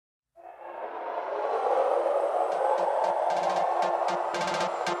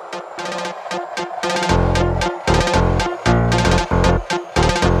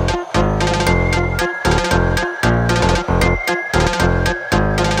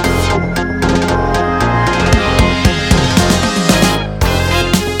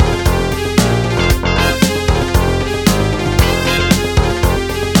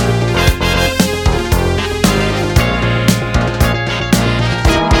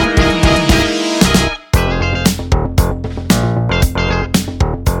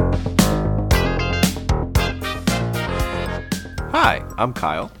I'm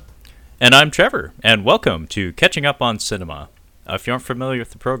Kyle. And I'm Trevor, and welcome to Catching Up on Cinema. If you aren't familiar with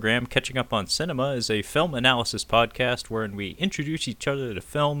the program, Catching Up on Cinema is a film analysis podcast wherein we introduce each other to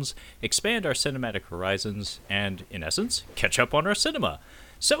films, expand our cinematic horizons, and, in essence, catch up on our cinema.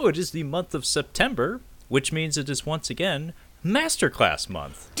 So it is the month of September, which means it is once again Masterclass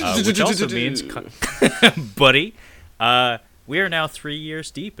Month, which also means, buddy, we are now 3 years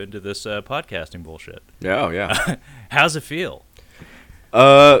deep into this podcasting bullshit. Yeah. How's it feel?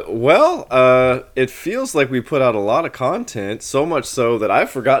 It feels like we put out a lot of content, so much so that I've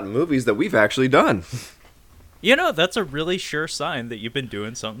forgotten movies that we've actually done. You know, that's a really sure sign that you've been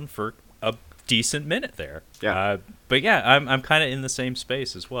doing something for a decent minute there. Yeah. But yeah, I'm kind of in the same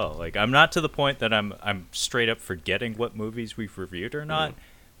space as well. Like, I'm not to the point that I'm straight up forgetting what movies we've reviewed or not.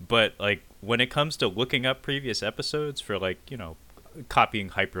 But like, when it comes to looking up previous episodes for, like, you know, copying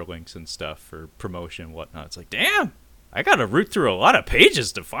hyperlinks and stuff for promotion and whatnot, it's like, damn, I gotta root through a lot of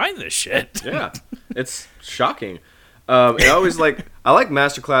pages to find this shit. Yeah, it's shocking. And I like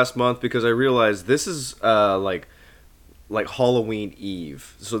Masterclass Month because I realize this is like Halloween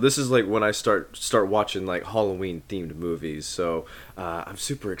Eve. So this is like when I start watching like Halloween themed movies. So I'm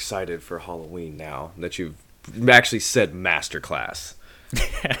super excited for Halloween now that you've actually said Masterclass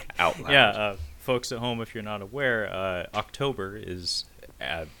out loud. Yeah, folks at home, if you're not aware, October is,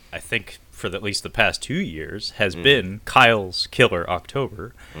 I think, for at least the past 2 years, has been Kyle's Killer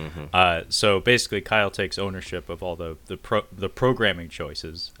October. So basically, Kyle takes ownership of all the programming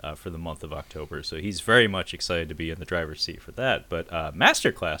choices for the month of October. So he's very much excited to be in the driver's seat for that. But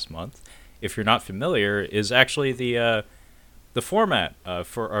Masterclass Month, if you're not familiar, is actually the format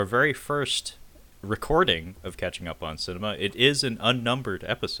for our very first recording of Catching Up on Cinema. It is an unnumbered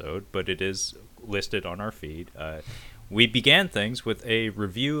episode, but it is listed on our feed. We began things with a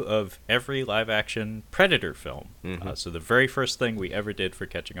review of every live-action Predator film. So the very first thing we ever did for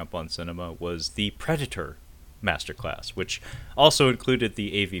Catching Up on Cinema was the Predator Masterclass, which also included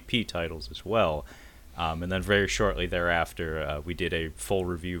the AVP titles as well. And then very shortly thereafter, we did a full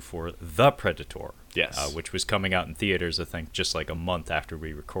review for The Predator, Yes. which was coming out in theaters, I think, just like a month after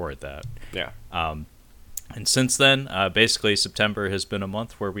we recorded that. Yeah. And since then, basically, September has been a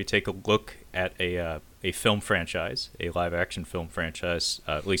month where we take a look at a film franchise, a live-action film franchise,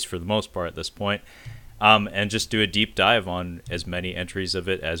 at least for the most part at this point, and just do a deep dive on as many entries of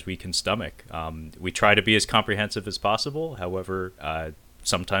it as we can stomach. We try to be as comprehensive as possible. However,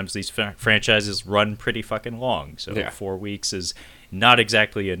 sometimes these franchises run pretty fucking long, so 4 weeks is not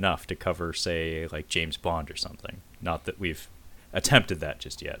exactly enough to cover, say, like James Bond or something. Not that we've attempted that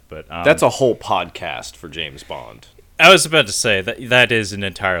just yet, but That's a whole podcast for James Bond. I was about to say that is an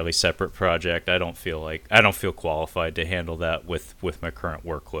entirely separate project. I don't feel qualified to handle that with my current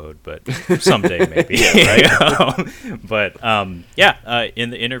workload, but someday maybe. In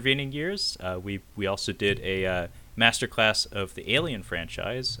the intervening years, we also did a masterclass of the Alien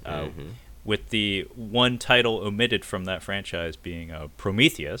franchise, with the one title omitted from that franchise being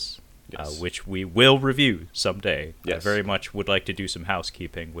Prometheus. Yes. Which we will review someday. Yes. I very much would like to do some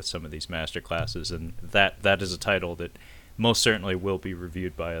housekeeping with some of these master classes, and that is a title that most certainly will be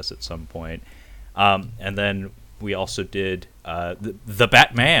reviewed by us at some point. And then we also did the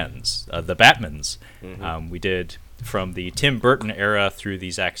Batmans. We did from the Tim Burton era through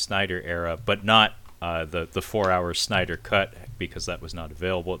the Zack Snyder era, but not the 4-hour Snyder cut, because that was not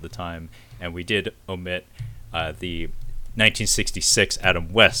available at the time. And we did omit the 1966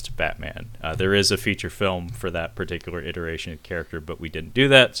 Adam West Batman. There is a feature film for that particular iteration of character, but we didn't do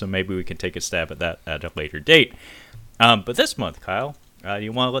that, so maybe we can take a stab at that at a later date. But this month, Kyle,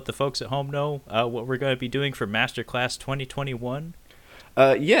 you want to let the folks at home know what we're going to be doing for Masterclass 2021?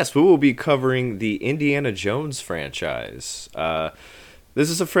 Yes, we will be covering the Indiana Jones franchise. This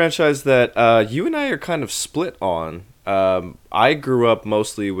is a franchise that you and I are kind of split on. I grew up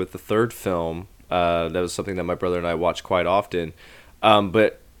mostly with the third film. That was something that my brother and I watched quite often.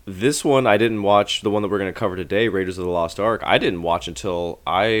 But this one, I didn't watch. The one that we're going to cover today, Raiders of the Lost Ark, I didn't watch until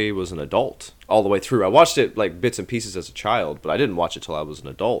I was an adult, all the way through. I watched it like bits and pieces as a child, but I didn't watch it till I was an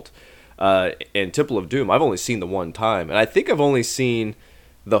adult. And Temple of Doom, I've only seen the one time. And I think I've only seen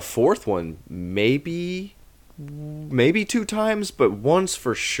the fourth one maybe 2 times, but once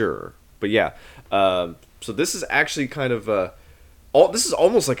for sure. But yeah, so this is actually kind of this is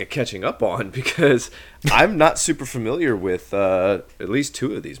almost like a catching up on, because I'm not super familiar with at least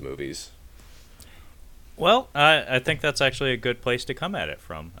 2 of these movies. Well, I think that's actually a good place to come at it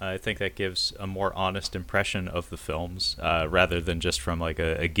from. I think that gives a more honest impression of the films, rather than just from like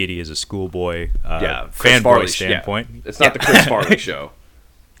a giddy as a schoolboy fanboy standpoint. Yeah. It's not the Chris Farley show.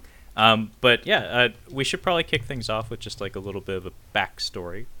 But yeah, we should probably kick things off with just like a little bit of a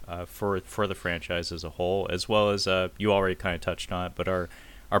backstory for the franchise as a whole, as well as you already kind of touched on it, but our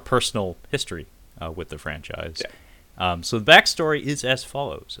personal history with the franchise. Yeah. So the backstory is as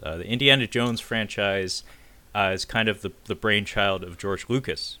follows: the Indiana Jones franchise is kind of the brainchild of George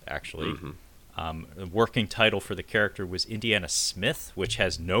Lucas, actually. The working title for the character was Indiana Smith, which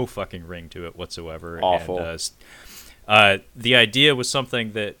has no fucking ring to it whatsoever. Awful. And, the idea was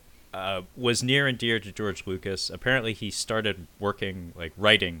something that was near and dear to George Lucas. Apparently, he started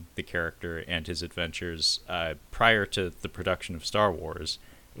writing the character and his adventures prior to the production of Star Wars.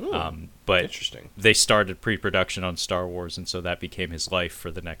 But interesting. They started pre-production on Star Wars, and so that became his life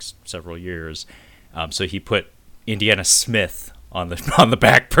for the next several years. So he put Indiana Smith on the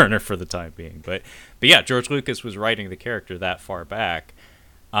back burner for the time being. But yeah, George Lucas was writing the character that far back,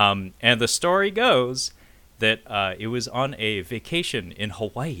 and the story goes that it was on a vacation in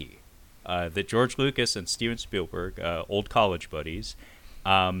Hawaii that George Lucas and Steven Spielberg, old college buddies,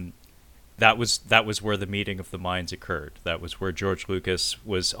 that was where the meeting of the minds occurred. That was where George Lucas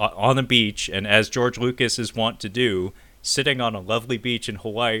was on the beach, and as George Lucas is wont to do, sitting on a lovely beach in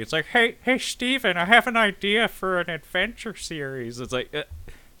Hawaii, it's like, hey, Steven, I have an idea for an adventure series. It's like,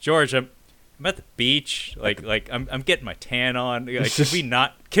 George, I'm at the beach, I'm getting my tan on. Like,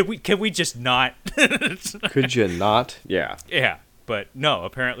 can we just not? Could you not? Yeah. Yeah, but no.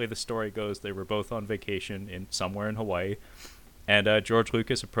 Apparently, the story goes they were both on vacation somewhere in Hawaii, and George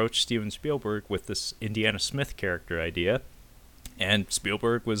Lucas approached Steven Spielberg with this Indiana Smith character idea, and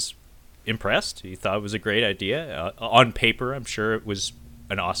Spielberg was impressed. He thought it was a great idea. On paper, I'm sure it was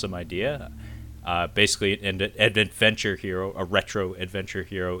an awesome idea. Basically, an adventure hero, a retro adventure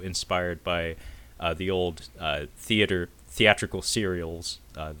hero inspired by the old theatrical serials,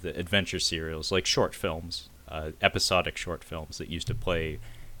 the adventure serials, like short films, episodic short films that used to play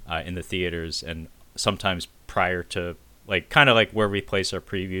in the theaters, and sometimes prior to, kind of like where we place our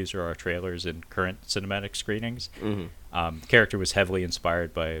previews or our trailers in current cinematic screenings. The character was heavily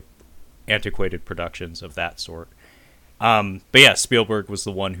inspired by antiquated productions of that sort. But yeah, Spielberg was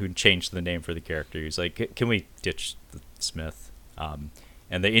the one who changed the name for the character. He's like, can we ditch the Smith? And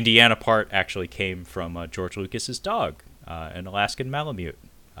the Indiana part actually came from George Lucas's dog, an Alaskan Malamute,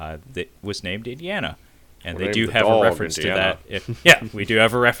 that was named Indiana. And they do have a reference to that. We do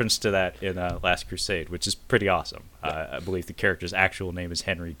have a reference to that in Last Crusade, which is pretty awesome. I believe the character's actual name is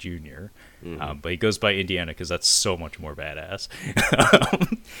Henry Jr., but he goes by Indiana because that's so much more badass.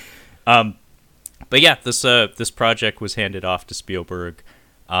 But yeah, this project was handed off to Spielberg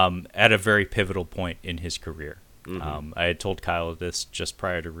at a very pivotal point in his career. I had told Kyle this just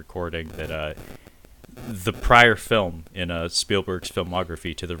prior to recording that the prior film in Spielberg's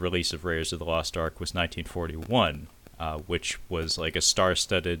filmography to the release of Raiders of the Lost Ark was 1941, which was like a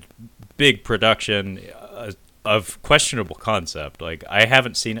star-studded big production of questionable concept. Like, I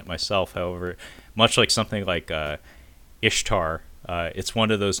haven't seen it myself, however, much like something like Ishtar. It's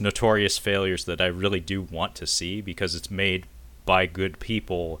one of those notorious failures that I really do want to see because it's made by good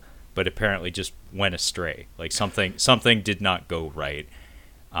people, but apparently just went astray. Like something did not go right,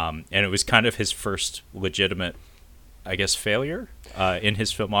 and it was kind of his first legitimate, I guess, failure in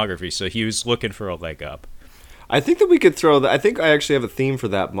his filmography. So he was looking for a leg up. I think that we could throw that. I think I actually have a theme for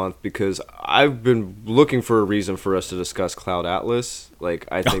that month because I've been looking for a reason for us to discuss Cloud Atlas. Like,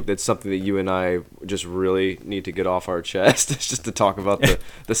 I think that's something that you and I just really need to get off our chest. It's just to talk about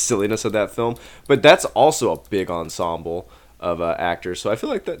the silliness of that film. But that's also a big ensemble of actors. So I feel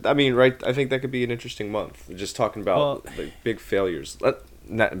like that. I mean, right? I think that could be an interesting month. Just talking about big failures,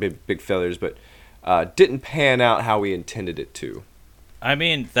 not big failures, but didn't pan out how we intended it to. I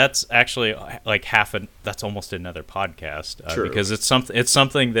mean, that's actually like that's almost another podcast because it's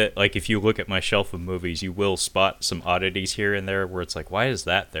something that, like, if you look at my shelf of movies, you will spot some oddities here and there where it's like, why is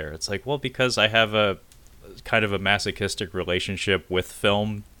that there? It's like, well, because I have a kind of a masochistic relationship with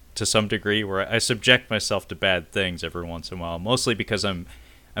film to some degree where I subject myself to bad things every once in a while, mostly because I'm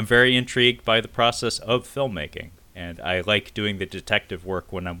very intrigued by the process of filmmaking, and I like doing the detective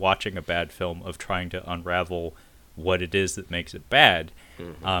work when I'm watching a bad film of trying to unravel what it is that makes it bad.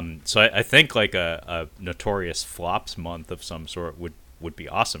 So I think like a notorious flops month of some sort would be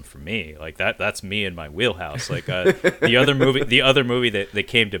awesome for me. Like that's me in my wheelhouse. Like the other movie that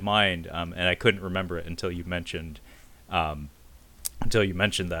came to mind, and I couldn't remember it until you mentioned that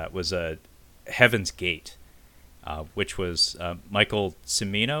was Heaven's Gate, which was Michael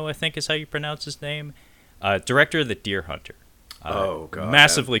Cimino, I think is how you pronounce his name, director of The Deer Hunter. Oh God!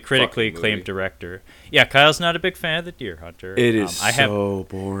 Massively critically acclaimed director. Yeah, Kyle's not a big fan of The Deer Hunter. It is so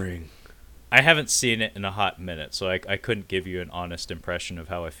boring. I haven't seen it in a hot minute, so I couldn't give you an honest impression of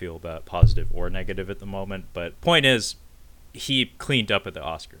how I feel about positive or negative at the moment. But point is, he cleaned up at the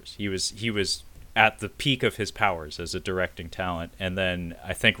Oscars. He was at the peak of his powers as a directing talent, and then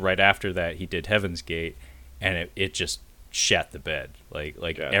I think right after that he did Heaven's Gate, and it just shat the bed. Like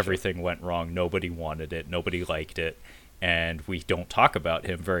gotcha. Everything went wrong. Nobody wanted it. Nobody liked it. And we don't talk about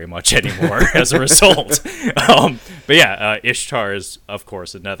him very much anymore as a result. But yeah, Ishtar is, of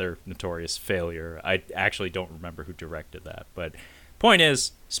course, another notorious failure. I actually don't remember who directed that. But point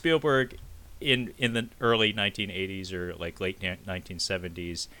is, Spielberg, in the early 1980s or like late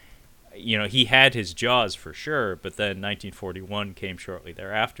 1970s, he had his Jaws for sure, but then 1941 came shortly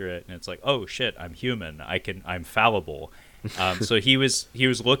thereafter it, and it's like, oh shit, I'm human. I'm fallible. So he was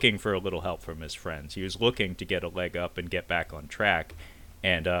looking for a little help from his friends. He was looking to get a leg up and get back on track.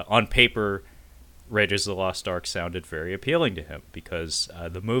 And on paper, Raiders of the Lost Ark sounded very appealing to him because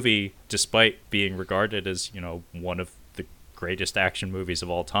the movie, despite being regarded as one of the greatest action movies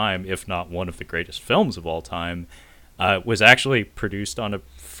of all time, if not one of the greatest films of all time, was actually produced on a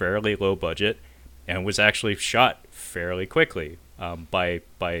fairly low budget and was actually shot fairly quickly by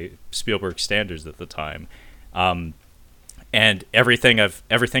Spielberg standards at the time. And everything I've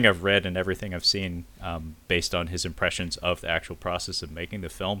read and everything I've seen, based on his impressions of the actual process of making the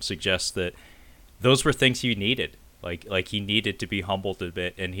film, suggests that those were things he needed. Like he needed to be humbled a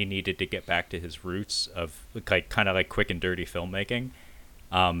bit, and he needed to get back to his roots of kind of like quick and dirty filmmaking.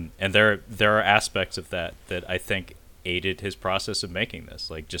 And there are aspects of that I think aided his process of making this.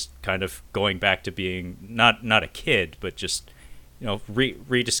 Like just kind of going back to being not a kid, but just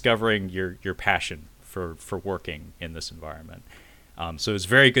rediscovering your passion for working in this environment. So it was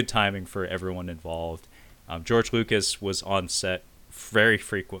very good timing for everyone involved. George Lucas was on set very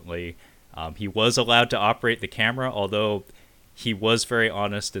frequently. He was allowed to operate the camera, although he was very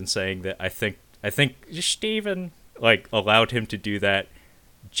honest in saying that I think Steven allowed him to do that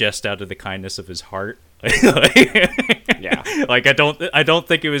just out of the kindness of his heart. Yeah. I don't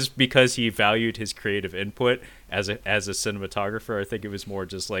think it was because he valued his creative input as a cinematographer. I think it was more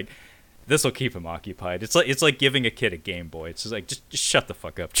just like, this will keep him occupied. It's like giving a kid a Game Boy. It's just like just shut the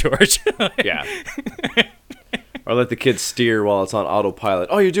fuck up, George. Yeah. Or let the kid steer while it's on autopilot.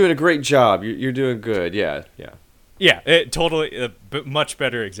 Oh, you're doing a great job. You're doing good. Yeah. Yeah, totally. Much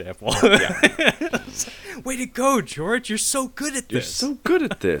better example. Yeah. Way to go, George. You're so good at this. You're so good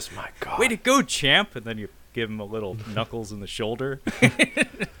at this. My God. Way to go, champ. And then you give him a little knuckles in the shoulder.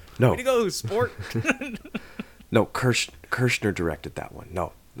 No. Way to go, sport. No, Kirshner directed that one.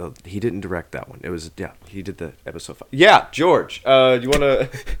 No, he didn't direct that one. It was, he did the episode 5. Yeah, George, you want to...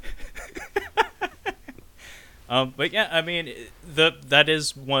 But yeah, I mean, that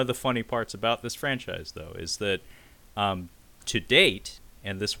is one of the funny parts about this franchise, though, is that to date,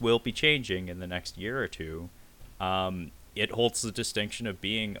 and this will be changing in the next year or two, it holds the distinction of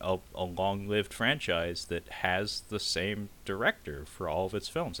being a long-lived franchise that has the same director for all of its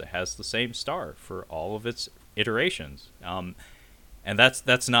films. It has the same star for all of its iterations. And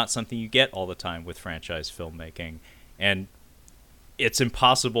that's not something you get all the time with franchise filmmaking. And it's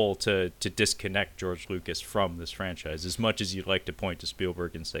impossible to disconnect George Lucas from this franchise. As much as you'd like to point to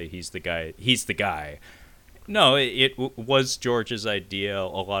Spielberg and say he's the guy. No, it was George's idea. A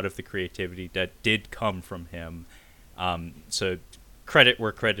lot of the creativity that did come from him. So credit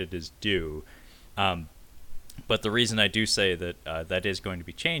where credit is due. But the reason I do say that that is going to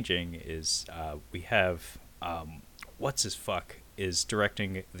be changing is we have what's his fuck is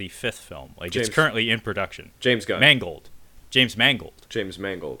directing the 5th film. It's currently in production. James Gunn. James Mangold. James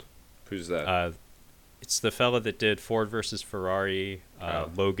Mangold. Who's that? It's the fella that did Ford versus Ferrari,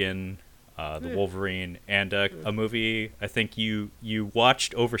 Logan, the Wolverine, and a movie I think you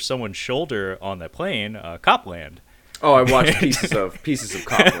watched over someone's shoulder on that plane, Copland. Oh, I watched pieces of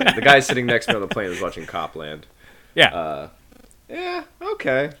Copland. The guy sitting next to me on the plane was watching Copland. Yeah. Yeah.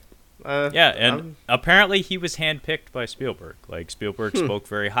 Okay. Apparently he was handpicked by Spielberg. Spielberg spoke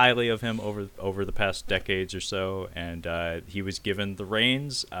very highly of him over the past decades or so, and he was given the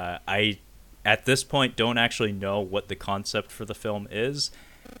reins. I, at this point, don't actually know what the concept for the film is.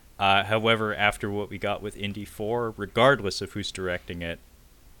 However, after what we got with Indy 4, regardless of who's directing it,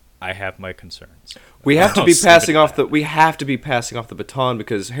 I have my concerns. We have to be passing off the baton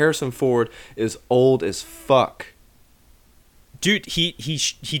because Harrison Ford is old as fuck. Dude,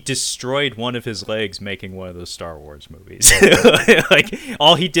 he destroyed one of his legs making one of those Star Wars movies.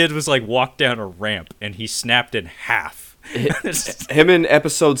 All he did was walk down a ramp and he snapped in half. Him in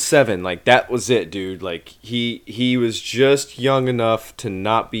episode 7, that was it, dude. He was just young enough to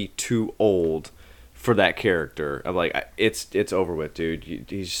not be too old for that character. I'm like, it's over with, dude.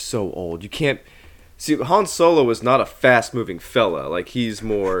 He's so old. You can't see Han Solo is not a fast moving fella. Like he's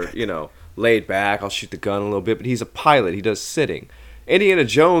more, laid back. I'll shoot the gun a little bit, but he's a pilot. He does sitting. Indiana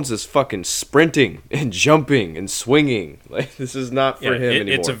Jones is fucking sprinting and jumping and swinging. Like this is not for him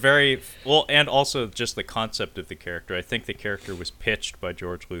anymore. It's a very well, and also just the concept of the character. I think the character was pitched by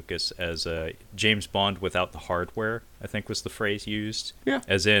George Lucas as a James Bond without the hardware. I think was the phrase used. Yeah.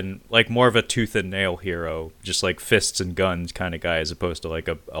 As in, like more of a tooth and nail hero, just like fists and guns kind of guy, as opposed to like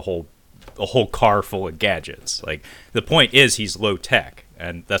a whole car full of gadgets. Like the point is, he's low tech,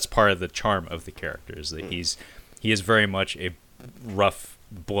 and that's part of the charm of the character. Is that he is very much a rough,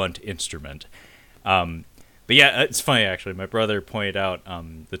 blunt instrument. But yeah, it's funny actually. My brother pointed out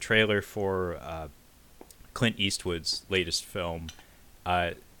the trailer for Clint Eastwood's latest film.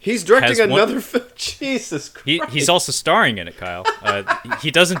 He's directing another film. Jesus Christ! He's also starring in it, Kyle.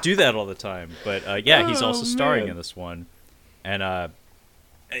 He doesn't do that all the time, but yeah, he's also starring in this one. And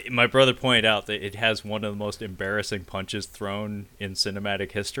my brother pointed out that it has one of the most embarrassing punches thrown in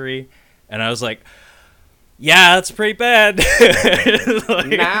cinematic history, and I was like, yeah, that's pretty bad. Like,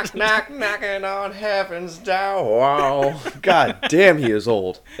 knock, knocking on heaven's door. God damn, he is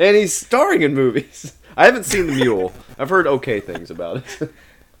old. And he's starring in movies. I haven't seen The Mule. I've heard okay things about it.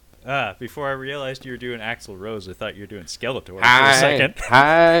 Before I realized you were doing Axl Rose, I thought you were doing Skeletor for a second.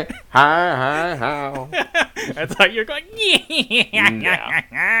 Hi. I thought you were going,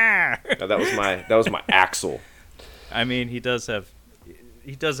 yeah. No, that was my Axl. I mean, he does have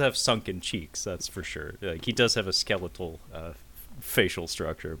sunken cheeks, that's for sure. Like he does have a skeletal facial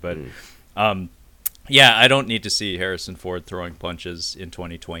structure, but yeah, I don't need to see Harrison Ford throwing punches in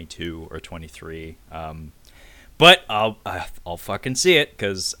 2022 or 23. But I'll fucking see it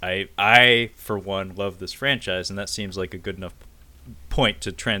because I for one love this franchise, and that seems like a good enough point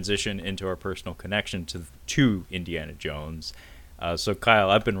to transition into our personal connection to Indiana Jones. So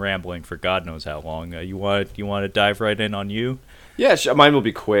Kyle, I've been rambling for God knows how long. You want to dive right in on you? Yeah, mine will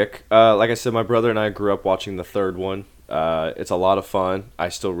be quick. Like I said, my brother and I grew up watching the third one. It's a lot of fun. I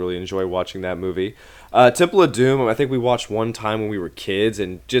still really enjoy watching that movie. Temple of Doom, I think we watched one time when we were kids,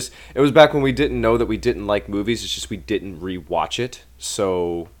 and just it was back when we didn't know that we didn't like movies. It's just we didn't rewatch it.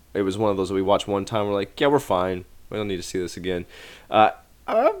 So it was one of those that we watched one time. We're like, yeah, we're fine. We don't need to see this again.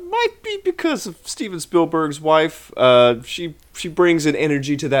 Might be because of Steven Spielberg's wife. She brings an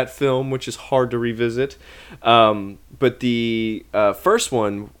energy to that film, which is hard to revisit. But the first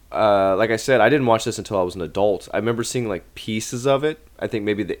one, like I said, I didn't watch this until I was an adult. I remember seeing like pieces of it. I think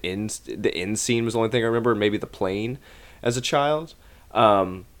maybe the end scene was the only thing I remember. Maybe the plane as a child.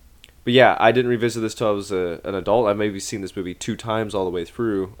 But yeah, I didn't revisit this till I was an adult. I've maybe seen this movie 2 times all the way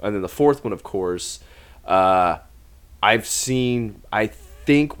through. And then the fourth one, of course, I've seen, I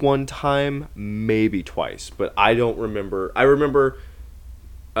think one time, maybe twice, but I don't remember. I remember,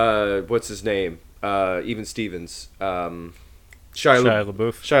 what's his name? Even Stevens. Shia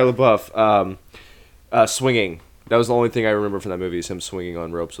LaBeouf. Swinging. That was the only thing I remember from that movie is him swinging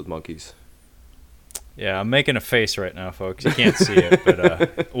on ropes with monkeys. Yeah, I'm making a face right now, folks. You can't see it,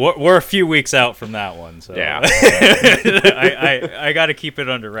 but we're a few weeks out from that one. So yeah, I got to keep it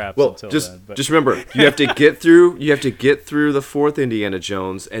under wraps until then. But. Just remember, you have to get through. You have to get through the fourth Indiana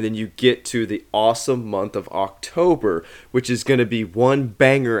Jones, and then you get to the awesome month of October, which is going to be one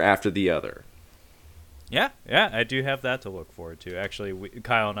banger after the other. Yeah, I do have that to look forward to. Actually,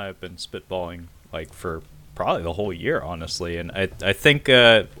 Kyle and I have been spitballing like for probably the whole year, honestly, and I think we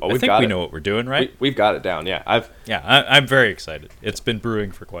know what we're doing, right? We've got it down. Yeah, I'm very excited. It's been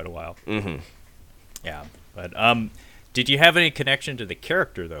brewing for quite a while. Mm-hmm. Yeah, but did you have any connection to the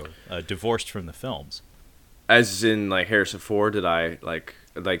character though, divorced from the films? As in, like Harrison Ford? Did I like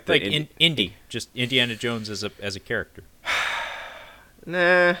Indy, just Indiana Jones as a character?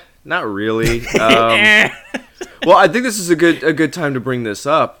 Nah, not really. Well, I think this is a good time to bring this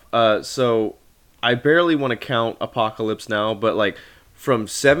up. So I barely want to count Apocalypse Now, but like from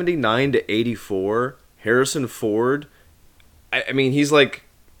 79 to 84, Harrison Ford, I mean, he's like,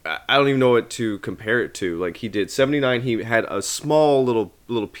 I don't even know what to compare it to. Like he did 79, he had a small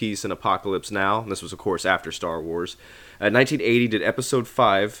little piece in Apocalypse Now, and this was of course after Star Wars. 1980 did Episode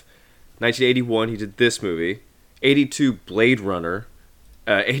 5. 1981 he did this movie. 82 Blade Runner.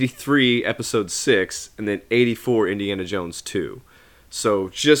 83 Episode 6, and then 84 Indiana Jones 2. So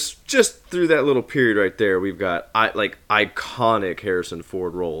just through that little period right there, we've got iconic Harrison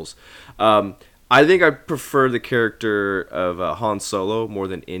Ford roles. I think I prefer the character of Han Solo more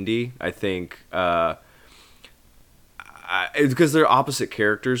than Indy. I think because they're opposite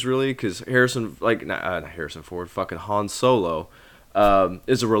characters, really. Because not Harrison Ford, fucking Han Solo.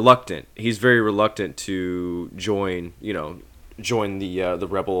 is a reluctant. He's very reluctant to join the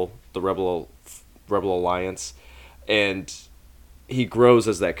rebel alliance, and he grows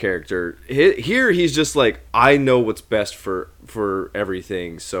as that character. Here he's just like, I know what's best for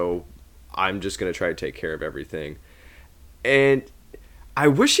everything, so I'm just gonna try to take care of everything. And I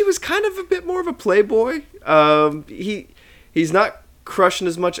wish he was kind of a bit more of a playboy. He's not crushing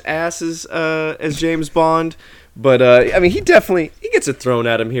as much ass as James Bond, but I mean, he gets it thrown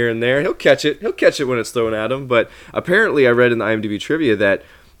at him here and there. He'll catch it when it's thrown at him. But apparently, I read in the IMDb trivia that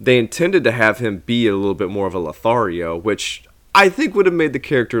they intended to have him be a little bit more of a Lothario, which I think would have made the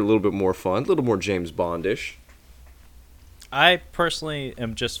character a little bit more fun, a little more James Bondish. I personally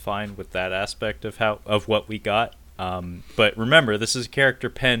am just fine with that aspect of what we got. But remember, this is a character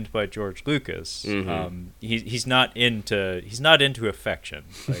penned by George Lucas. Mm-hmm. He's not into affection.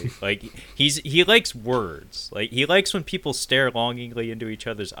 He likes words. Like, he likes when people stare longingly into each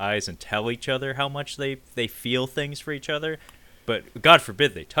other's eyes and tell each other how much they feel things for each other. But God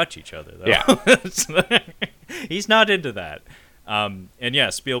forbid they touch each other, though. Yeah. He's not into that. And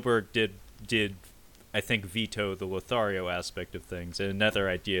yeah, Spielberg did I think veto the Lothario aspect of things. And another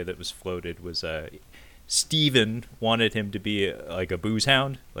idea that was floated was Steven wanted him to be like a booze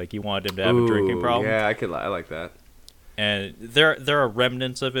hound, like he wanted him to have a drinking problem. Yeah, I like that. And there are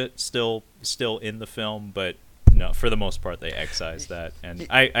remnants of it still in the film, but no, for the most part they excised that, and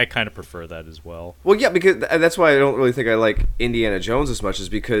I kind of prefer that as well. Well, yeah, because that's why I don't really think I like Indiana Jones as much, is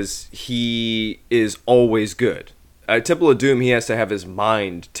because he is always good. Temple of Doom, he has to have his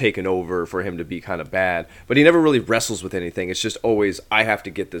mind taken over for him to be kind of bad, but he never really wrestles with anything. It's just always, I have to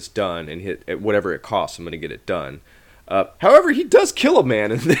get this done, and hit whatever it costs, I'm going to get it done. However, he does kill a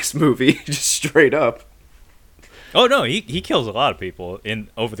man in this movie, just straight up. Oh no, he kills a lot of people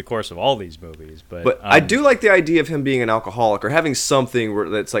over the course of all these movies, but I do like the idea of him being an alcoholic or having something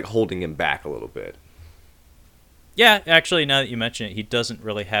that's like holding him back a little bit. Yeah, actually, now that you mention it, he doesn't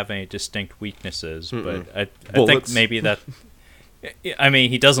really have any distinct weaknesses. Mm-mm. But I think maybe that. I mean,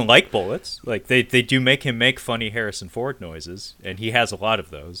 he doesn't like bullets. Like they do make him make funny Harrison Ford noises, and he has a lot of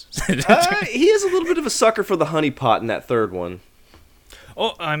those. He is a little bit of a sucker for the honeypot in that third one.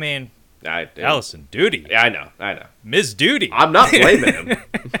 Oh, I mean, Allison Doody. Yeah, I know. Ms. Doody. I'm not blaming him.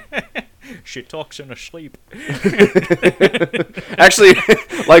 She talks in her sleep. Actually,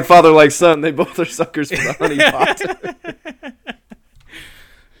 like father, like son, they both are suckers for the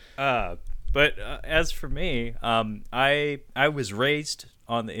honeypot. But as for me, I was raised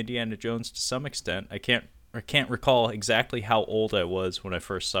on the Indiana Jones to some extent. I can't recall exactly how old I was when I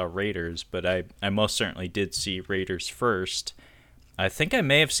first saw Raiders, but I most certainly did see Raiders first. I think I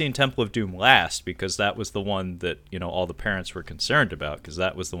may have seen Temple of Doom last, because that was the one that, all the parents were concerned about, because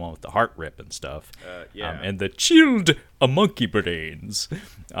that was the one with the heart rip and stuff. Yeah. And the chilled a monkey brains,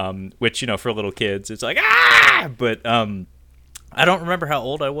 which, for little kids, it's like, ah! But I don't remember how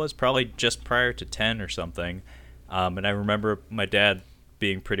old I was, probably just prior to 10 or something. And I remember my dad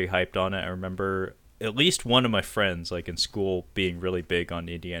being pretty hyped on it. I remember at least one of my friends, like in school, being really big on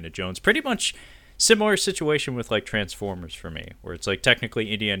Indiana Jones. Pretty much similar situation with like Transformers for me, where it's like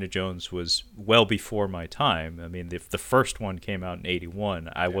technically Indiana Jones was well before my time. I mean, the first one came out in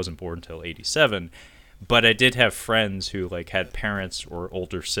 81. I wasn't born until 87, but I did have friends who like had parents or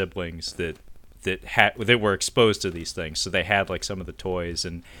older siblings that were exposed to these things, so they had like some of the toys,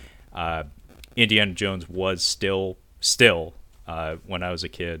 and Indiana Jones was still when I was a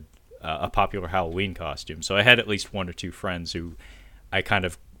kid a popular Halloween costume. So I had at least one or two friends who I kind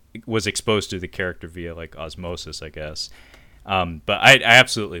of was exposed to the character via like osmosis, I guess. But I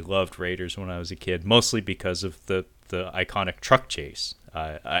absolutely loved Raiders when I was a kid, mostly because of the iconic truck chase.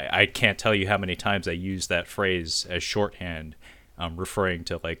 I can't tell you how many times I used that phrase as shorthand, referring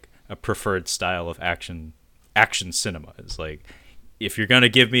to like a preferred style of action cinema. It's like, if you're gonna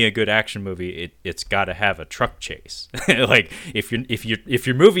give me a good action movie, it's got to have a truck chase. Like if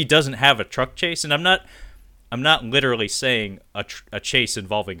your movie doesn't have a truck chase, and I'm not literally saying a chase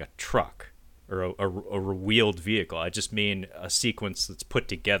involving a truck or a wheeled vehicle. I just mean a sequence that's put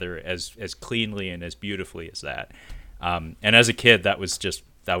together as cleanly and as beautifully as that. And as a kid, that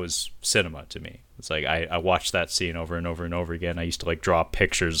was cinema to me. It's like I watched that scene over and over and over again. I used to like draw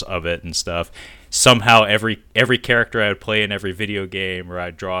pictures of it and stuff. Somehow every character I would play in every video game or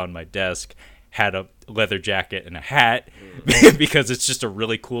I'd draw on my desk had a leather jacket and a hat, because it's just a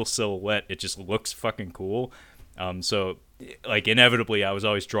really cool silhouette. It just looks fucking cool. So like inevitably I was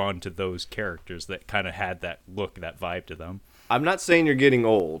always drawn to those characters that kind of had that look, that vibe to them. I'm not saying you're getting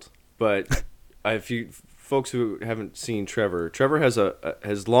old, but if you folks who haven't seen Trevor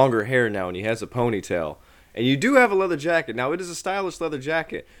has longer hair now, and he has a ponytail, and you do have a leather jacket. Now, it is a stylish leather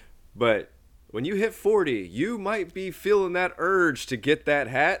jacket, but when you hit 40, you might be feeling that urge to get that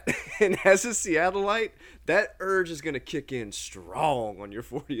hat. And as a Seattleite, that urge is going to kick in strong on your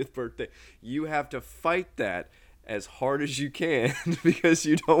 40th birthday. You have to fight that as hard as you can because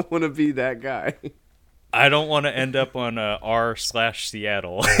you don't want to be that guy. I don't want to end up on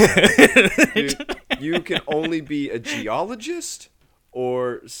r/Seattle. You can only be a geologist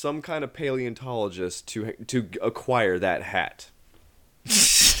or some kind of paleontologist to acquire that hat.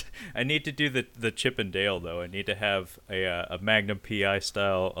 I need to do the Chip and Dale, though. I need to have a Magnum PI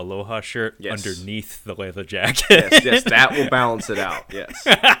style Aloha shirt underneath the leather jacket. Yes, that will balance it out. Yes.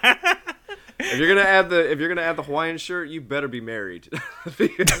 If you're gonna add the Hawaiian shirt, you better be married.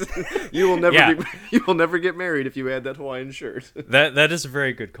 Because you will never get married if you add that Hawaiian shirt. That is a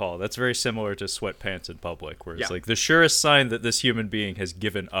very good call. That's very similar to sweatpants in public, where it's like the surest sign that this human being has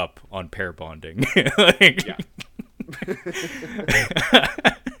given up on pair bonding.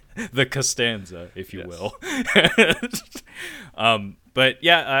 The Costanza, if you will. But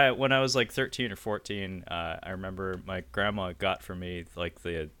yeah, when I was like 13 or 14, I remember my grandma got for me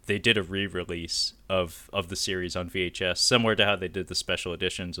they did a re-release of the series on VHS, similar to how they did the special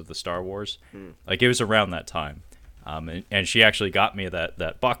editions of the Star Wars. Like, it was around that time, and she actually got me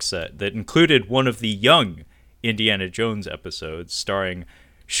that box set that included one of the young Indiana Jones episodes starring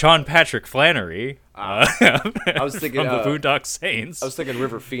Sean Patrick Flannery. I was thinking from the Boondock Saints. I was thinking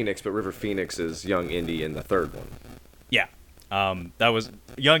River Phoenix, but River Phoenix is young Indy in the third one. Yeah. That was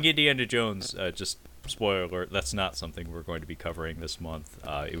young Indiana Jones. Just spoiler alert, that's not something we're going to be covering this month.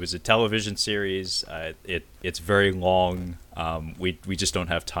 It was a television series. It's very long. We just don't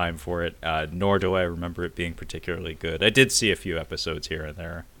have time for it, nor do I remember it being particularly good. I did see a few episodes here and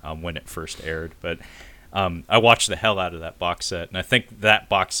there when it first aired, but I watched the hell out of that box set, and I think that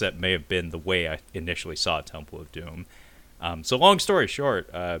box set may have been the way I initially saw Temple of Doom. So long story short,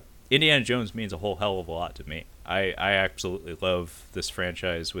 Indiana Jones means a whole hell of a lot to me. I absolutely love this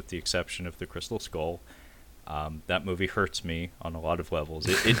franchise with the exception of the Crystal Skull. That movie hurts me on a lot of levels.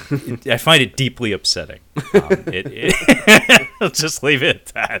 I find it deeply upsetting. I'll just leave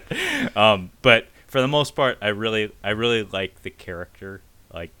it at that. But for the most part, I really like the character.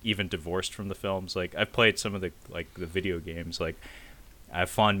 Like, even divorced from the films, like, I've played some of the video games. Like, I have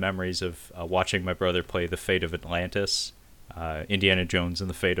fond memories of watching my brother play The Fate of Atlantis, Indiana Jones and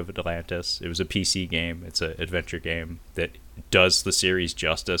the Fate of Atlantis. It was a PC game. It's an adventure game that does the series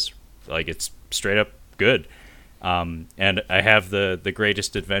justice. Like, it's straight up good. And I have the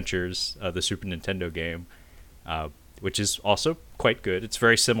Greatest Adventures, the Super Nintendo game, which is also quite good. It's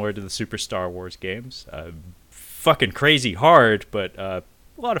very similar to the Super Star Wars games. Fucking crazy hard, but a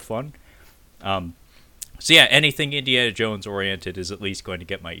lot of fun. So yeah, anything Indiana Jones oriented is at least going to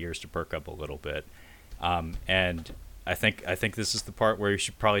get my ears to perk up a little bit. And I think this is the part where you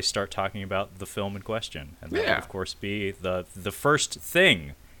should probably start talking about the film in question, and that would of course be the first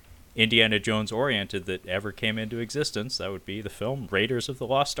thing Indiana Jones oriented that ever came into existence. That would be the film Raiders of the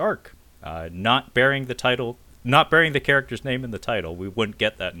Lost Ark. Not bearing the character's name in the title. We wouldn't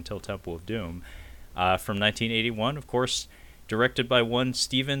get that until Temple of Doom. From 1981, of course, directed by one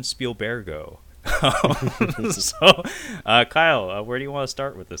Steven Spielbergo. So, Kyle, where do you want to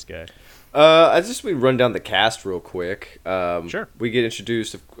start with this guy? We run down the cast real quick. Sure. We get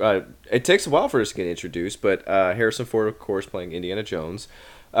introduced. It takes a while for us to get introduced, but Harrison Ford, of course, playing Indiana Jones.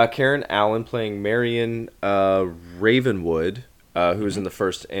 Karen Allen playing Marion Ravenwood, who is in the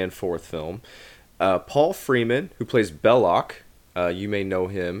first and fourth film. Paul Freeman, who plays Belloc. You may know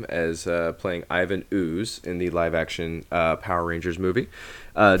him as playing Ivan Ooze in the live-action Power Rangers movie.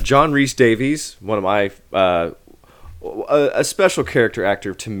 John Rhys Davies, one of my a special character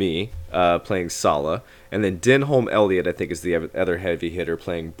actor to me, playing Sala, and then Denholm Elliott, I think, is the other heavy hitter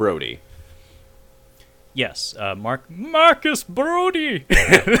playing Brody. Yes, Marcus Brody.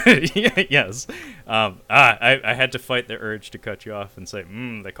 Yes. I had to fight the urge to cut you off and say,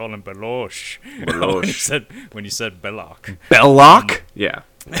 they call him Beloche. when you said Belloc. Belloc? Yeah.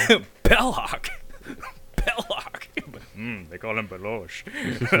 Belloc. Belloc. They call him Beloche.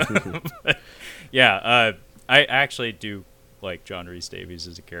 Yeah, I actually do like John Rhys Davies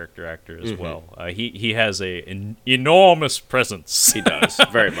as a character actor as well. He has an enormous presence. He does,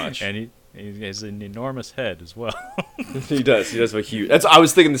 very much. And he has an enormous head as well. He does. He does have a huge. I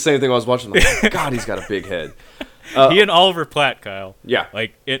was thinking the same thing when I was watching. Like, God, he's got a big head. He and Oliver Platt, Kyle. Yeah.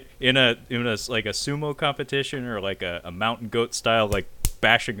 Like in a like a sumo competition or like a mountain goat style like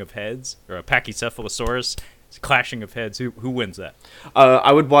bashing of heads or a Pachycephalosaurus. clashing of heads. Who wins that?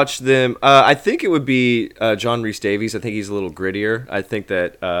 I would watch them. I think it would be John Rhys Davies. I think he's a little grittier. I think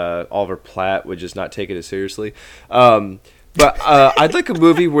that Oliver Platt would just not take it as seriously. But I'd like a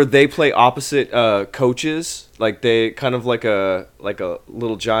movie where they play opposite coaches, like they kind of like a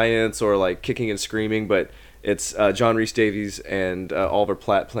Little Giants or like Kicking and Screaming, but it's John Rhys Davies and Oliver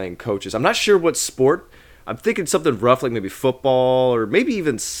Platt playing coaches. I'm not sure what sport. I'm thinking something rough, like maybe football or maybe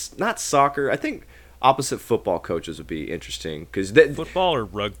even not soccer. I think opposite football coaches would be interesting because Football or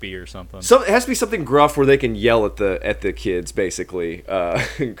rugby or something. so it has to be something gruff where they can yell at the kids basically,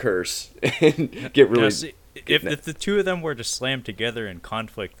 and curse and get really. Now, see, if the two of them were to slam together in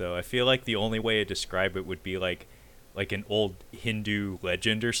conflict, though, I feel like the only way to describe it would be like an old Hindu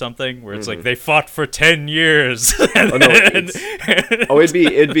legend or something, where it's like they fought for 10 years. Oh no!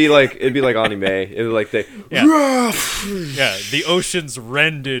 It'd be like anime. It'd be like they. Yeah, the oceans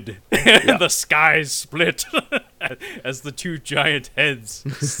rended, and the skies split as the two giant heads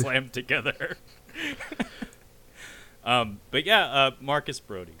slammed together. But yeah, Marcus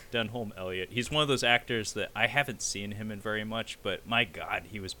Brody, Denholm Elliott. He's one of those actors that I haven't seen him in very much, but my God,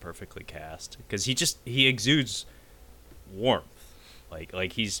 he was perfectly cast because he exudes warmth.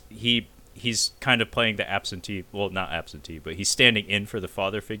 Like he's kind of playing the absentee, well, not absentee, but he's standing in for the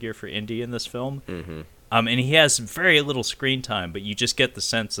father figure for Indy in this film. Mm-hmm. And he has very little screen time, but you just get the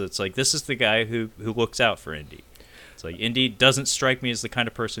sense that it's like this is the guy who looks out for Indy. It's like Indy doesn't strike me as the kind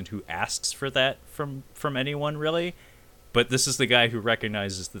of person who asks for that from anyone really. But this is the guy who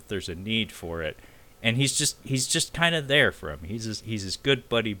recognizes that there's a need for it, and he's just kind of there for him. He's his good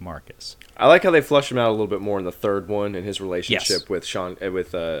buddy Marcus. I like how they flush him out a little bit more in the third one and his relationship Yes.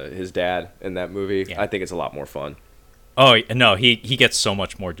 with his dad in that movie. Yeah. I think it's a lot more fun. Oh no, he gets so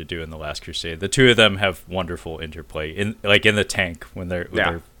much more to do in The Last Crusade. The two of them have wonderful interplay in the tank when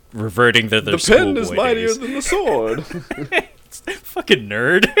they're reverting their The pen is schoolboy mightier days. than the sword. Fucking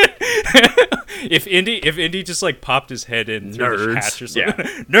nerd. If Indy just like popped his head in through the Nerds. hatch or something.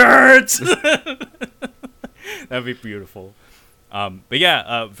 Nerds. That'd be beautiful. But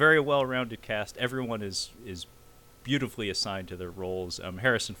yeah, very well-rounded cast. Everyone is beautifully assigned to their roles.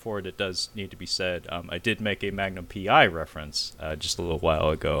 Harrison Ford, it does need to be said. I did make a Magnum PI reference just a little while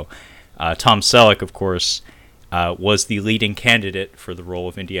ago. Tom Selleck, of course, was the leading candidate for the role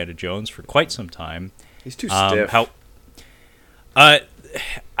of Indiana Jones for quite some time. He's too stiff.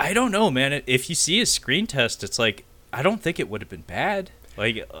 I don't know, man. If you see his screen test, it's like I don't think it would have been bad.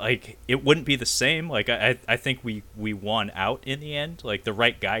 Like it wouldn't be the same. Like I think we won out in the end. Like the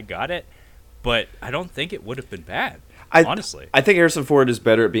right guy got it, but I don't think it would have been bad. Honestly, I think Harrison Ford is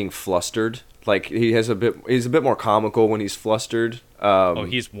better at being flustered. Like he's a bit more comical when he's flustered.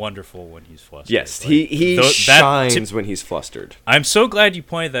 He's wonderful when he's flustered. Yes, Like, he shines when he's flustered. I'm so glad you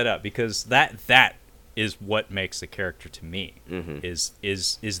pointed that out because that is what makes the character to me. Mm-hmm.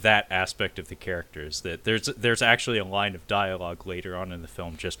 Is that aspect of the character is that there's actually a line of dialogue later on in the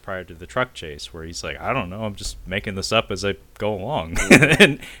film just prior to the truck chase where he's like, I don't know, I'm just making this up as I go along.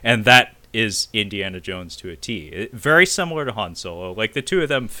 and that is Indiana Jones to a T. Very similar to Han Solo. Like the two of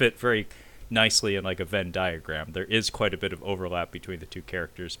them fit very nicely in like a Venn diagram. There is quite a bit of overlap between the two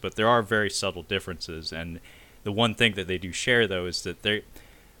characters, but there are very subtle differences. And the one thing that they do share though is that they're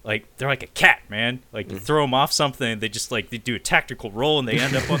like a cat, man. Like you throw them off something, they just like they do a tactical roll and they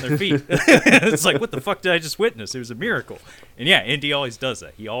end up on their feet. It's like, what the fuck did I just witness? It was a miracle. And yeah, Indy always does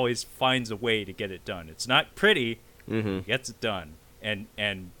that. He always finds a way to get it done. It's not pretty, Mm-hmm. he gets it done. And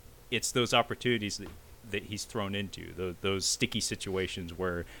it's those opportunities that he's thrown into, those sticky situations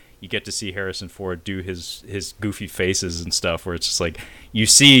where you get to see Harrison Ford do his goofy faces and stuff, where it's just like you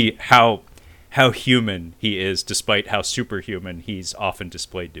see how human he is despite how superhuman he's often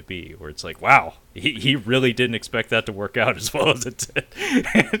displayed to be, where it's like, wow, he really didn't expect that to work out as well as it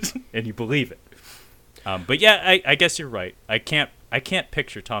did. And you believe it. But yeah, I guess you're right. I can't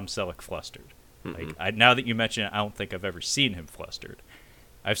picture Tom Selleck flustered. Mm-hmm. Like now that you mention it, I don't think I've ever seen him flustered.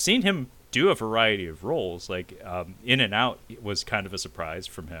 I've seen him do a variety of roles. Like In and Out was kind of a surprise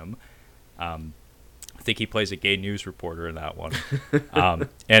from him. I think he plays a gay news reporter in that one.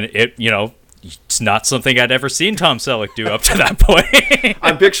 And it's not something I'd ever seen Tom Selleck do up to that point.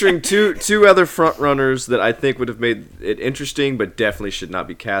 I'm picturing two other front runners that I think would have made it interesting, but definitely should not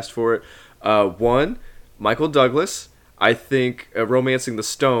be cast for it. One, Michael Douglas. I think Romancing the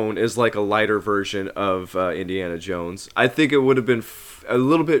Stone is like a lighter version of Indiana Jones. I think it would have been a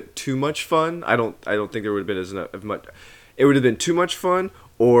little bit too much fun. I don't think there would have been as much. It would have been too much fun,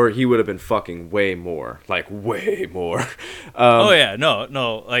 or he would have been fucking way more. Like, way more. Oh yeah,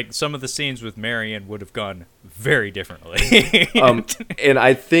 no. Like some of the scenes with Marion would have gone very differently. And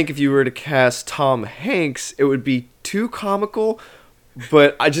I think if you were to cast Tom Hanks, it would be too comical.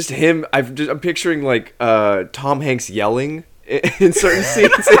 But I'm picturing like Tom Hanks yelling in certain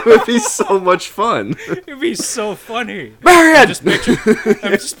scenes. It would be so much fun. It'd be so funny. Marion! I'm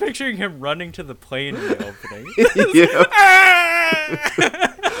just picturing him running to the plane in the opening. Yeah.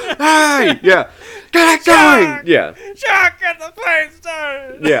 Hey! Yeah. Get it going! Yeah. Chuck, get the plane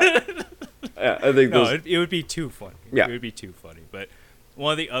started! Yeah. I think No, those... it would be too funny. Yeah. It would be too funny. But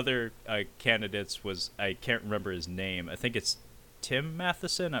one of the other candidates was, I can't remember his name. I think it's Tim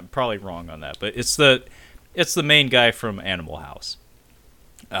Matheson. I'm probably wrong on that. But it's the main guy from Animal House.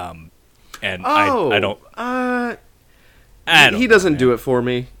 And I don't... He doesn't do it for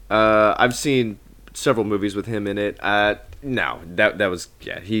me. I've seen several movies with him in it. No, that was...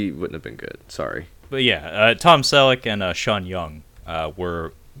 Yeah, he wouldn't have been good. Sorry. But yeah, Tom Selleck and Sean Young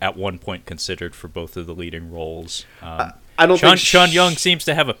were at one point considered for both of the leading roles. I don't think Sean Young seems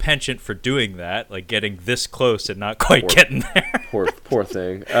to have a penchant for doing that, like getting this close and not quite getting there. Poor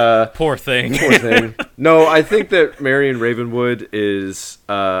thing. Poor thing. Poor thing. No, I think that Marion Ravenwood is...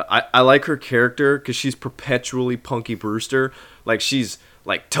 I like her character because she's perpetually Punky Brewster. Like, she's,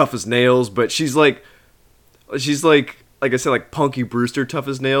 like, tough as nails, but she's like I said, like, Punky Brewster tough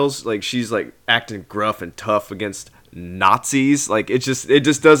as nails. Like, she's, like, acting gruff and tough against Nazis. Like, it just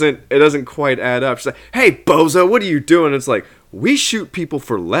doesn't quite add up. She's like, hey, bozo, what are you doing? It's like, we shoot people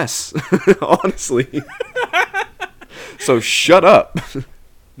for less, honestly. So shut up.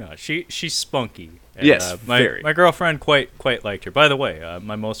 No, she's spunky. And, yes, my girlfriend quite liked her. By the way,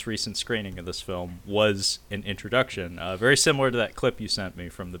 my most recent screening of this film was an introduction, very similar to that clip you sent me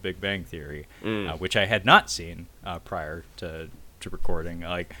from The Big Bang Theory, which I had not seen prior to recording.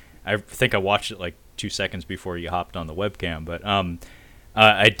 Like, I think I watched it like 2 seconds before you hopped on the webcam, but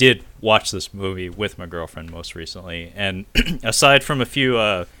I did watch this movie with my girlfriend most recently, and aside from a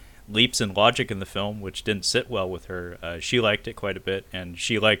few leaps in logic in the film, which didn't sit well with her, she liked it quite a bit, and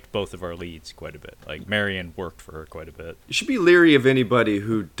she liked both of our leads quite a bit. Like, Marion worked for her quite a bit. You should be leery of anybody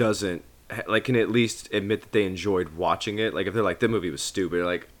who doesn't, like, can at least admit that they enjoyed watching it. Like, if they're like, that movie was stupid,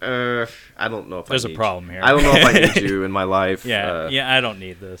 like, I don't know if there's a problem here. I don't know if I need you in my life. Yeah, I don't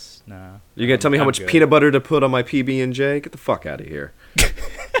need this. Nah. You gonna tell me how much peanut butter to put on my PB&J? Get the fuck out of here.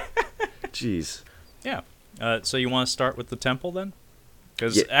 Jeez. Yeah. So you want to start with the temple then?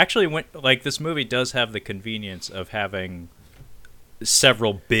 Because actually, this movie does have the convenience of having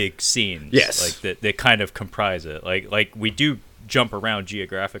several big scenes. Yes. Like that kind of comprise it. Like we do jump around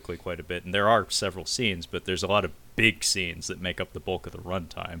geographically quite a bit, and there are several scenes, but there's a lot of big scenes that make up the bulk of the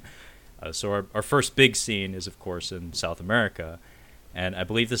runtime. So our first big scene is, of course, in South America, and I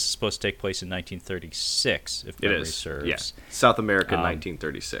believe this is supposed to take place in 1936, if memory serves. Yeah. South America,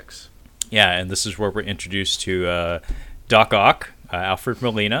 1936. Yeah, and this is where we're introduced to Doc Ock, Alfred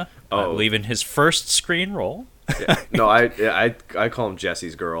Molina, I believe in his first screen role. Yeah. No, I call him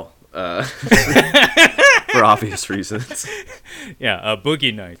Jesse's girl. For obvious reasons. Yeah,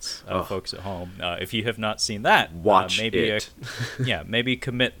 Boogie Nights, folks at home. If you have not seen that, watch it. Maybe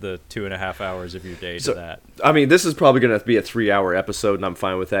commit the 2.5 hours of your day to that. I mean, this is probably going to be a 3-hour episode, and I'm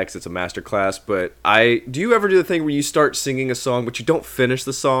fine with that because it's a masterclass. But do you ever do the thing where you start singing a song, but you don't finish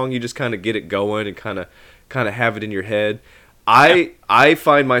the song? You just kind of get it going and kind of have it in your head. I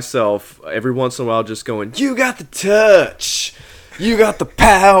find myself every once in a while just going, "You got the touch." You got the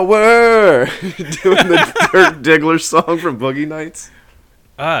power. Doing the Dirk Diggler song from Boogie Nights.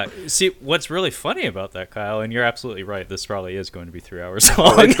 See, what's really funny about that, Kyle, and you're absolutely right, this probably is going to be 3 hours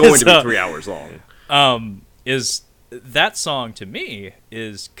long. It's going to be 3 hours long. Is that song, to me,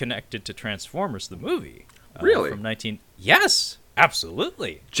 is connected to Transformers, the movie. Really? Yes,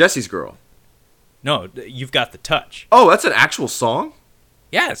 absolutely. Jesse's Girl. No, You've Got the Touch. Oh, that's an actual song?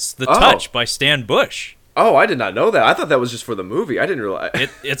 Yes, The Touch by Stan Bush. Oh, I did not know that. I thought that was just for the movie. I didn't realize.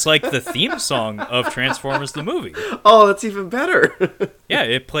 It's like the theme song of Transformers the movie. Oh, that's even better. Yeah,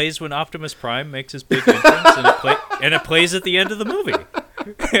 it plays when Optimus Prime makes his big entrance, and it plays at the end of the movie.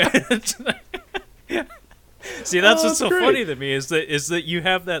 See, that's what's so funny to me is that you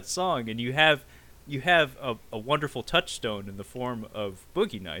have that song, and you have a wonderful touchstone in the form of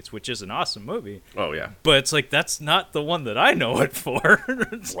Boogie Nights, which is an awesome movie. Oh, yeah. But it's like, that's not the one that I know it for.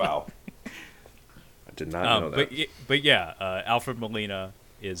 Wow. I did not know that. But yeah, Alfred Molina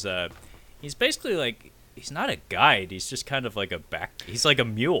is he's basically like, he's not a guide. He's just kind of like he's like a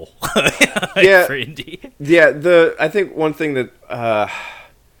mule. Yeah. For Indy. Yeah. I think one thing that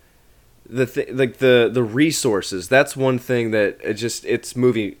the resources. That's one thing that it's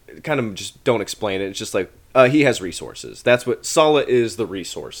movie kind of just don't explain it. It's just like he has resources. That's what Sallah is. The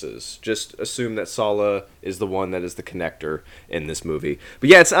resources. Just assume that Sallah is the one that is the connector in this movie. But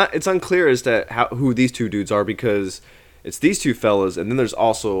yeah, it's unclear as to who these two dudes are, because it's these two fellas, and then there's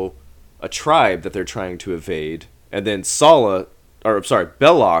also a tribe that they're trying to evade, and then Belloq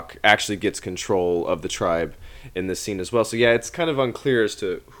actually gets control of the tribe in this scene as well. So yeah, it's kind of unclear as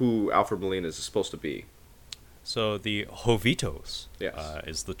to who Alfred Molina is supposed to be. So the Jovitos Yes.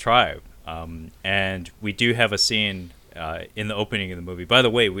 is the tribe, and we do have a scene in the opening of the movie. By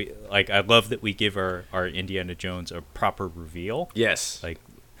the way, I love that we give our Indiana Jones a proper reveal. Yes. Like,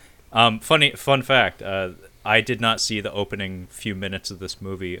 fun fact, I did not see the opening few minutes of this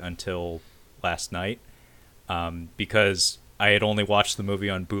movie until last night, because I had only watched the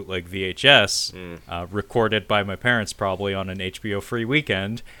movie on bootleg VHS, recorded by my parents probably on an HBO free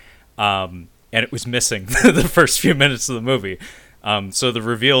weekend, and it was missing the first few minutes of the movie. So the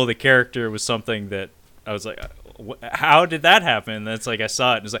reveal of the character was something that I was like, how did that happen? And it's like I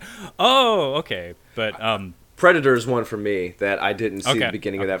saw it and it's like, oh, okay. But Predator is one for me that I didn't see Okay. the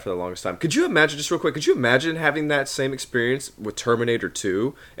beginning of that for the longest time. Could you imagine, just real quick, could you imagine having that same experience with Terminator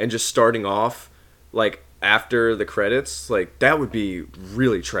 2 and just starting off like after the credits? Like, that would be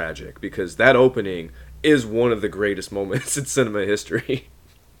really tragic, because that opening is one of the greatest moments in cinema history.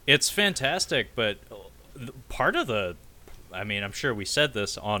 it's fantastic, but part of I mean, I'm sure we said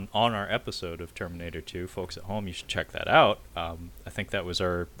this on our episode of Terminator 2. Folks at home, you should check that out. I think that was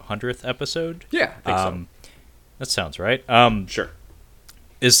our 100th episode. Yeah, I think so. That sounds right. Sure.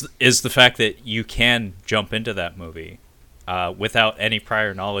 Is the fact that you can jump into that movie without any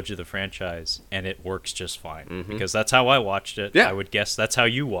prior knowledge of the franchise, and it works just fine. Because that's how I watched it. Yeah. I would guess that's how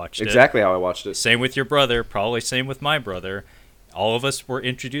you watched it. Exactly how I watched it. Same with your brother, probably same with my brother. All of us were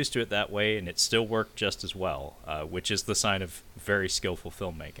introduced to it that way, and it still worked just as well, which is the sign of very skillful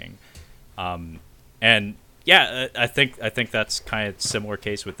filmmaking. And yeah, I think that's kind of similar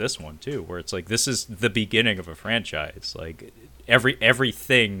case with this one too, where it's like this is the beginning of a franchise. Like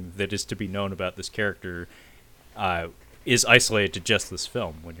everything that is to be known about this character is isolated to just this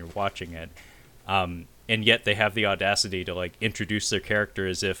film when you're watching it, and yet they have the audacity to like introduce their character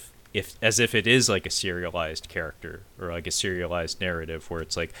as if it is like a serialized character or like a serialized narrative, where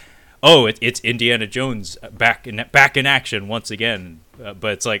it's like, oh, it's Indiana Jones back in action once again.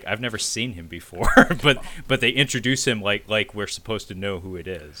 But it's like, I've never seen him before. but they introduce him like we're supposed to know who it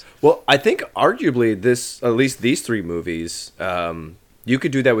is. Well, I think arguably at least these three movies, you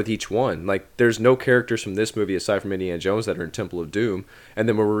could do that with each one. Like, there's no characters from this movie aside from Indiana Jones that are in Temple of Doom, and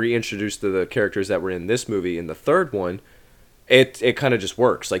then when we're reintroduced to the characters that were in this movie in the third one, it kind of just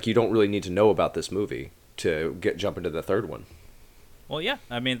works. Like, you don't really need to know about this movie to jump into the third one. Well, yeah,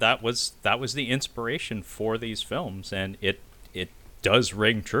 I mean that was the inspiration for these films, and it does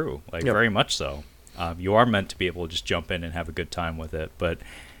ring true, like Yep. very much so. You are meant to be able to just jump in and have a good time with it. But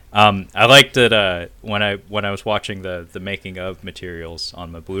I liked it when I was watching the making of materials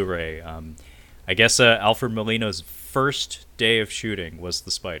on my Blu-ray. I guess Alfred Molina's first day of shooting was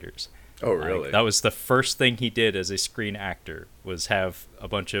the spiders. Oh, really? That was the first thing he did as a screen actor, was have a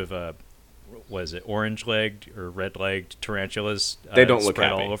bunch of was it orange-legged or red-legged tarantulas They don't look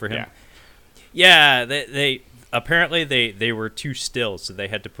spread happy. all over him. Yeah. Yeah, they apparently they were too still, so they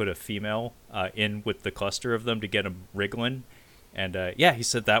had to put a female in with the cluster of them to get them wriggling. And yeah, he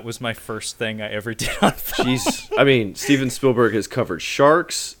said that was my first thing I ever did on film. Jeez. I mean, Steven Spielberg has covered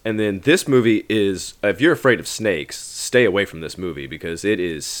sharks, and then this movie is, if you're afraid of snakes, stay away from this movie, because it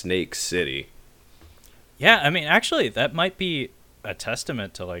is Snake City. Yeah, I mean, actually, that might be a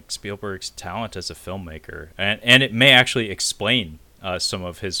testament to like Spielberg's talent as a filmmaker, and it may actually explain some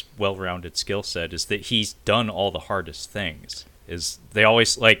of his well-rounded skill set, is that he's done all the hardest things. Is they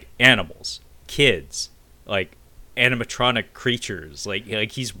always like animals, kids, like animatronic creatures, like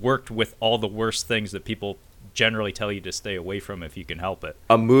he's worked with all the worst things that people generally tell you to stay away from if you can help it.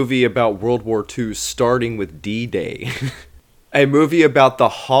 A movie about World War II starting with D-Day. A movie about the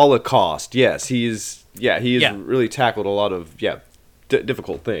Holocaust. Yes, he has really tackled a lot of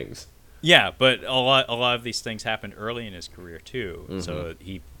difficult things. Yeah, but a lot of these things happened early in his career too. Mm-hmm. So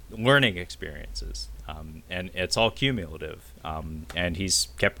he learning experiences, and it's all cumulative. And he's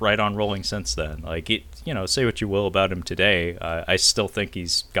kept right on rolling since then. Like say what you will about him today, I still think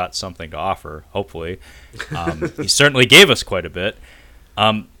he's got something to offer. Hopefully, he certainly gave us quite a bit.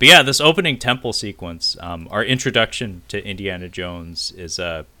 But yeah, this opening temple sequence, our introduction to Indiana Jones is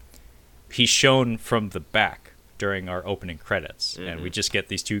he's shown from the back during our opening credits, and we just get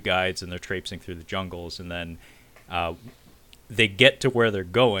these two guides and they're traipsing through the jungles, and then they get to where they're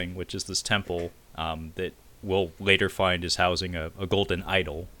going, which is this temple that we'll later find is housing a golden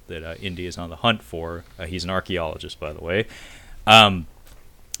idol that Indy is on the hunt for. He's an archaeologist, by the way.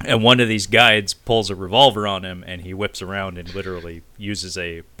 And one of these guides pulls a revolver on him, and he whips around and literally uses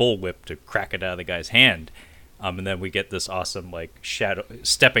a bullwhip to crack it out of the guy's hand. And then we get this awesome, like, shadow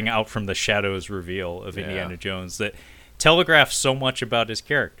stepping out from the shadows reveal of Indiana Jones that telegraphs so much about his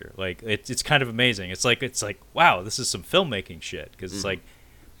character. Like, it's kind of amazing. It's like wow, this is some filmmaking shit, because it's like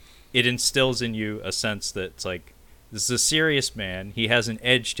it instills in you a sense that it's like, this is a serious man. He has an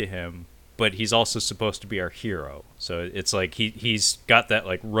edge to him, but he's also supposed to be our hero. So it's like he's got that,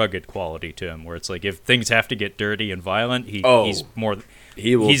 like, rugged quality to him, where it's like if things have to get dirty and violent, he's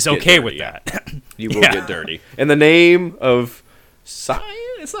okay with that. He will get dirty. In the name of science,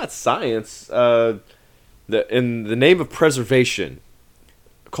 it's not science. In the name of preservation,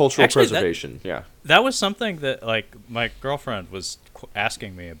 cultural preservation. That was something that, like, my girlfriend was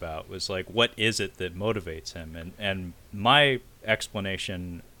asking me about, was like, what is it that motivates him? And my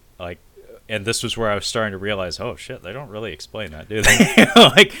explanation, like, and this was where I was starting to realize, oh shit, they don't really explain that, do they?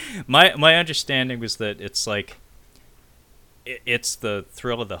 Like, my understanding was that it's like, it's the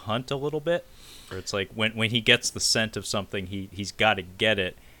thrill of the hunt a little bit, or it's like when he gets the scent of something, he's got to get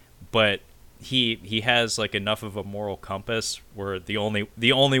it, but he has, like, enough of a moral compass where the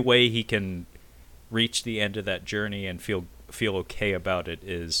only way he can reach the end of that journey and feel okay about it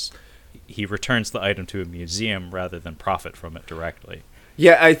is he returns the item to a museum rather than profit from it directly.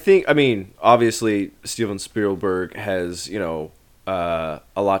 Yeah, I mean, obviously Steven Spielberg has, a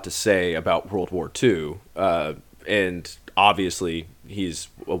lot to say about World War II, and obviously he's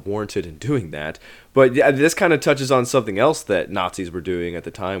warranted in doing that. But yeah, this kind of touches on something else that Nazis were doing at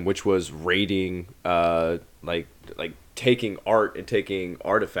the time, which was raiding, like taking art and taking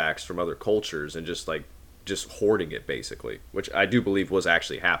artifacts from other cultures and just hoarding it, basically, which I do believe was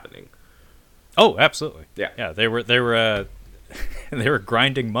actually happening. Oh, absolutely. Yeah. They were they were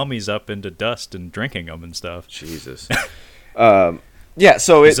grinding mummies up into dust and drinking them and stuff. Jesus. Yeah,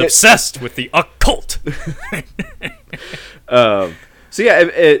 so he's obsessed with the occult. So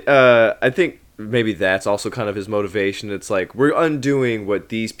yeah, I think maybe that's also kind of his motivation. It's like, we're undoing what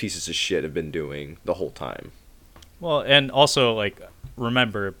these pieces of shit have been doing the whole time. Well, and also, like,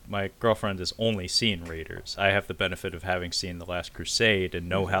 remember, my girlfriend has only seen Raiders. I have the benefit of having seen The Last Crusade and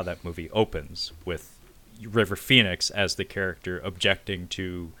know how that movie opens, with River Phoenix as the character objecting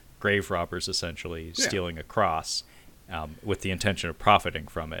to grave robbers essentially stealing a cross, with the intention of profiting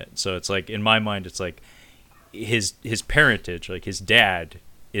from it. So it's like, in my mind, it's like his parentage, like his dad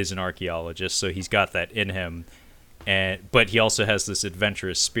is an archaeologist, so he's got that in him, but he also has this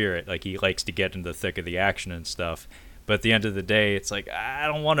adventurous spirit. Like, he likes to get into the thick of the action and stuff. But at the end of the day, it's like, I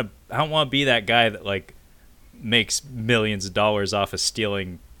don't want to be that guy that, like, makes millions of dollars off of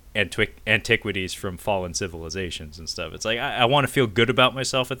stealing antiquities from fallen civilizations and stuff. It's like, I want to feel good about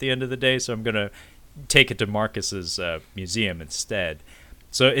myself at the end of the day, so I'm gonna take it to Marcus's museum instead.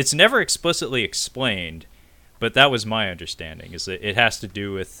 So it's never explicitly explained, but that was my understanding, is that it has to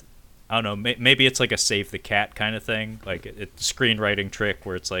do with, I don't know, maybe it's like a save the cat kind of thing, like a screenwriting trick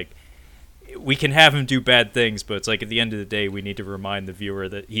where it's like, we can have him do bad things, but it's like, at the end of the day, we need to remind the viewer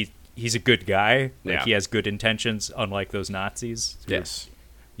that he's a good guy. Like, he has good intentions, unlike those Nazis. Yes.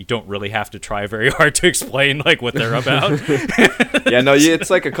 You don't really have to try very hard to explain, like, what they're about. It's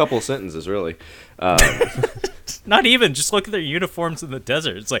like a couple sentences, really. Not even. Just look at their uniforms in the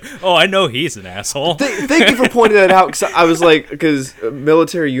desert. It's like, oh, I know he's an asshole. Thank you for pointing that out. Cause I was like, because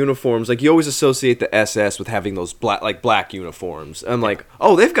military uniforms, like, you always associate the SS with having those black uniforms. I'm like,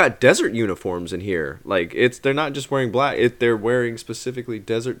 oh, they've got desert uniforms in here. Like, they're not just wearing black. They're wearing specifically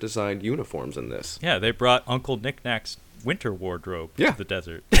desert designed uniforms in this. Yeah, they brought Uncle Knick Knack's winter wardrobe to the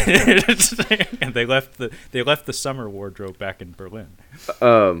desert. And they left the summer wardrobe back in Berlin.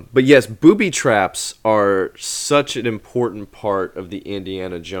 But yes, booby traps are such an important part of the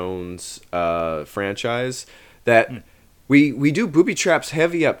Indiana Jones franchise that we do booby traps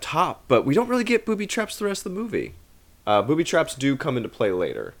heavy up top, but we don't really get booby traps the rest of the movie. Booby traps do come into play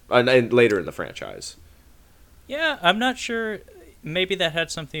later, and later in the franchise. Yeah, I'm not sure. Maybe that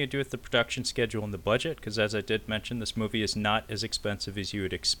had something to do with the production schedule and the budget, because as I did mention, this movie is not as expensive as you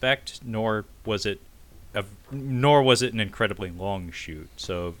would expect, nor was it an incredibly long shoot.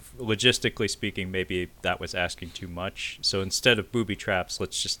 So logistically speaking, maybe that was asking too much. So instead of booby traps,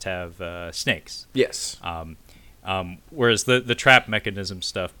 let's just have snakes. Yes. Whereas the trap mechanism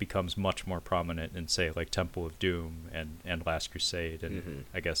stuff becomes much more prominent in, say, like Temple of Doom and Last Crusade, and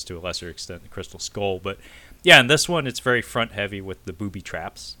I guess to a lesser extent the Crystal Skull. But yeah, in this one it's very front heavy with the booby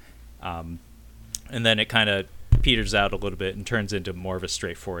traps, and then it kind of peters out a little bit and turns into more of a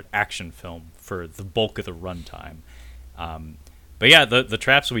straightforward action film for the bulk of the runtime. But yeah, the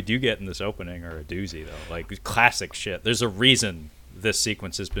traps we do get in this opening are a doozy, though. Like, classic shit. There's a reason this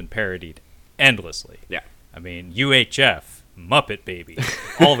sequence has been parodied endlessly. Yeah. I mean, UHF, Muppet Baby,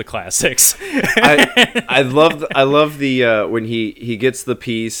 all the classics. I love the when he gets the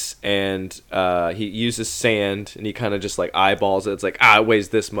piece and he uses sand and he kind of just like eyeballs it. It's like, it weighs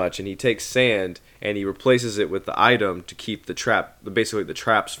this much, and he takes sand and he replaces it with the item to keep the trap, basically the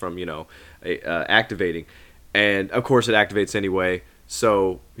traps from activating, and of course it activates anyway.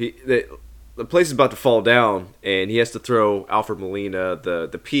 So the place is about to fall down, and he has to throw Alfred Molina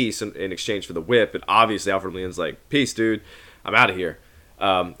the piece in exchange for the whip. And obviously, Alfred Molina's like, "Peace, dude, I'm out of here."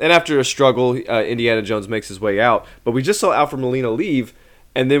 And after a struggle, Indiana Jones makes his way out. But we just saw Alfred Molina leave,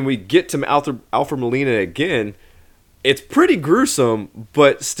 and then we get to Alfred Molina again. It's pretty gruesome,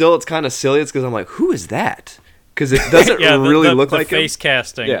 but still, it's kind of silly. It's because I'm like, who is that? Because it doesn't really look like the face him.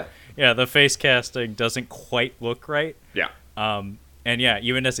 casting. Yeah, the face casting doesn't quite look right. Yeah. And yeah,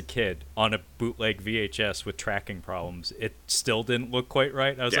 even as a kid on a bootleg VHS with tracking problems, it still didn't look quite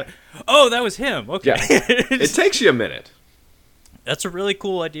right. I was like, "Oh, that was him." Okay. Yeah. It takes you a minute. That's a really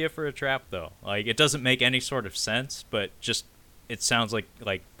cool idea for a trap, though. Like, it doesn't make any sort of sense, but just it sounds like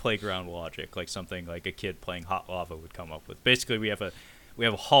playground logic, like something like a kid playing Hot Lava would come up with. Basically, we have a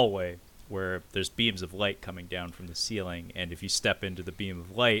hallway where there's beams of light coming down from the ceiling, and if you step into the beam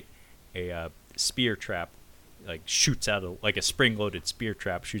of light, a spear trap shoots out like a spring-loaded spear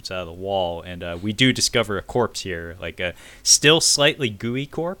trap shoots out of the wall, and we do discover a corpse here, like a still slightly gooey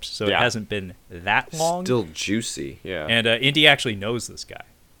corpse, so it hasn't been that long. Still juicy, yeah. And Indy actually knows this guy.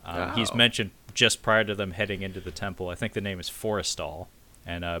 He's mentioned just prior to them heading into the temple. I think the name is Forrestal,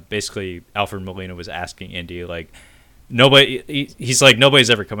 and basically Alfred Molina was asking Indy, like, he's like,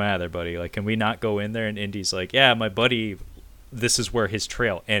 nobody's ever come out of there, buddy. Like, can we not go in there? And Indy's like, yeah, my buddy, this is where his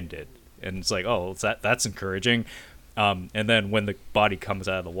trail ended. And it's like, oh, that's encouraging. And then when the body comes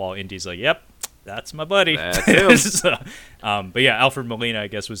out of the wall, Indy's like, yep, that's my buddy. That's him. So, but yeah, Alfred Molina, I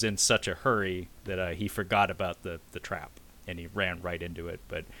guess, was in such a hurry that he forgot about the trap, and he ran right into it.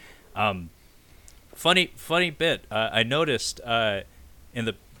 But funny bit, I noticed in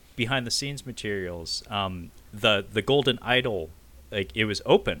the behind-the-scenes materials, the Golden Idol, like, it was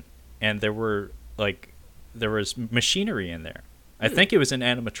open, and there was machinery in there. I think it was an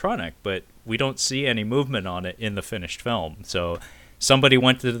animatronic, but we don't see any movement on it in the finished film. So somebody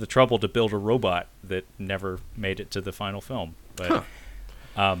went to the trouble to build a robot that never made it to the final film. But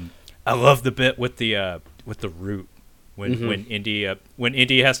I love the bit with the root when Indy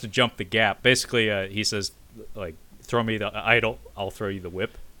has to jump the gap. Basically, he says, like, throw me the idol, I'll throw you the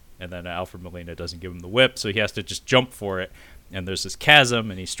whip. And then Alfred Molina doesn't give him the whip, so he has to just jump for it. And there's this chasm,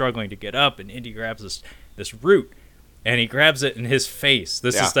 and he's struggling to get up, and Indy grabs this root. And he grabs it in his face.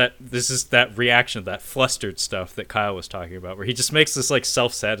 This is that reaction, that flustered stuff that Kyle was talking about, where he just makes this like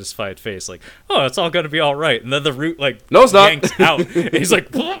self-satisfied face, like, "Oh, it's all gonna be all right." And then the root no, it's yanks not. out, and he's like,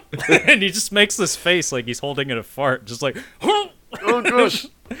 and he just makes this face like he's holding in a fart, just like, oh gosh.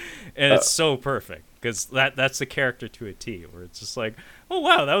 And it's so perfect because that's the character to a T, where it's just like, oh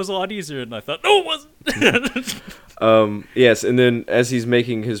wow, that was a lot easier than I thought. No, it wasn't. Yes, and then as he's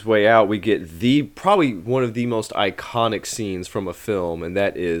making his way out, we get probably one of the most iconic scenes from a film, and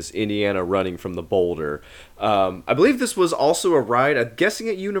that is Indiana running from the boulder. I believe this was also a ride, I'm guessing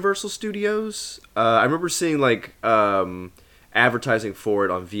at Universal Studios. I remember seeing advertising for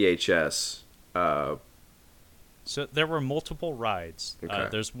it on VHS. So there were multiple rides. Okay.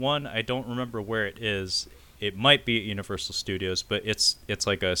 There's one, I don't remember where it is. It might be at Universal Studios, but it's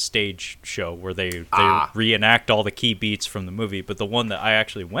like a stage show where they reenact all the key beats from the movie. But the one that I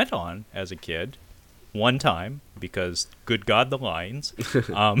actually went on as a kid, one time, because good God, the lines,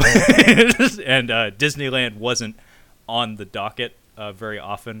 and Disneyland wasn't on the docket very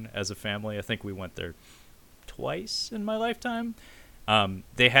often as a family. I think we went there twice in my lifetime.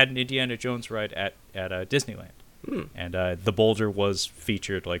 They had an Indiana Jones ride at Disneyland. And the boulder was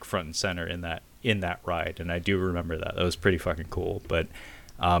featured like front and center in that ride, and I do remember that. That was pretty fucking cool. But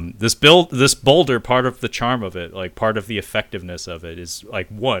this boulder, part of the charm of it, like part of the effectiveness of it, is like,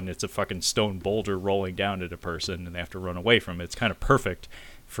 one, it's a fucking stone boulder rolling down at a person, and they have to run away from it. It's kind of perfect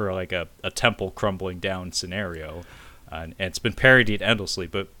for like a temple crumbling down scenario, and it's been parodied endlessly.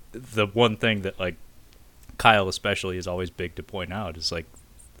 But the one thing that like Kyle especially is always big to point out is like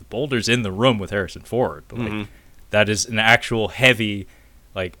the boulder's in the room with Harrison Ford, but like that is an actual heavy,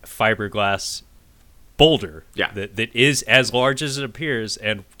 like, fiberglass boulder that is as large as it appears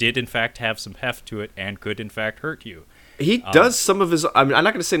and did in fact have some heft to it and could in fact hurt you. He does some of his. I mean, I'm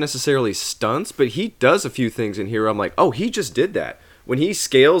not going to say necessarily stunts, but he does a few things in here. I'm like, oh, he just did that when he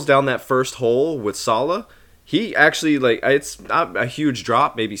scales down that first hole with Sala. He actually it's not a huge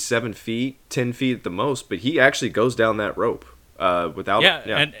drop, maybe 7 feet, 10 feet at the most, but he actually goes down that rope without.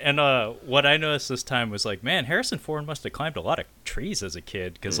 And what I noticed this time was like, man, Harrison Ford must have climbed a lot of trees as a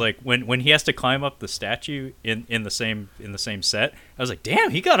kid, because like when he has to climb up the statue in the same set, I was like,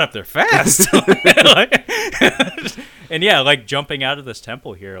 damn, he got up there fast. And yeah, like jumping out of this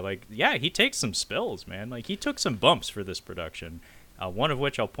temple here, like yeah, he takes some spills, man. Like he took some bumps for this production. One of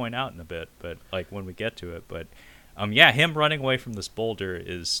which I'll point out in a bit, but like when we get to it. But yeah, him running away from this boulder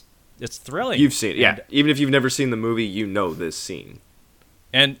it's thrilling. You've seen it, yeah. Even if you've never seen the movie, you know this scene.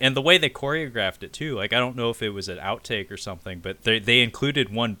 And the way they choreographed it too, like I don't know if it was an outtake or something, but they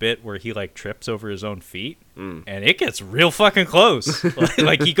included one bit where he like trips over his own feet, and it gets real fucking close.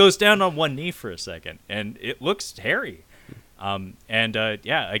 like he goes down on one knee for a second, and it looks hairy.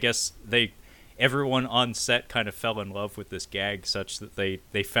 Yeah, I guess everyone on set kind of fell in love with this gag such that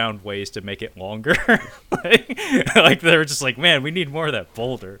they found ways to make it longer. like they were just like, man, we need more of that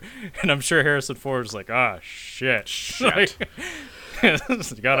boulder. And I'm sure Harrison Ford was like, ah, shit. Like,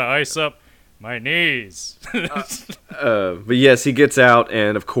 gotta ice up my knees. But yes, he gets out,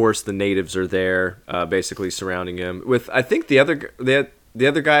 and of course the natives are there, basically surrounding him. With I think the other guy. Did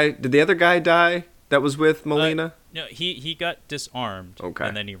the other guy die? That was with Molina. No, he got disarmed. Okay.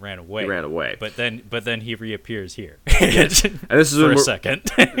 And then he ran away. But then he reappears here. Yes. And this is for a second.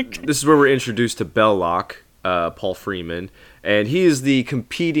 This is where we're introduced to Belloc, Paul Freeman, and he is the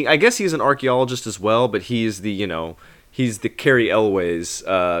competing. I guess he's an archaeologist as well, but he's the Carrie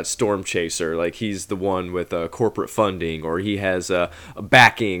Elway's storm chaser. Like he's the one with corporate funding, or he has a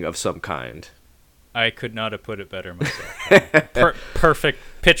backing of some kind. I could not have put it better myself.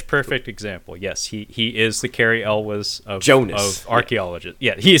 Pitch perfect example. Yes, he is the Carrie Elwes of Jonas of archaeologists.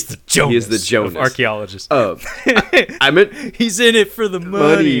 Yeah, he is the Jonas. He is the Jonas of archaeologists. I meant he's in it for the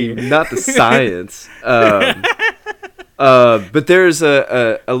money, not the science. But there's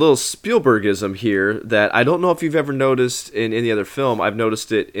a little Spielbergism here that I don't know if you've ever noticed in any other film. I've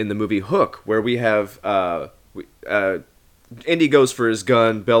noticed it in the movie Hook, where we have Indy goes for his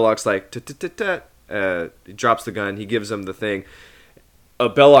gun. Belloc's like, he drops the gun. He gives him the thing.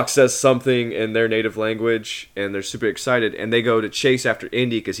 Belloc says something in their native language, and they're super excited. And they go to chase after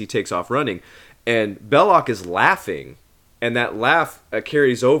Indy because he takes off running. And Belloc is laughing, and that laugh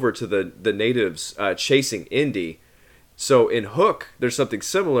carries over to the natives chasing Indy. So in Hook, there's something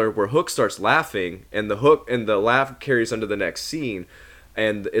similar where Hook starts laughing, and the laugh carries into the next scene,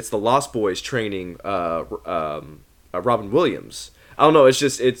 and it's the Lost Boys training Robin Williams. I don't know. It's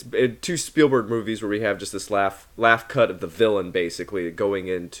two Spielberg movies where we have just this laugh cut of the villain basically going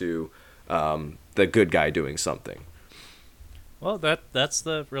into the good guy doing something. Well, that's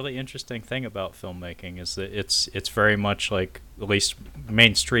the really interesting thing about filmmaking, is that it's very much like, at least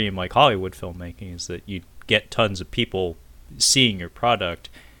mainstream, like Hollywood filmmaking, is that you get tons of people seeing your product,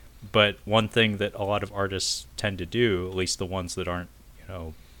 but one thing that a lot of artists tend to do, at least the ones that aren't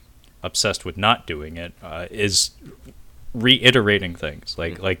obsessed with not doing it, is reiterating things,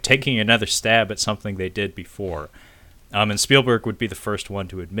 like taking another stab at something they did before. And Spielberg would be the first one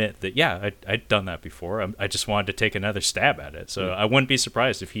to admit that, yeah, I'd done that before. I just wanted to take another stab at it. So I wouldn't be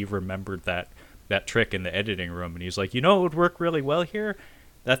surprised if he remembered that trick in the editing room, and he's like, it would work really well here?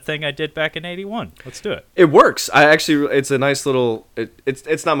 That thing I did back in '81. Let's do it. It works. It's a nice little.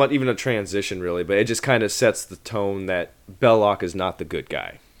 It's not much even a transition really, but it just kind of sets the tone that Belloc is not the good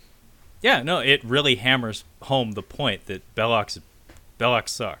guy. Yeah, no, it really hammers home the point that Belloc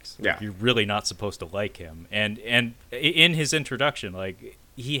sucks. Yeah. You're really not supposed to like him. And in his introduction, like,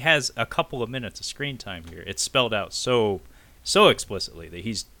 he has a couple of minutes of screen time here. It's spelled out so explicitly that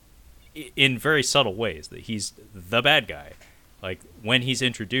he's, in very subtle ways, that he's the bad guy. Like, when he's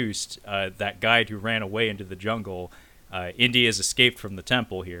introduced, that guide who ran away into the jungle, Indy has escaped from the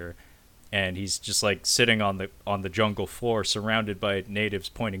temple here, and he's just like sitting on the jungle floor, surrounded by natives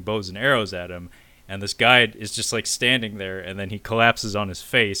pointing bows and arrows at him. And this guide is just like standing there, and then he collapses on his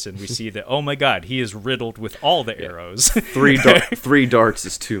face, and we see that, oh my God, he is riddled with all the arrows. Three darts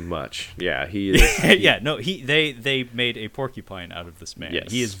is too much. Yeah, he is. They made a porcupine out of this man.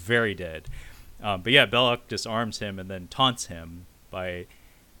 Yes. He is very dead. But yeah, Belloc disarms him and then taunts him by,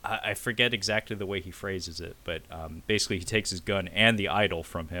 I forget exactly the way he phrases it, but basically he takes his gun and the idol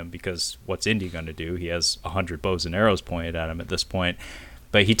from him, because what's Indy going to do? He has 100 bows and arrows pointed at him at this point.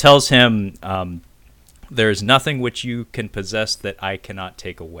 But he tells him, there's nothing which you can possess that I cannot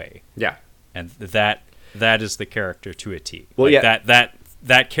take away. Yeah. And that is the character to a T. Well, like, yeah.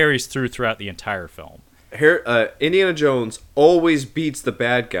 That carries throughout the entire film. Indiana Jones always beats the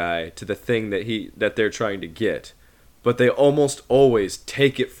bad guy to the thing that they're trying to get, but they almost always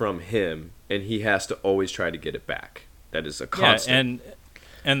take it from him, and he has to always try to get it back. That is a constant. Yeah,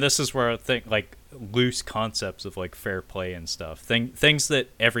 and this is where I think like loose concepts of like fair play and stuff, things that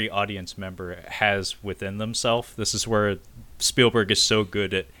every audience member has within themselves. This is where Spielberg is so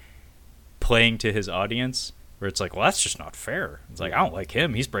good at playing to his audience, where it's like, well, that's just not fair. It's like, I don't like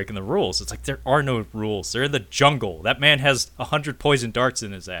him. He's breaking the rules. It's like, there are no rules. They're in the jungle. That man has 100 poison darts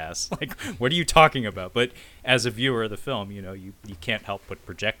in his ass. Like, what are you talking about? But as a viewer of the film, you know, you can't help but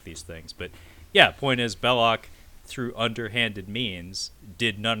project these things. But yeah, point is, Belloq, through underhanded means,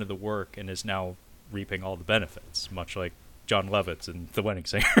 did none of the work and is now reaping all the benefits, much like John Lovitz in The Wedding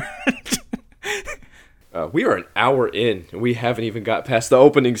Singer. We are an hour in, and we haven't even got past the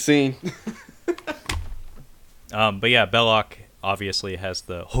opening scene. But yeah, Belloq obviously has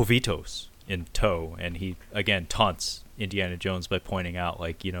the Jovitos in tow, and he, again, taunts Indiana Jones by pointing out,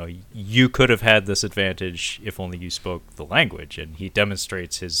 like, you know, you could have had this advantage if only you spoke the language, and he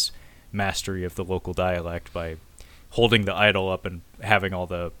demonstrates his mastery of the local dialect by holding the idol up and having all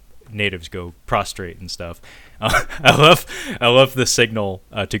the natives go prostrate and stuff. I love the signal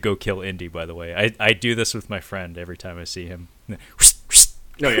to go kill Indy, by the way. I do this with my friend every time I see him.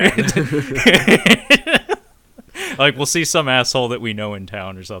 Oh, yeah. Like, we'll see some asshole that we know in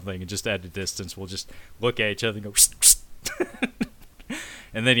town or something, and just at a distance, we'll just look at each other and go,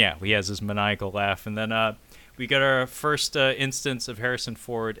 and then, yeah, he has his maniacal laugh. And then we get our first instance of Harrison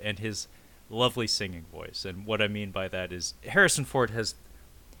Ford and his lovely singing voice. And what I mean by that is Harrison Ford has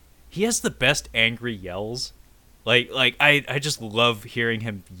the best angry yells. Like I just love hearing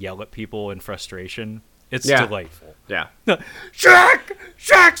him yell at people in frustration. It's delightful. Yeah. Jack,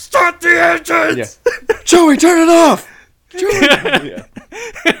 start the engines! Yeah. Joey, turn it off! Joey! Yeah.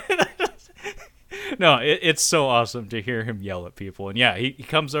 No, it's so awesome to hear him yell at people. And yeah, he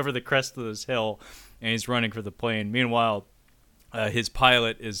comes over the crest of this hill, and he's running for the plane. Meanwhile, his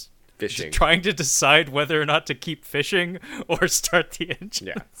pilot is fishing, trying to decide whether or not to keep fishing or start the engines.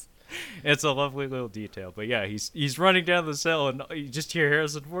 Yeah. It's a lovely little detail. But yeah, he's running down this hill, and you just hear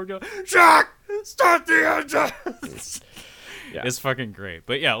Harrison Ford go, Jack, start the engines! Yeah. It's fucking great.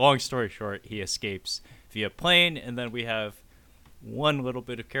 But yeah, long story short, he escapes via plane, and then we have one little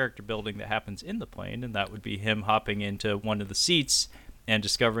bit of character building that happens in the plane, and that would be him hopping into one of the seats and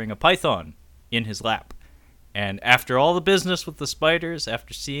discovering a python in his lap. And after all the business with the spiders,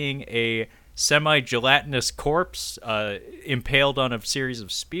 after seeing a semi-gelatinous corpse impaled on a series of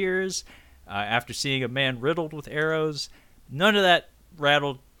spears, after seeing a man riddled with arrows, none of that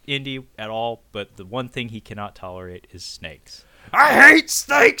rattled Indy at all, but the one thing he cannot tolerate is snakes. I hate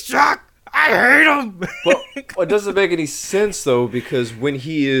snakes, Jack! I hate them! But it doesn't make any sense, though, because when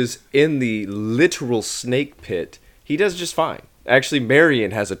he is in the literal snake pit, he does just fine. Actually,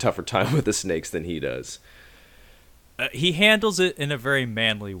 Marion has a tougher time with the snakes than he does. He handles it in a very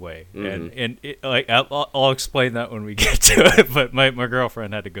manly way, and like I'll explain that when we get to it. But my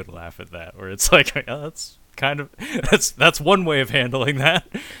girlfriend had a good laugh at that, where it's like, oh, that's kind of that's one way of handling that.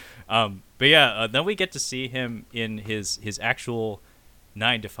 But yeah, then we get to see him in his actual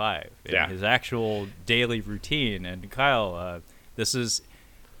 9 to 5, his actual daily routine. And Kyle, this is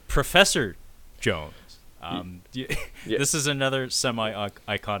Professor Jones. This is another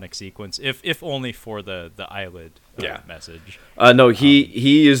semi-iconic sequence, if only for the eyelid message. No,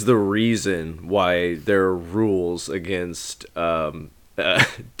 he is the reason why there are rules against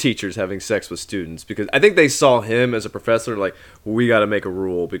teachers having sex with students, because I think they saw him as a professor like, we got to make a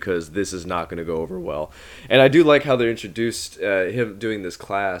rule because this is not going to go over well. And I do like how they introduced him doing this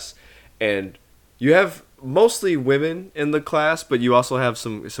class, and you have mostly women in the class, but you also have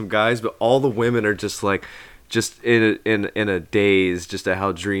some guys, but all the women are just like in a daze just at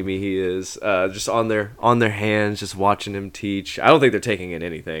how dreamy he is, just on their hands, just watching him teach. I don't think they're taking in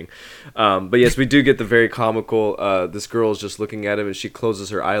anything, but yes, we do get the very comical, this girl is just looking at him and she closes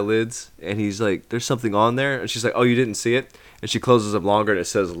her eyelids and he's like, there's something on there, and she's like, oh, you didn't see it? And she closes them longer and it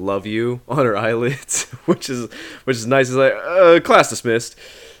says love you on her eyelids, which is nice. It's like, class dismissed.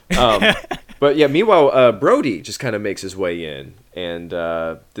 But yeah, meanwhile, Brody just kind of makes his way in, and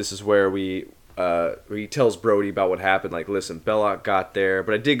this is where he tells Brody about what happened. Like, listen, Belloq got there,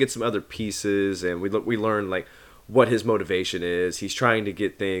 but I did get some other pieces, and we learn like what his motivation is. He's trying to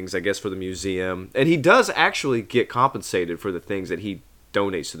get things, I guess, for the museum, and he does actually get compensated for the things that he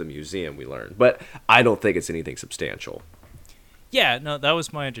donates to the museum. We learn, but I don't think it's anything substantial. Yeah, no, that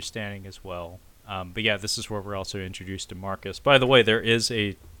was my understanding as well. But yeah, this is where we're also introduced to Marcus. By the way, there is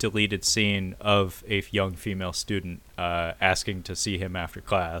a deleted scene of a young female student asking to see him after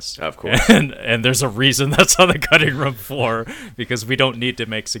class. Of course. And there's a reason that's on the cutting room floor, because we don't need to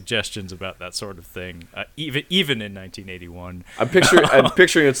make suggestions about that sort of thing, even in 1981. I'm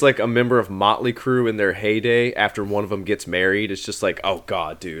picturing it's like a member of Motley Crue in their heyday after one of them gets married. It's just like, oh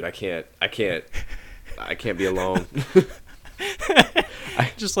God, dude, I can't be alone.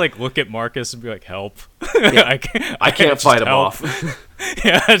 I just like look at Marcus and be like, help. Yeah. I can't fight him off.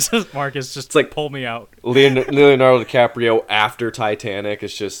 Yeah, it's just Marcus, just it's like pull me out. Leonardo DiCaprio after Titanic.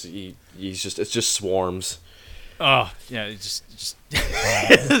 It's just it's just swarms. Oh yeah, it's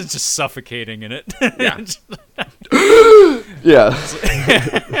just suffocating in it. Yeah. Yeah.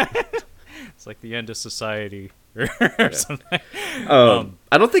 It's like the end of society or something.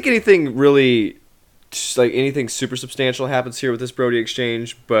 I don't think anything really, like anything super substantial happens here with this Brody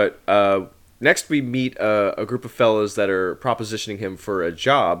exchange, but next we meet a group of fellas that are propositioning him for a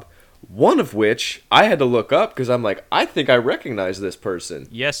job, one of which I had to look up because I'm like, I think I recognize this person.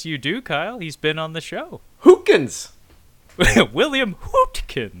 Yes, you do, Kyle. He's been on the show. Hootkins. William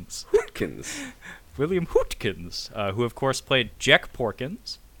Hootkins. William Hootkins, who of course played Jack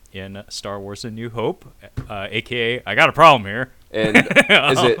Porkins in Star Wars: A New Hope, a.k.a. I got a problem here. And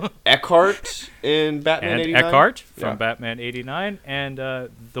is it Eckhart in Batman and 89? Eckhart from Batman 89, and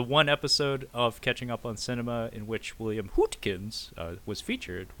the one episode of Catching Up on Cinema in which William Hootkins was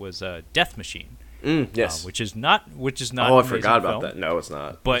featured was Death Machine. Yes, which is not. Oh, I forgot about that. No, it's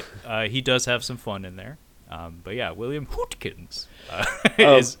not. But he does have some fun in there. But yeah, William Hootkins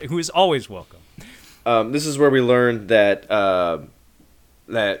who is always welcome. This is where we learned that I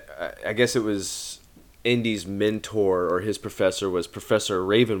guess it was Indy's mentor or his professor was Professor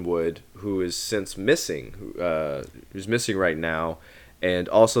Ravenwood, who is since missing, who's missing right now, and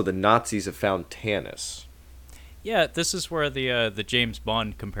also the Nazis have found Tanis. Yeah, this is where the James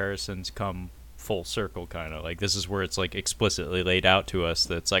Bond comparisons come full circle, kind of. Like, this is where it's like explicitly laid out to us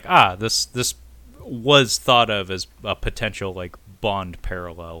that it's like, this was thought of as a potential like Bond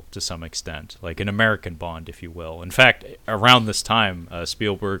parallel to some extent, like an American Bond, if you will. In fact, around this time,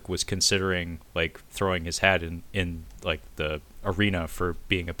 Spielberg was considering like throwing his hat in like the arena for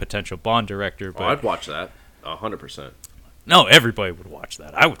being a potential Bond director. But I'd watch that 100%. No, everybody would watch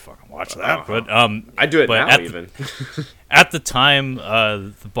that. I would fucking watch that. But I do it now even. At the time,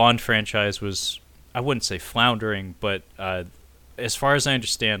 the Bond franchise was, I wouldn't say floundering, but as far as I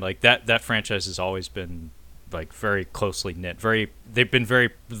understand, like that franchise has always been like very closely knit.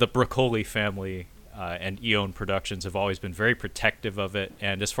 The Broccoli family and Eon Productions have always been very protective of it.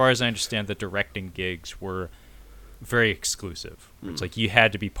 And as far as I understand, the directing gigs were very exclusive. It's like you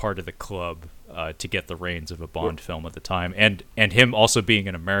had to be part of the club to get the reins of a Bond film at the time. And him also being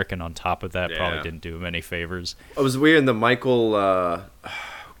an American on top of that probably didn't do him any favors. Was we in the Michael,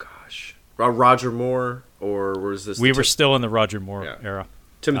 Roger Moore, or was this? We were still in the Roger Moore era.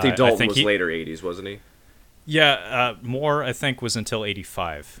 Timothy Dalton was later 80s, wasn't he? Yeah, Moore, I think, was until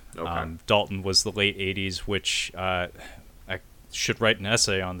 85. Okay. Dalton was the late 80s, which I should write an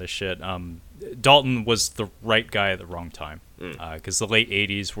essay on this shit. Dalton was the right guy at the wrong time. Because the late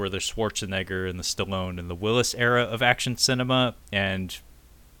 80s were the Schwarzenegger and the Stallone and the Willis era of action cinema, and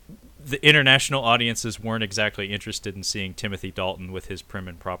the international audiences weren't exactly interested in seeing Timothy Dalton with his prim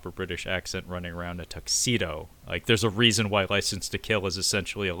and proper British accent running around a tuxedo. Like, there's a reason why License to Kill is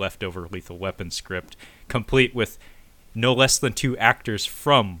essentially a leftover Lethal Weapon script, complete with no less than 2 actors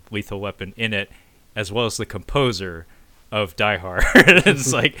from Lethal Weapon in it, as well as the composer of Die Hard.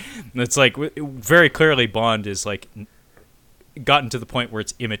 It's like very clearly Bond is like gotten to the point where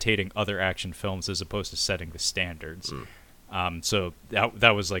it's imitating other action films as opposed to setting the standards. So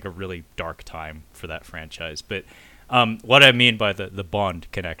that was like a really dark time for that franchise. But what I mean by the Bond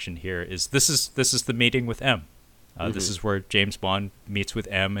connection here is this is the meeting with M. This is where James Bond meets with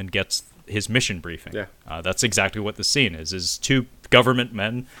M and gets his mission briefing. Yeah. That's exactly what the scene is 2 government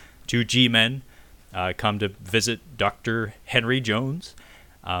men, 2 G-men, come to visit Dr. Henry Jones,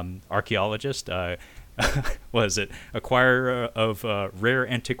 archaeologist, was it acquirer of rare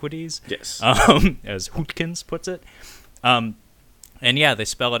antiquities? Yes. As Hootkins puts it. And yeah, they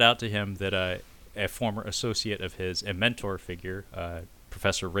spell it out to him that a former associate of his, a mentor figure,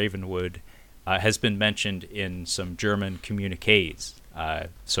 Professor Ravenwood, has been mentioned in some German communiques.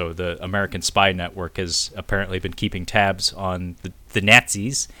 So the American spy network has apparently been keeping tabs on the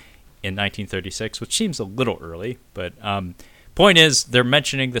Nazis in 1936, which seems a little early. But point is, they're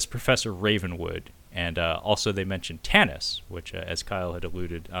mentioning this Professor Ravenwood. And also they mentioned Tanis, which, as Kyle had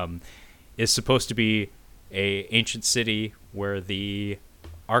alluded, is supposed to be a ancient city where the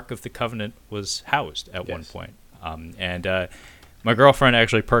Ark of the Covenant was housed at one point. And my girlfriend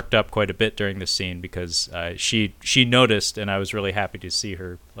actually perked up quite a bit during the scene because she noticed, and I was really happy to see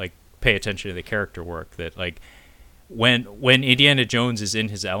her like pay attention to the character work, that like when Indiana Jones is in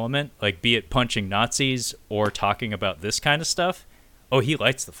his element, like be it punching Nazis or talking about this kind of stuff, oh, he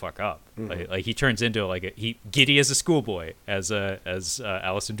lights the fuck up. Like he turns into like he giddy as a schoolboy, as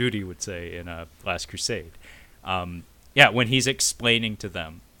Alison Doody would say in Last Crusade. When he's explaining to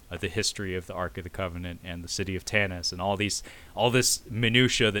them the history of the Ark of the Covenant and the city of Tanis and all this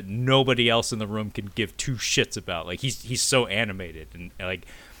minutia that nobody else in the room can give two shits about. Like he's so animated, and like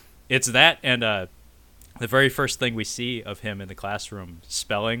it's that, and the very first thing we see of him in the classroom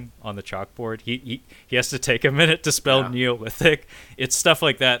spelling on the chalkboard, he has to take a minute to spell Neolithic. It's stuff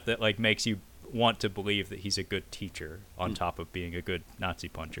like that like makes you want to believe that he's a good teacher on top of being a good Nazi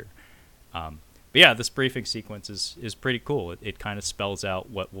puncher. But yeah, this briefing sequence is pretty cool. It kind of spells out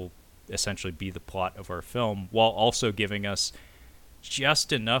what will essentially be the plot of our film, while also giving us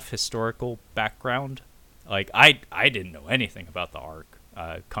just enough historical background. Like I didn't know anything about the Ark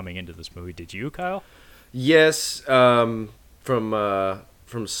coming into this movie. Did you, Kyle? Yes, from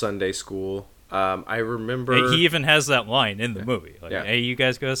Sunday school. I remember he even has that line in the movie. Like, hey, you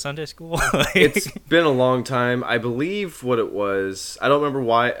guys go to Sunday school? It's been a long time. I believe what it was. I don't remember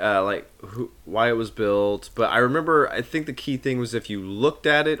why, why it was built, but I remember. I think the key thing was if you looked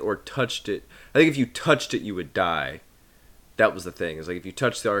at it or touched it. I think if you touched it, you would die. That was the thing. It's like if you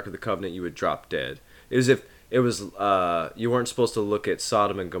touched the Ark of the Covenant, you would drop dead. It was if it was you weren't supposed to look at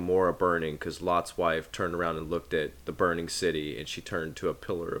Sodom and Gomorrah burning because Lot's wife turned around and looked at the burning city and she turned to a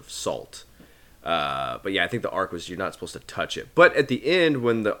pillar of salt. But yeah, I think the Ark was you're not supposed to touch it. But at the end,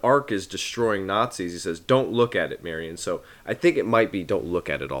 when the Ark is destroying Nazis, he says, "Don't look at it, Marion." So I think it might be "Don't look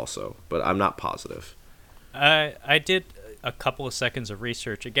at it" also, but I'm not positive. I did a couple of seconds of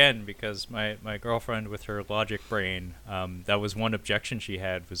research again because my girlfriend with her logic brain, that was one objection she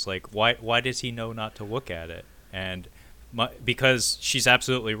had, was like, why does he know not to look at it? And because she's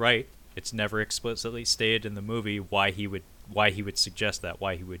absolutely right. It's never explicitly stated in the movie why he would suggest that,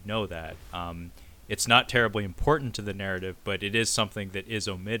 why he would know that. It's not terribly important to the narrative, but it is something that is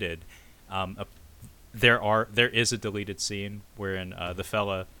omitted. There is a deleted scene wherein the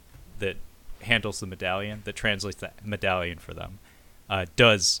fella that handles the medallion, that translates that medallion for them,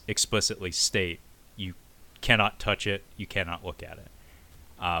 does explicitly state you cannot touch it, you cannot look at it.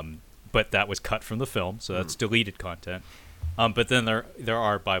 But that was cut from the film, so that's deleted content. But then there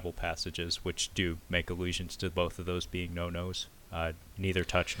are Bible passages which do make allusions to both of those being no-nos, neither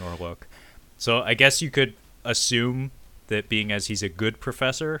touch nor look. So I guess you could assume that being as he's a good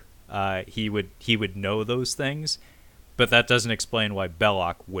professor, he would know those things, but that doesn't explain why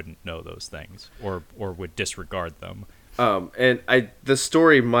Belloc wouldn't know those things or would disregard them. And the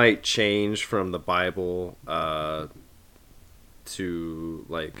story might change from the Bible to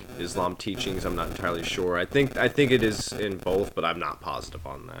like Islam teachings. I'm not entirely sure. I think it is in both, but I'm not positive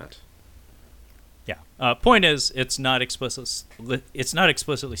on that. Yeah. Point is, it's not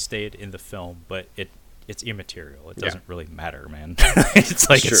explicitly stated in the film, but it's immaterial. It doesn't really matter, man. It's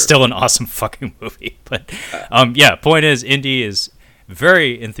like it's still an awesome fucking movie. But point is, Indy is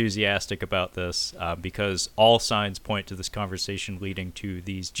very enthusiastic about this because all signs point to this conversation leading to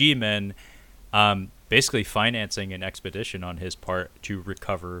these G-men basically financing an expedition on his part to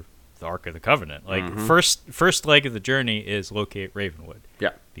recover the Ark of the Covenant. Like first leg of the journey is locate Ravenwood.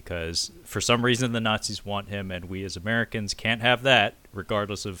 Yeah. Because for some reason the Nazis want him, and we as Americans can't have that,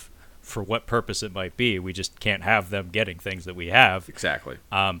 regardless of for what purpose it might be. We just can't have them getting things that we have. Exactly.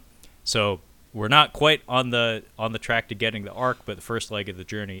 So we're not quite on the track to getting the Ark, but the first leg of the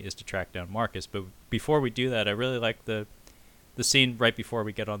journey is to track down Marcus. But before we do that, I really like the scene right before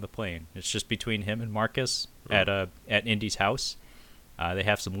we get on the plane. It's just between him and Marcus at Indy's house. They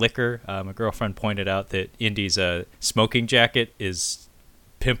have some liquor. My girlfriend pointed out that Indy's smoking jacket is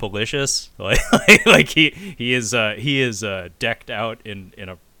pimpalicious. Like he is decked out in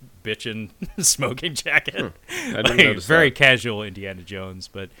a bitchin' smoking jacket. I didn't notice very that. Casual Indiana Jones,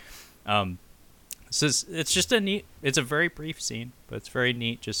 but it's just it's a very brief scene, but it's very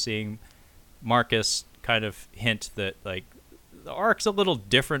neat just seeing Marcus kind of hint that like the Ark's a little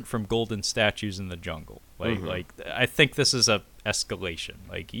different from golden statues in the jungle. Like I think this is a escalation.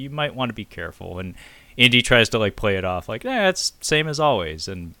 Like you might want to be careful. And Indy tries to like play it off like, it's same as always.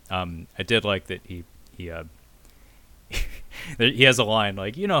 And I did like that he he has a line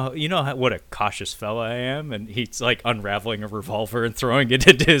like, what a cautious fella I am, and he's like unraveling a revolver and throwing it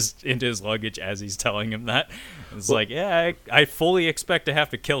into his luggage as he's telling him that. It's like, yeah, I fully expect to have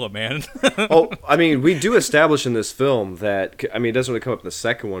to kill a man. Oh, I mean, we do establish in this film that, I mean, it doesn't really come up in the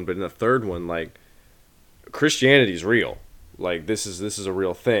second one, but in the third one, like, Christianity's real. Like, this is a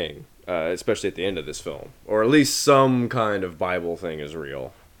real thing, especially at the end of this film, or at least some kind of Bible thing is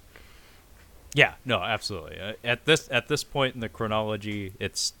real. Yeah, no, absolutely. At this point in the chronology,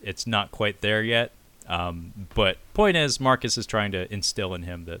 it's not quite there yet. But point is, Marcus is trying to instill in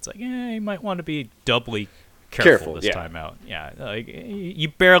him that it's like, you might want to be doubly careful this time out. Yeah, like you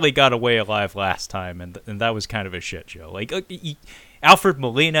barely got away alive last time, and that was kind of a shit show. Like Alfred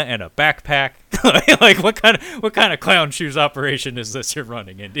Molina and a backpack. Like what kind of clown shoes operation is this you're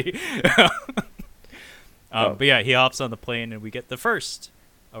running, Indy? But yeah, he hops on the plane, and we get the first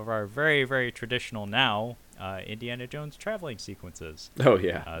of our very, very traditional now Indiana Jones traveling sequences. Oh,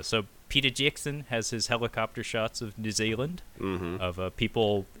 yeah. So Peter Jackson has his helicopter shots of New Zealand, of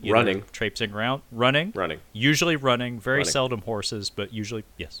people running, traipsing around, running, usually running, very seldom horses, but usually,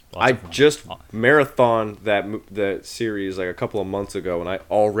 yes. I just marathoned that series like a couple of months ago, and I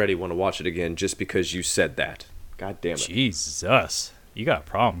already want to watch it again just because you said that. God damn it. Jesus. You got a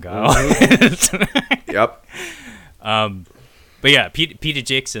problem, Kyle. Yep. But yeah, Peter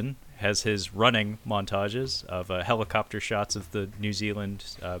Jackson has his running montages of helicopter shots of the New Zealand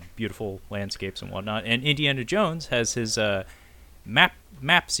beautiful landscapes and whatnot, and Indiana Jones has his map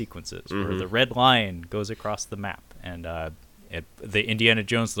sequences where the red line goes across the map, and the Indiana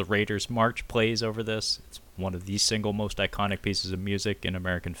Jones the Raiders March plays over this. It's one of the single most iconic pieces of music in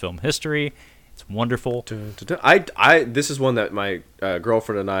American film history. It's wonderful. This is one that my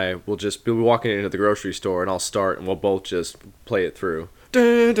girlfriend and I will just be walking into the grocery store, and I'll start, and we'll both just play it through.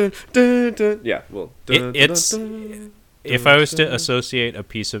 Yeah, well, if I was to associate a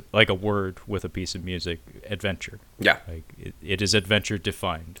piece of like a word with a piece of music, adventure. Yeah, like it is adventure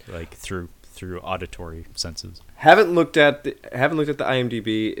defined like through auditory senses. Haven't looked at the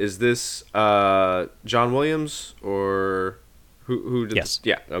IMDb. Is this John Williams or who did? Yes.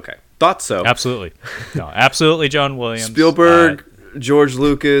 Yeah. Okay. Thought so. Absolutely. No, absolutely John Williams. Spielberg, George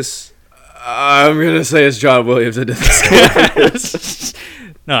Lucas. I'm going to say it's John Williams that did this.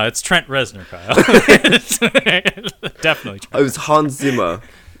 No, it's Trent Reznor, Kyle. Definitely. It was Hans Zimmer.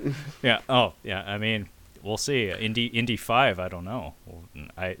 Yeah. Oh, yeah. I mean, we'll see. Indy 5, I don't know.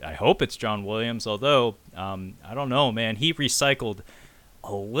 I hope it's John Williams, although, I don't know, man. He recycled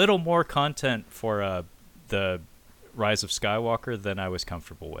a little more content for the Rise of Skywalker than I was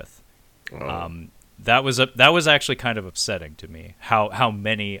comfortable with. That was actually kind of upsetting to me, how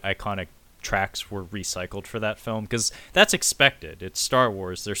many iconic tracks were recycled for that film, because that's expected. It's Star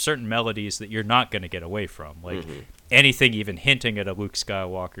Wars. There's certain melodies that you're not going to get away from. Like anything even hinting at a Luke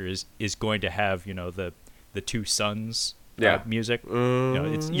Skywalker is going to have, the two sons music.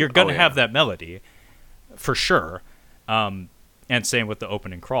 You're going to have that melody for sure. And same with the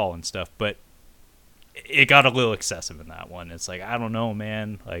opening crawl and stuff, but it got a little excessive in that one. It's like, I don't know,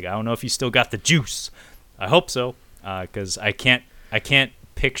 man. Like, I don't know if you still got the juice. I hope so, because I can't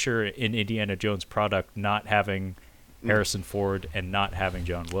picture an Indiana Jones product not having Harrison Ford and not having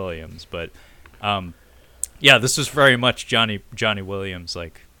John Williams. But yeah, this was very much Johnny Williams,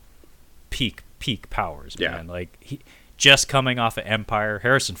 like peak powers, man. Like he just coming off of Empire.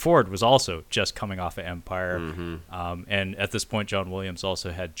 Harrison Ford was also just coming off of Empire, and at this point, John Williams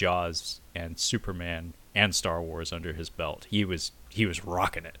also had Jaws and Superman and Star Wars under his belt. He was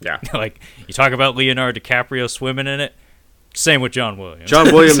rocking it. Yeah, like you talk about Leonardo DiCaprio swimming in it. Same with John Williams. John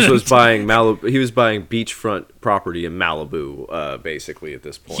Williams was buying Malibu. He was buying beachfront property in Malibu, basically at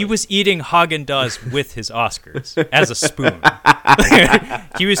this point. He was eating Haagen-Dazs with his Oscars as a spoon.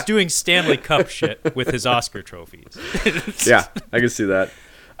 He was doing Stanley Cup shit with his Oscar trophies. Yeah, I can see that.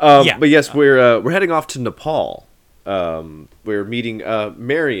 But yes, we're heading off to Nepal. We're meeting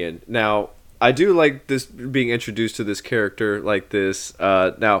Marion. Now, I do like this being introduced to this character like this.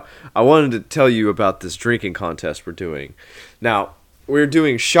 Now, I wanted to tell you about this drinking contest we're doing. Now, we're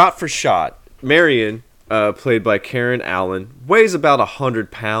doing shot for shot. Marion, played by Karen Allen, weighs about 100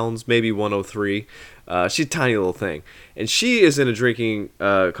 pounds, maybe 103. She's a tiny little thing. And she is in a drinking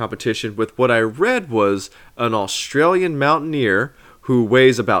competition with what I read was an Australian mountaineer who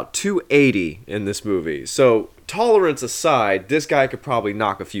weighs about 280 in this movie. So, tolerance aside, this guy could probably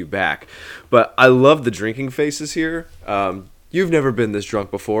knock a few back. But I love the drinking faces here. You've never been this drunk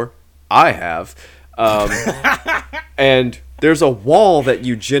before. I have. And there's a wall that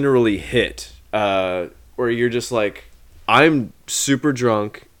you generally hit where you're just like, I'm super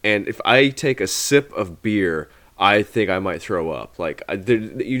drunk, and if I take a sip of beer, I think I might throw up. Like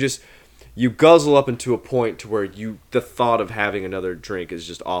you guzzle up into a point to where the thought of having another drink is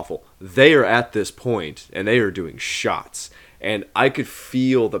just awful. They are at this point and they are doing shots, and I could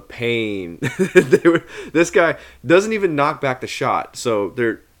feel the pain. This guy doesn't even knock back the shot. So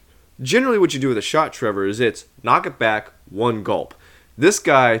they're generally what you do with a shot, Trevor, is it's knock it back, one gulp. This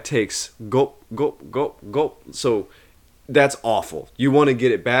guy takes gulp, gulp, gulp, gulp. So that's awful. You want to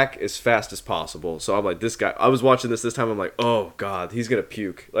get it back as fast as possible. So I'm like, this guy. I was watching this time. I'm like, oh god, he's gonna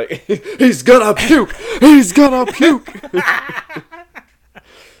puke. Like he's gonna puke. He's gonna puke.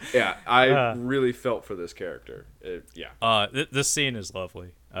 Yeah, I really felt for this character. This scene is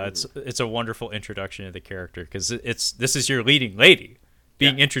lovely. It's a wonderful introduction to the character because this is your leading lady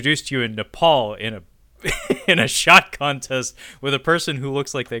being introduced to you in Nepal in a in a shot contest with a person who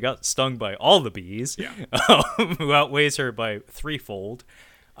looks like they got stung by all the bees, who outweighs her by threefold.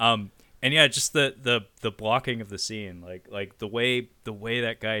 And yeah, just the blocking of the scene, like the way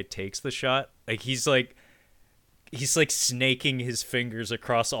that guy takes the shot, like he's like snaking his fingers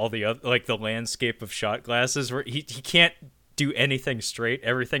across all the other, like the landscape of shot glasses where he can't do anything straight.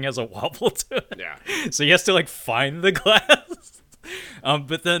 Everything has a wobble to it. Yeah. So he has to like find the glass.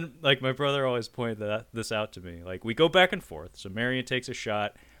 But then, like, my brother always pointed this out to me. Like, we go back and forth. So Marion takes a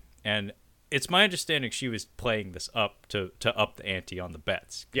shot, and it's my understanding she was playing this up to up the ante on the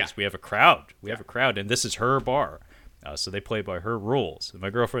bets. Because we have a crowd. We have a crowd, and this is her bar. So they play by her rules. And my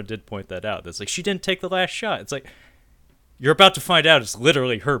girlfriend did point that out. That's like, she didn't take the last shot. It's like, you're about to find out it's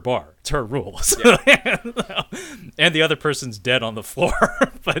literally her bar. It's her rules. Yeah. And the other person's dead on the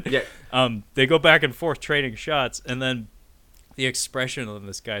floor. But they go back and forth trading shots, and then the expression on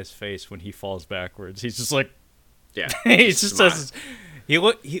this guy's face when he falls backwards, he's just like, he just says, he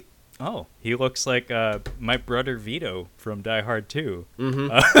looks like my brother Vito from Die Hard 2.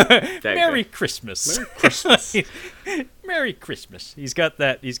 Mm-hmm. Merry Christmas. Merry Christmas. Merry Christmas. He's got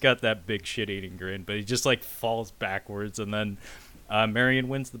that big shit-eating grin, but he just like falls backwards, and then Marion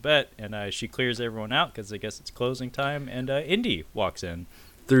wins the bet, and she clears everyone out because I guess it's closing time, and Indy walks in.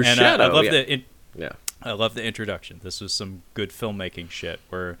 Through shadow. I love I love the introduction. This was some good filmmaking shit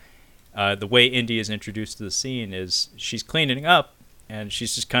where the way Indy is introduced to the scene is she's cleaning up, and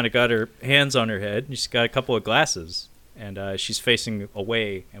she's just kind of got her hands on her head, and she's got a couple of glasses, and she's facing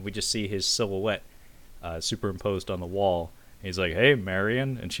away, and we just see his silhouette superimposed on the wall. And he's like, "Hey,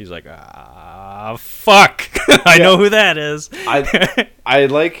 Marion," and she's like, "Ah, fuck, I know who that is." I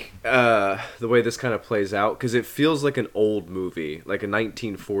like the way this kind of plays out because it feels like an old movie, like a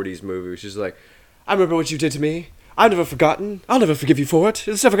 1940s movie, which is like, I remember what you did to me. I've never forgotten. I'll never forgive you for it.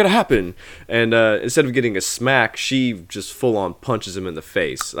 It's never going to happen. And instead of getting a smack, she just full-on punches him in the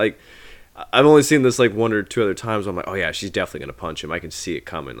face. Like, I've only seen this like one or two other times. I'm like, oh yeah, she's definitely going to punch him. I can see it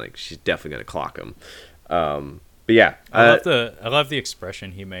coming. Like, she's definitely going to clock him. But yeah. I love the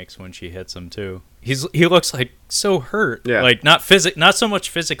expression he makes when she hits him, too. He looks like so hurt. Yeah. Like, not so much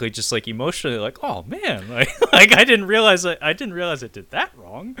physically, just like emotionally, like, oh man. Like I didn't realize I did that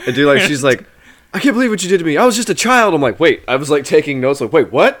wrong. I do, like, she's like, I can't believe what you did to me. I was just a child. I'm like, wait. I was like taking notes. Like, wait,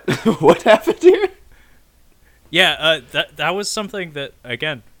 what? What happened here? Yeah, that was something that,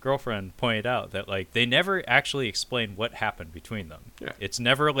 again, girlfriend pointed out that like they never actually explain what happened between them. Yeah. It's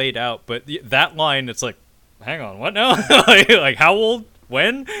never laid out. But that line, it's like, hang on, what now? like how old?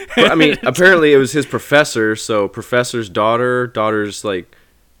 When? Well, I mean, apparently it was his professor. So professor's daughter's like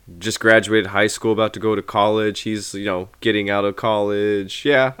just graduated high school, about to go to college. He's, getting out of college.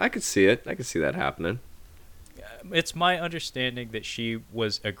 Yeah, I could see it. I could see that happening. It's my understanding that she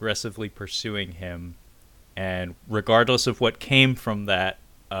was aggressively pursuing him, and regardless of what came from that,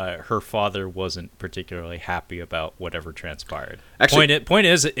 her father wasn't particularly happy about whatever transpired. Actually, point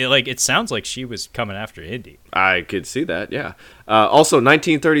is, it sounds like she was coming after Indy. I could see that, yeah. Also,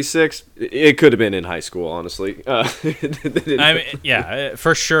 1936, it could have been in high school, honestly. I mean, yeah,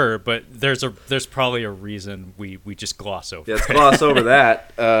 for sure. But there's probably a reason we just gloss over. Yeah, let's gloss over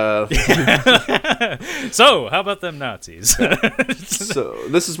that. So, how about them Nazis? So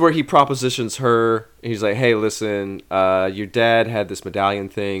this is where he propositions her. He's like, "Hey, listen, your dad had this medallion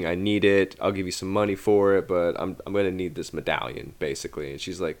thing. I need it. I'll give you some money for it, but I'm gonna need this medallion, basically." And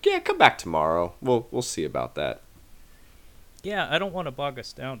she's like, "Yeah, come back tomorrow. We'll see about that." Yeah, I don't want to bog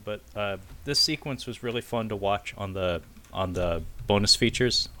us down, but this sequence was really fun to watch on the bonus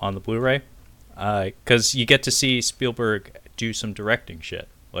features on the Blu-ray, because you get to see Spielberg do some directing shit,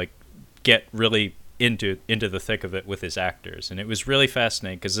 like get really into the thick of it with his actors, and it was really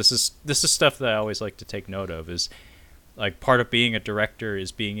fascinating because this is stuff that I always like to take note of. Is like part of being a director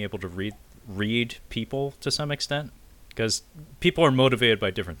is being able to read people to some extent, because people are motivated by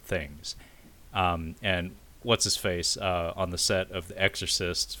different things, and what's his face on the set of The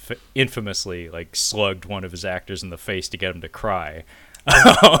Exorcist infamously like slugged one of his actors in the face to get him to cry.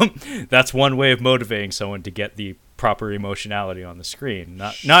 That's one way of motivating someone to get the proper emotionality on the screen.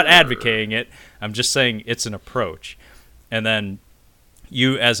 Not advocating it. I'm just saying it's an approach. And then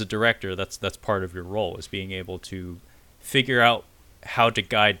you as a director, that's part of your role, is being able to figure out how to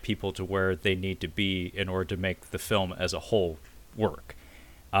guide people to where they need to be in order to make the film as a whole work.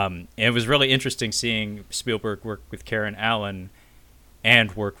 And it was really interesting seeing Spielberg work with Karen Allen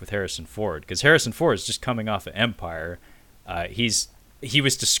and work with Harrison Ford, because Harrison Ford is just coming off of Empire. He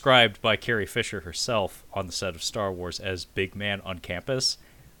was described by Carrie Fisher herself on the set of Star Wars as big man on campus.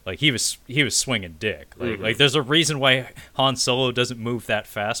 Like he was swinging dick. Like there's a reason why Han Solo doesn't move that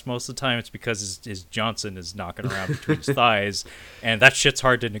fast most of the time. It's because his Johnson is knocking around between his thighs, and that shit's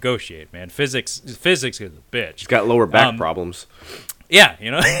hard to negotiate, man. Physics is a bitch. He's got lower back problems. Yeah,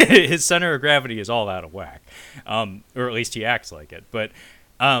 his center of gravity is all out of whack, or at least he acts like it. But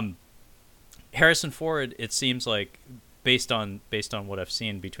Harrison Ford, it seems like, based on what I've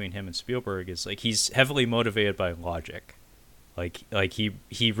seen between him and Spielberg, is like he's heavily motivated by logic. Like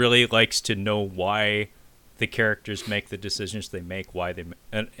he really likes to know why the characters make the decisions they make, why they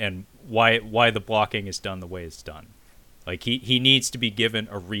and why the blocking is done the way it's done. Like he needs to be given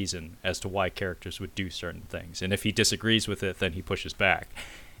a reason as to why characters would do certain things, and if he disagrees with it, then he pushes back.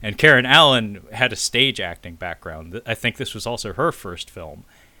 And Karen Allen had a stage acting background. I think this was also her first film,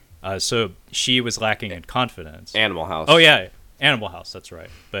 so she was lacking in confidence. Animal House. Oh yeah, Animal House. That's right.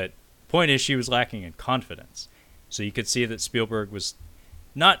 But point is, she was lacking in confidence. So you could see that Spielberg was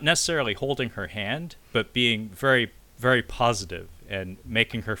not necessarily holding her hand, but being very, very positive and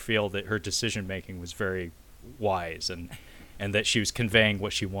making her feel that her decision making was very wise and that she was conveying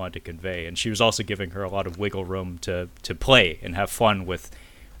what she wanted to convey. And she was also giving her a lot of wiggle room to play and have fun with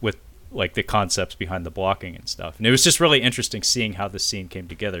like the concepts behind the blocking and stuff. And it was just really interesting seeing how this scene came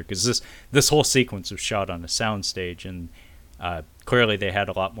together, because this whole sequence was shot on a soundstage, and clearly they had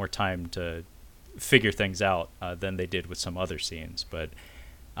a lot more time to figure things out than they did with some other scenes. But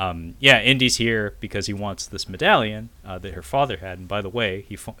Indy's here because he wants this medallion that her father had. And by the way,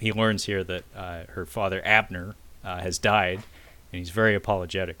 he learns here that her father Abner has died, and he's very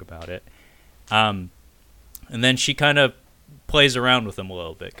apologetic about it. And then she kind of plays around with him a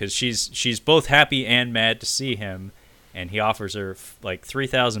little bit, because she's both happy and mad to see him, and he offers her like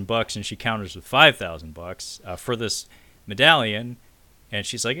 $3,000, and she counters with $5,000 for this medallion, and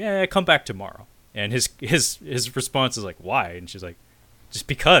she's like, "Yeah, come back tomorrow." And his response is like, "Why?" And she's like, "Just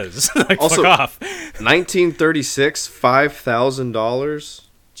because." Like, also, fuck off. 1936, $5,000.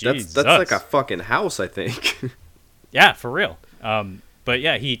 That's like a fucking house, I think. Yeah, for real. But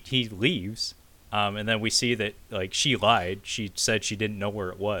yeah, he leaves, and then we see that like she lied. She said she didn't know where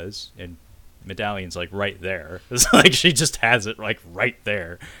it was, and medallion's like right there. It's like she just has it like right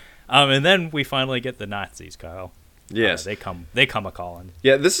there. And then we finally get the Nazis, Kyle. Yes. They come a calling.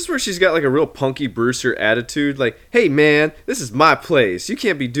 Yeah, this is where she's got like a real Punky Brewster attitude. Like, "Hey man, this is my place. You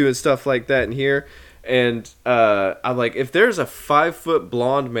can't be doing stuff like that in here." And I'm like, if there's a 5-foot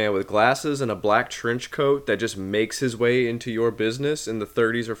blonde man with glasses and a black trench coat that just makes his way into your business in the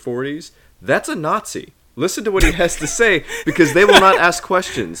 30s or 40s, that's a Nazi. Listen to what he has to say, because they will not ask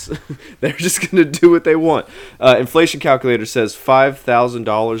questions. They're just going to do what they want. Inflation calculator says $5,000 in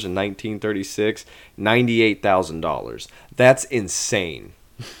 1936, $98,000. That's insane.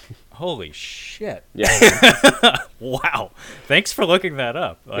 Holy shit. Yeah. Wow. Thanks for looking that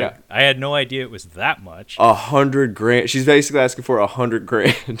up. Yeah. I had no idea it was that much. $100,000. She's basically asking for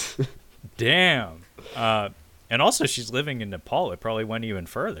 $100,000. Damn. And also, she's living in Nepal. It probably went even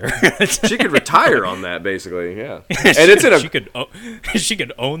further. She could retire on that, basically. Yeah, and it's in she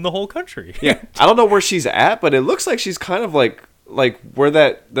could own the whole country. Yeah, I don't know where she's at, but it looks like she's kind of like where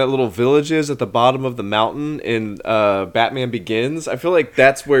that little village is at the bottom of the mountain in Batman Begins. I feel like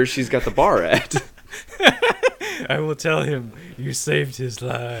that's where she's got the bar at. I will tell him you saved his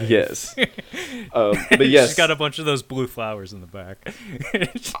life. Yes. But yes. She's got a bunch of those blue flowers in the back.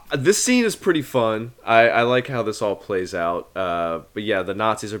 This scene is pretty fun. I like how this all plays out. But yeah, the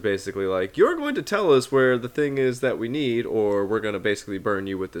Nazis are basically like, "You're going to tell us where the thing is that we need, or we're going to basically burn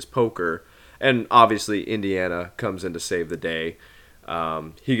you with this poker." And obviously Indiana comes in to save the day.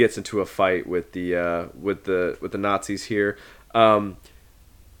 He gets into a fight with the Nazis here.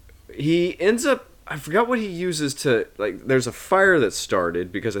 He ends up, I forgot what he uses to, like, there's a fire that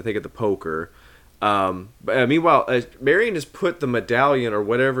started because I think of the poker. But meanwhile, Marion has put the medallion or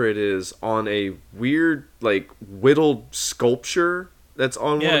whatever it is on a weird, like, whittled sculpture that's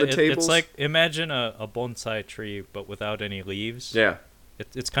on one of the tables. It's like, imagine a bonsai tree but without any leaves. Yeah.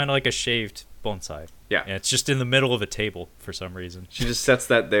 It's kind of like a shaved bonsai. Yeah. And it's just in the middle of a table for some reason. She just sets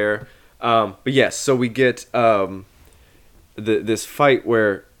that there. But yes, so we get this fight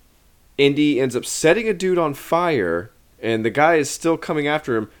where Indy ends up setting a dude on fire, and the guy is still coming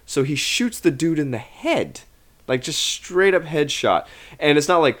after him, so he shoots the dude in the head. Like, just straight up headshot. And it's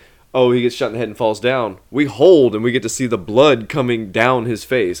not like, oh, he gets shot in the head and falls down. We hold, and we get to see the blood coming down his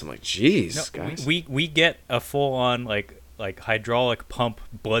face. I'm like, jeez, guys. We get a full-on, like hydraulic pump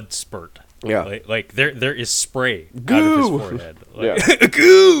blood spurt. Yeah. Like there is spray Goo! out of his forehead. Like, Yeah.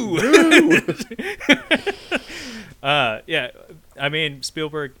 Goo! Yeah. I mean,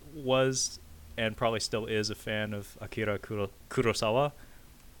 Spielberg was and probably still is a fan of Akira Kurosawa.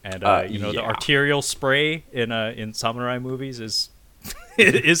 And the arterial spray in samurai movies is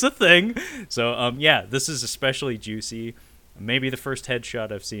is a thing. So this is especially juicy. Maybe the first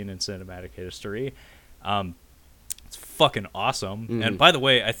headshot I've seen in cinematic history. It's fucking awesome. Mm-hmm. And by the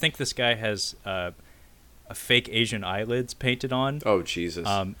way, I think this guy has a fake Asian eyelids painted on. Oh, Jesus.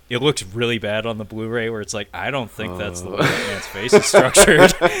 It looks really bad on the Blu-ray where it's like, I don't think that's the way that man's face is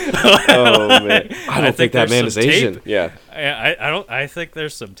structured. Oh, man. I don't think that man is Asian. Tape. Yeah. I think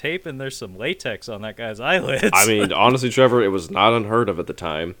there's some tape and there's some latex on that guy's eyelids. I mean, honestly, Trevor, it was not unheard of at the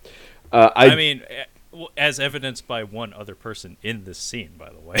time. I mean, as evidenced by one other person in this scene, by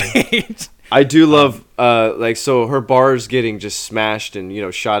the way. I do love, so her bar's getting just smashed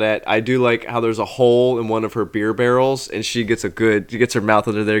and, shot at. I do like how there's a hole in one of her beer barrels, and she gets her mouth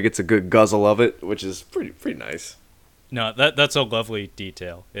under there, gets a good guzzle of it, which is pretty nice. No, that's a lovely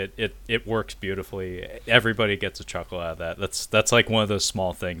detail. It works beautifully. Everybody gets a chuckle out of that. That's like one of those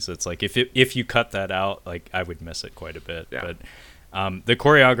small things that's like, if you cut that out, like, I would miss it quite a bit. Yeah. But the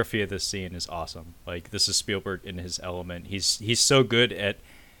choreography of this scene is awesome. Like, this is Spielberg in his element. He's so good at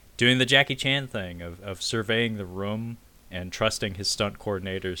doing the Jackie Chan thing of surveying the room and trusting his stunt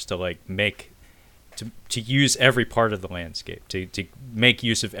coordinators to like to use every part of the landscape, to make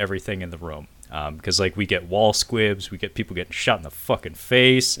use of everything in the room. Because like we get wall squibs, we get people getting shot in the fucking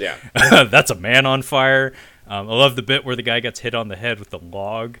face. Yeah. That's a man on fire. I love the bit where the guy gets hit on the head with the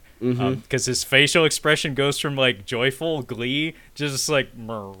log, because his facial expression goes from like joyful glee, just like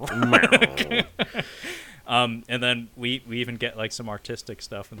and then we even get like some artistic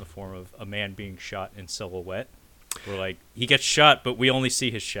stuff in the form of a man being shot in silhouette, where like he gets shot, but we only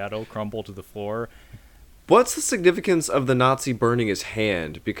see his shadow crumble to the floor. What's the significance of the Nazi burning his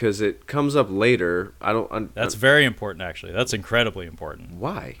hand? Because it comes up later. That's very important, actually. That's incredibly important.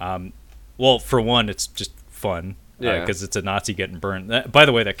 Why? Well, for one, it's just fun. Yeah. Because it's a Nazi getting burned. By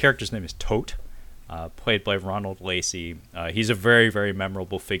the way, that character's name is Todt, played by Ronald Lacey. He's a very, very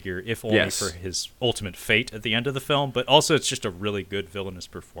memorable figure, if only for his ultimate fate at the end of the film, but also it's just a really good villainous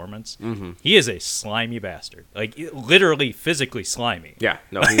performance. Mm-hmm. He is a slimy bastard. Like, literally, physically slimy. Yeah,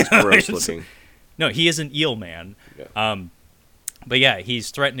 no, he's gross looking. No, he is an eel man. Yeah. But yeah, he's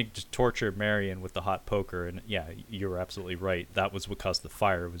threatening to torture Marion with the hot poker, and yeah, you were absolutely right. That was what caused the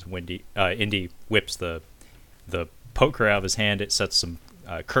fire. It was Indy whips the poker out of his hand. It sets some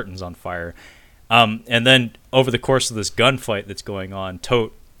curtains on fire. And then over the course of this gunfight that's going on,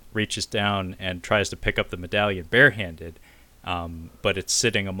 Todt reaches down and tries to pick up the medallion barehanded, but it's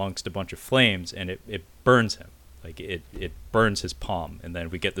sitting amongst a bunch of flames, and it burns him. Like, it burns his palm, and then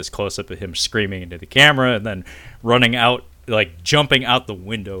we get this close-up of him screaming into the camera and then running out, like, jumping out the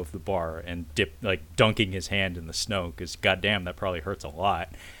window of the bar and dunking his hand in the snow, because, goddamn, that probably hurts a lot.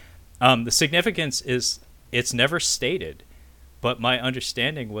 The significance is it's never stated, but my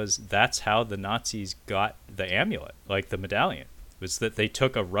understanding was that's how the Nazis got the amulet, like the medallion, was that they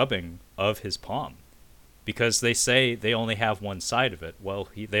took a rubbing of his palm, because they say they only have one side of it. Well,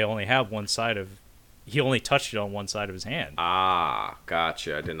 they only have one side of he only touched it on one side of his hand. Ah,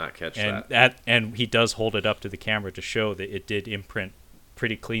 gotcha. I did not catch that. And he does hold it up to the camera to show that it did imprint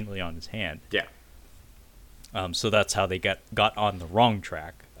pretty cleanly on his hand. Yeah. So that's how they got on the wrong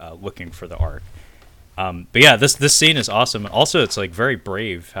track, looking for the Ark. But yeah, this scene is awesome. Also, it's like very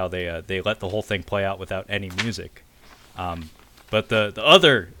brave how they let the whole thing play out without any music. But the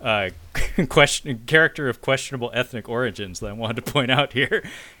other character of questionable ethnic origins that I wanted to point out here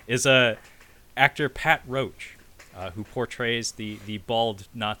is actor Pat Roach, who portrays the bald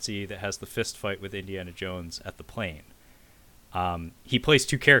Nazi that has the fist fight with Indiana Jones at the plane. He plays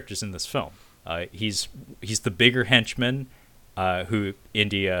two characters in this film. He's the bigger henchman, who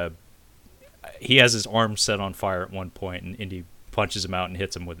Indy he has his arm set on fire at one point, and Indy punches him out and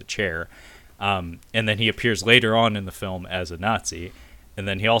hits him with a chair. And then he appears later on in the film as a Nazi, and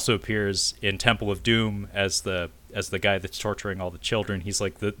then he also appears in Temple of Doom as the guy that's torturing all the children. He's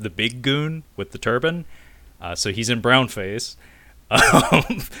like the big goon with the turban. So he's in brownface.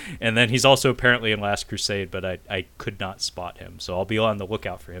 And then he's also apparently in Last Crusade, but I could not spot him, so I'll be on the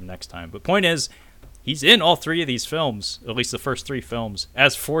lookout for him next time. But point is, he's in all three of these films, at least the first three films,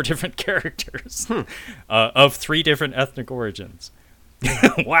 as four different characters of three different ethnic origins.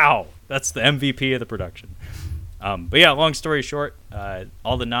 Wow, that's the MVP of the production. But yeah, long story short,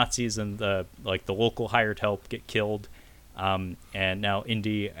 all the Nazis and the local hired help get killed, and now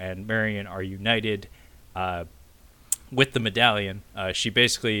Indy and Marion are united with the medallion. She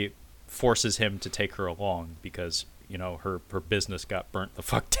basically forces him to take her along because her business got burnt the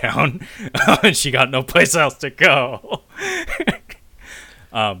fuck down, and she got no place else to go.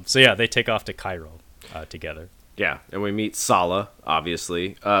 So yeah, they take off to Cairo together. Yeah, and we meet Sallah,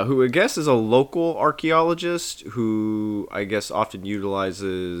 obviously, who I guess is a local archaeologist who I guess often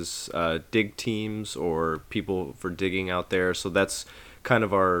utilizes dig teams or people for digging out there. So that's kind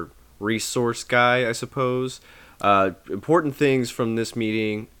of our resource guy, I suppose. Important things from this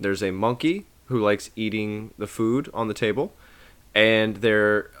meeting: there's a monkey who likes eating the food on the table, and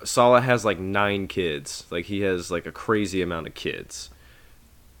Sallah has like 9 kids. Like he has like a crazy amount of kids.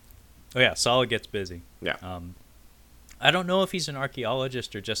 Oh yeah, Sallah gets busy. Yeah. I don't know if he's an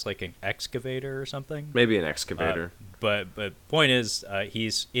archaeologist or just like an excavator or something. Maybe an excavator. But point is,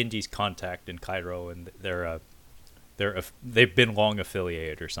 he's Indy's contact in Cairo, and they've been long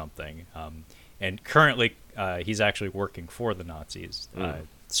affiliated or something. And currently, he's actually working for the Nazis,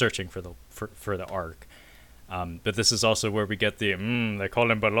 searching for the Ark. But this is also where we get the they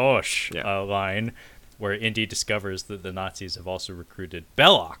call him Balosh line, where Indy discovers that the Nazis have also recruited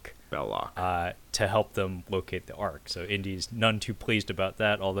Belloc. To help them locate the Ark. So Indy's none too pleased about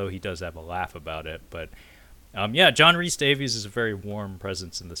that, although he does have a laugh about it. But John Rhys Davies is a very warm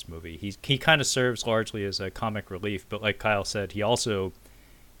presence in this movie. He kind of serves largely as a comic relief, but like Kyle said, he also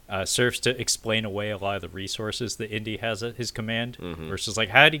serves to explain away a lot of the resources that Indy has at his command. Versus like,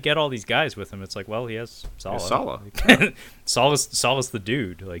 how did he get all these guys with him? It's like, well, he has Sallah. Sallah's the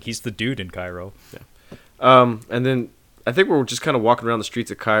dude. Like, he's the dude in Cairo. Yeah. And then I think we're just kind of walking around the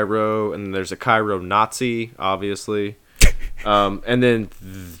streets of Cairo, and there's a Cairo Nazi, obviously. And then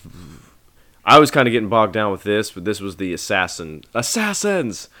I was kind of getting bogged down with this, but this was the assassins,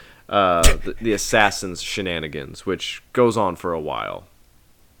 the assassins shenanigans, which goes on for a while.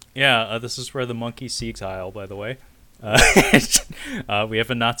 Yeah, this is where the monkey seeks Heil, by the way. We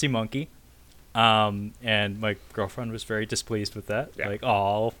have a Nazi monkey. And my girlfriend was very displeased with that. Yeah. Like,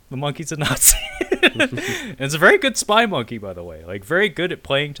 oh, the monkey's a Nazi. And it's a very good spy monkey, by the way. Like, very good at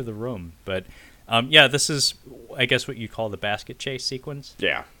playing to the room. But, this is, I guess, what you call the basket chase sequence.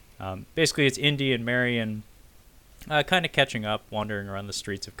 Yeah. Basically, it's Indy and Marion kind of catching up, wandering around the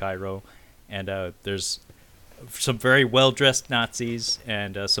streets of Cairo. And there's some very well-dressed Nazis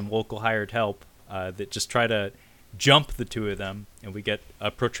and some local hired help that just try to jump the two of them, and we get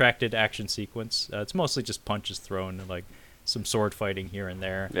a protracted action sequence. It's mostly just punches thrown and like some sword fighting here and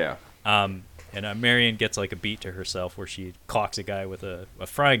there. Yeah. And Marion gets like a beat to herself where she clocks a guy with a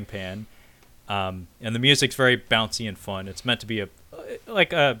frying pan. And the music's very bouncy and fun. It's meant to be a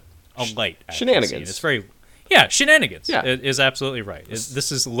light shenanigans. Scene. It's very shenanigans. Yeah, it is absolutely right.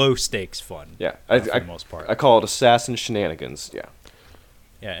 This is low stakes fun. Yeah, for the most part. I call it assassin shenanigans. Yeah.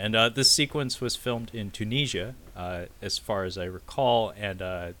 Yeah, and this sequence was filmed in Tunisia, as far as I recall,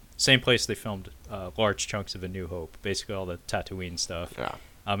 and same place they filmed large chunks of A New Hope, basically all the Tatooine stuff. Yeah.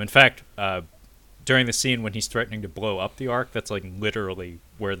 In fact, during the scene when he's threatening to blow up the Ark, that's like literally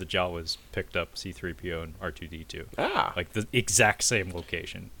where the Jawas picked up C-3PO and R2-D2. Ah. Like the exact same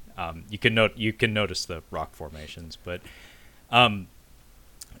location. You can notice the rock formations, but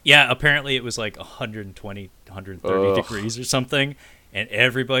apparently it was like 120, 130 degrees or something. And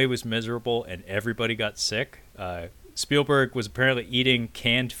everybody was miserable, and everybody got sick. Spielberg was apparently eating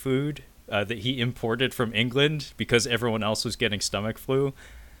canned food that he imported from England because everyone else was getting stomach flu.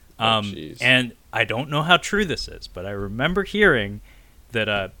 And I don't know how true this is, but I remember hearing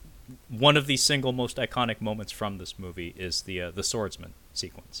that one of the single most iconic moments from this movie is the swordsman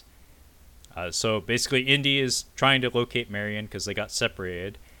sequence. So basically, Indy is trying to locate Marion because they got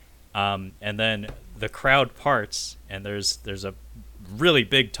separated, and then the crowd parts, and there's a really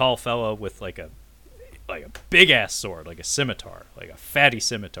big tall fellow with like a big ass sword, like a scimitar, like a fatty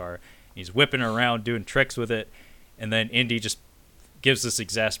scimitar. He's whipping around doing tricks with it, and then Indy just gives this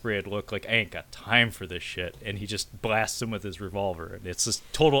exasperated look like, I ain't got time for this shit, and he just blasts him with his revolver, and it's this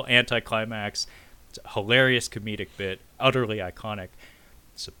total anticlimax. It's a hilarious comedic bit, utterly iconic.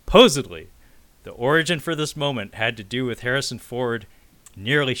 Supposedly the origin for this moment had to do with Harrison Ford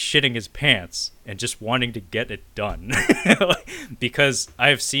nearly shitting his pants and just wanting to get it done. Because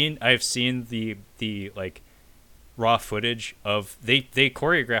I've seen the like raw footage of they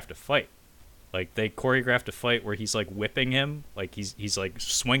choreographed a fight. Like they choreographed a fight where he's like whipping him, like he's like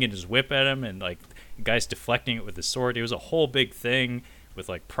swinging his whip at him, and like the guy's deflecting it with his sword. It was a whole big thing with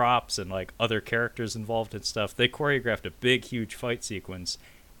like props and like other characters involved and stuff. They choreographed a big, huge fight sequence,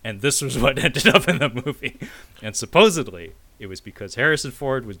 and this was what ended up in the movie. And supposedly it was because Harrison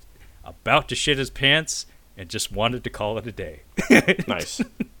Ford was about to shit his pants and just wanted to call it a day. Nice.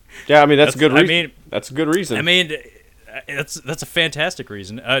 Yeah, I mean that's a good reason. I mean, that's a good reason. I mean, that's a fantastic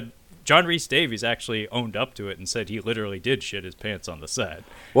reason. John Rhys Davies actually owned up to it and said he literally did shit his pants on the set.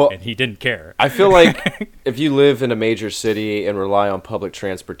 Well, and he didn't care. I feel like if you live in a major city and rely on public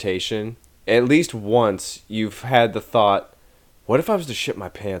transportation, at least once you've had the thought, what if I was to shit my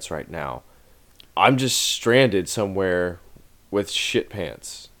pants right now? I'm just stranded somewhere with shit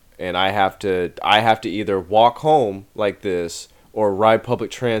pants, and I have to either walk home like this or ride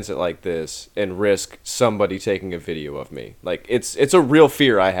public transit like this and risk somebody taking a video of me. Like it's a real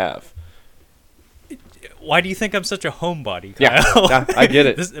fear I have. Why do you think I'm such a homebody, Kyle? Yeah, I get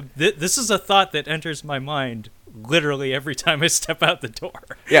it. This is a thought that enters my mind literally every time I step out the door.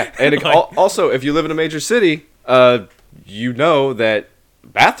 Yeah, and also if you live in a major city, you know that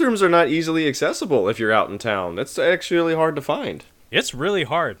bathrooms are not easily accessible if you're out in town. That's actually really hard to find. It's really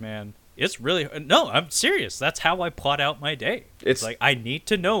hard, man. It's really no. I'm serious. That's how I plot out my day. It's like I need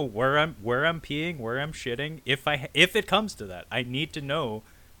to know where I'm peeing, where I'm shitting. If it comes to that, I need to know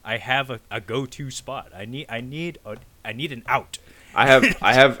I have a go-to spot. I need an out. I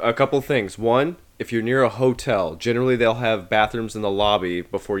have a couple things. One, if you're near a hotel, generally they'll have bathrooms in the lobby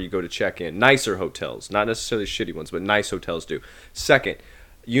before you go to check in. Nicer hotels, not necessarily shitty ones, but nice hotels do. Second,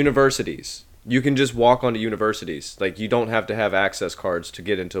 universities. You can just walk onto universities. Like, you don't have to have access cards to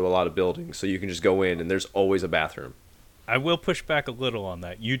get into a lot of buildings, so you can just go in, and there's always a bathroom. I will push back a little on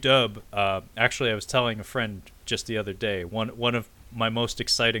that. UW, actually, I was telling a friend just the other day, one of my most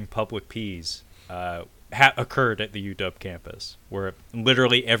exciting public pees occurred at the UW campus, where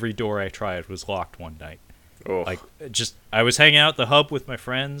literally every door I tried was locked one night. Oh. Like, I was hanging out at the hub with my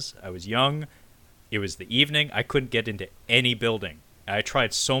friends. I was young. It was the evening. I couldn't get into any building. I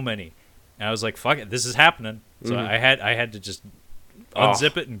tried so many. And I was like, fuck it, this is happening. So I had to just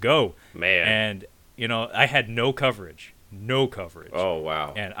unzip it and go. Man. And, you know, I had no coverage. No coverage. Oh,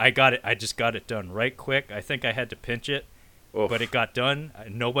 wow. And I just got it done right quick. I think I had to pinch it. Oof. But it got done.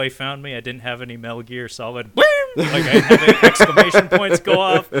 Nobody found me. I didn't have any Metal Gear Solid. Like, I had the exclamation points go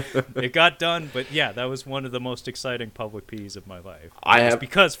off. It got done. But, yeah, that was one of the most exciting public pees of my life.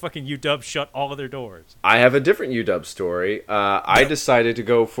 Because fucking UW shut all of their doors. I have a different UW story. I decided to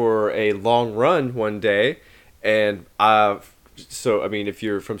go for a long run one day. And so, I mean, if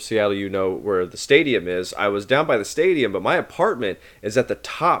you're from Seattle, you know where the stadium is. I was down by the stadium, but my apartment is at the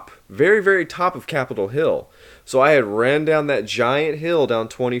top, very, very top of Capitol Hill. So I had ran down that giant hill down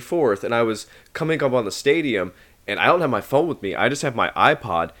 24th, and I was coming up on the stadium, and I don't have my phone with me. I just have my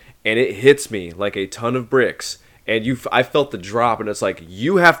iPod, and it hits me like a ton of bricks. And I felt the drop, and it's like,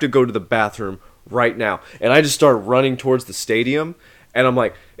 you have to go to the bathroom right now. And I just start running towards the stadium, and I'm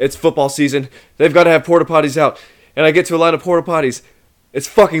like, it's football season. They've got to have porta potties out. And I get to a line of porta potties. It's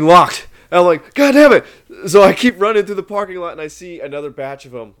fucking locked. And I'm like, God damn it. So I keep running through the parking lot, and I see another batch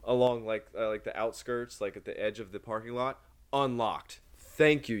of them along like the outskirts, like at the edge of the parking lot, unlocked.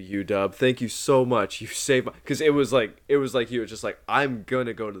 Thank you, UW. Thank you so much. You saved my... Because it was like you. It's just like, I'm going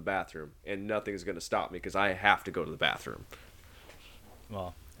to go to the bathroom, and nothing's going to stop me because I have to go to the bathroom.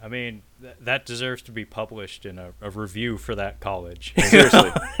 Well, I mean, that deserves to be published in a review for that college.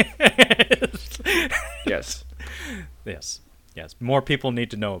 Seriously. Yes. Yes. More people need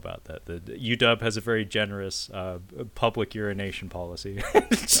to know about that. The UW has a very generous public urination policy.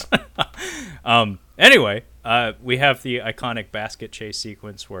 Anyway, we have the iconic basket chase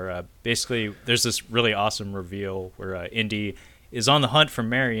sequence where basically there's this really awesome reveal where Indy is on the hunt for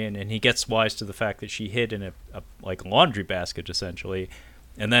Marion, and he gets wise to the fact that she hid in a like laundry basket, essentially.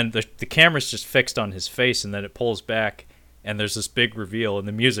 And then the camera's just fixed on his face, and then it pulls back, and there's this big reveal, and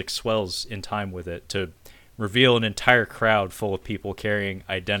the music swells in time with it to reveal an entire crowd full of people carrying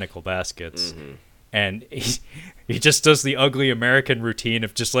identical baskets. Mm-hmm. And he just does the ugly American routine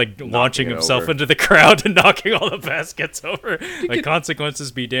of just like launching himself into the crowd and knocking all the baskets over. Like,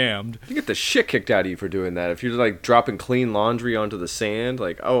 consequences be damned. You get the shit kicked out of you for doing that. If you're like dropping clean laundry onto the sand,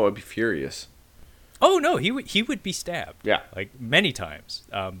 like, oh, I'd be furious. Oh no, he would be stabbed. Yeah, like many times.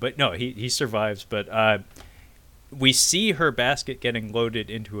 But no, he survives. But we see her basket getting loaded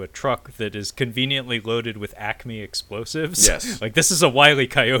into a truck that is conveniently loaded with Acme explosives. Yes. Like, this is a Wile E.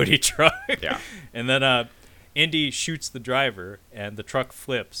 Coyote truck. Yeah. And then Indy shoots the driver, and the truck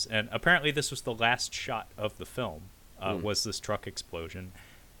flips. And apparently, this was the last shot of the film. Was this truck explosion?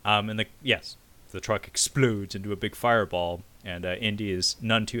 The truck explodes into a big fireball, and Indy is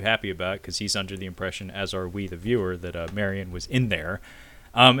none too happy about it because he's under the impression, as are we, the viewer, that Marion was in there.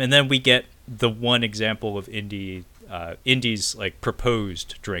 And then we get the one example of Indy's like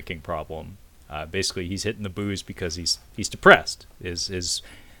proposed drinking problem. Basically, he's hitting the booze because he's depressed. His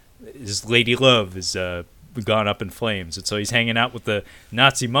lady love is gone up in flames, and so he's hanging out with the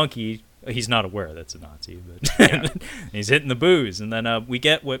Nazi monkey. He's not aware that's a Nazi, but he's hitting the booze. And then we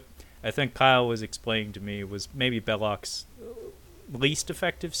get what I think Kyle was explaining to me was maybe Belloc's least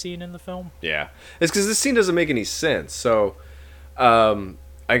effective scene in the film. Yeah. It's because this scene doesn't make any sense. So,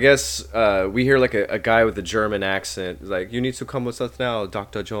 I guess we hear like a guy with a German accent. He's like, "You need to come with us now,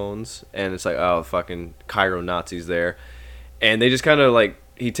 Dr. Jones." And it's like, oh, fucking Cairo Nazis there. And they just kind of like,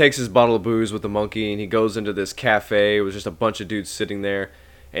 he takes his bottle of booze with the monkey and he goes into this cafe with just a bunch of dudes sitting there.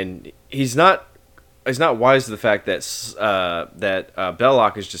 And he's not wise to the fact that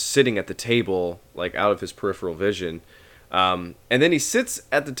Belloc is just sitting at the table, like out of his peripheral vision. And then he sits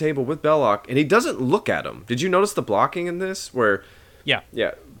at the table with Belloc, and he doesn't look at him. Did you notice the blocking in this? Where, yeah,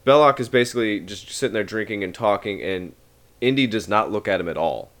 Belloc is basically just sitting there drinking and talking, and Indy does not look at him at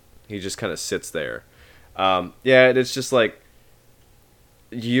all. He just kind of sits there. It's just like,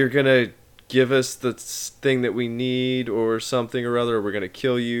 you're gonna give us the thing that we need or something or other, or we're going to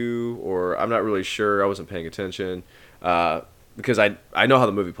kill you, or I'm not really sure. I wasn't paying attention because I know how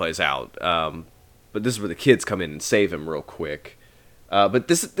the movie plays out. But this is where the kids come in and save him real quick. But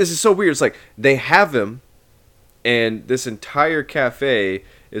this is so weird. It's like they have him, and this entire cafe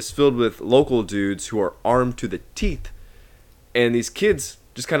is filled with local dudes who are armed to the teeth. And these kids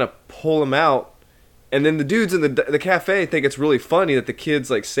just kind of pull him out. And then the dudes in the cafe think it's really funny that the kids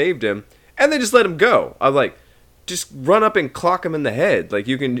like saved him. And they just let him go. I'm like, just run up and clock him in the head. Like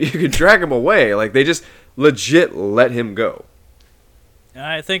you can drag him away. Like they just legit let him go.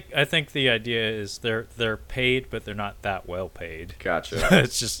 I think the idea is they're paid, but they're not that well paid. Gotcha.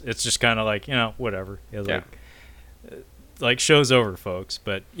 it's just kind of like, whatever. Like show's over, folks.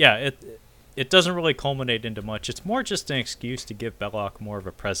 But yeah, it doesn't really culminate into much. It's more just an excuse to give Belloc more of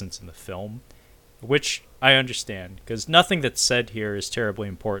a presence in the film, which I understand, because nothing that's said here is terribly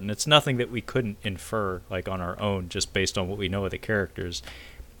important. It's nothing that we couldn't infer like on our own just based on what we know of the characters.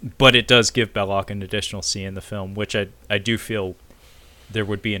 But it does give Belloc an additional scene in the film, which I do feel there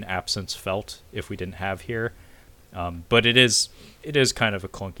would be an absence felt if we didn't have here. But it is kind of a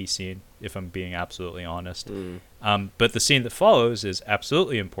clunky scene, if I'm being absolutely honest. But the scene that follows is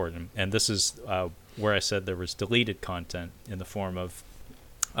absolutely important, and this is where I said there was deleted content in the form of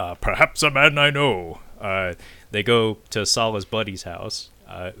perhaps a man I know. They go to Salah's buddy's house,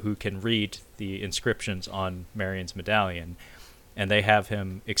 who can read the inscriptions on Marion's medallion, and they have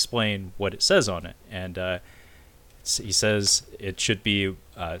him explain what it says on it. And he says it should be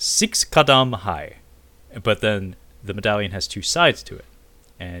 6 qadam high, but then the medallion has two sides to it.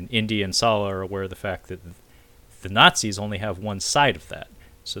 And Indy and Salah are aware of the fact that the Nazis only have one side of that.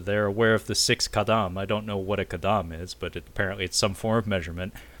 So they're aware of the 6 qadam. I don't know what a qadam is, but apparently it's some form of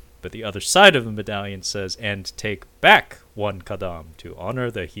measurement. But the other side of the medallion says, and take back 1 qadam to honor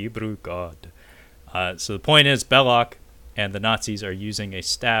the Hebrew God. So the point is, Belloc and the Nazis are using a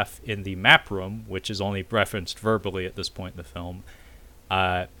staff in the map room, which is only referenced verbally at this point in the film.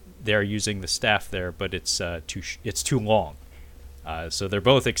 They're using the staff there, but it's too long. So they're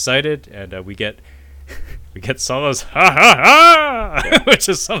both excited, and we get Salah's ha ha ha, which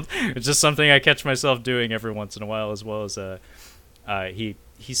is something I catch myself doing every once in a while, as well as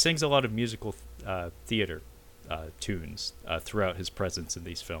he sings a lot of musical theater tunes throughout his presence in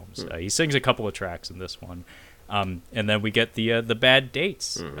these films. He sings a couple of tracks in this one, and then we get the bad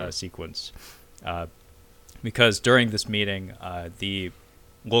dates sequence, because during this meeting, the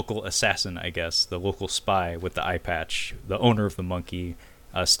local assassin, I guess, the local spy with the eye patch, the owner of the monkey,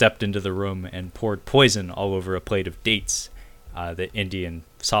 stepped into the room and poured poison all over a plate of dates that Indy and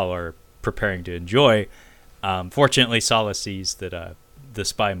Salah are preparing to enjoy. Fortunately, Salah sees that the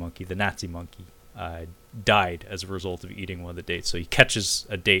spy monkey, the Nazi monkey, died as a result of eating one of the dates. So he catches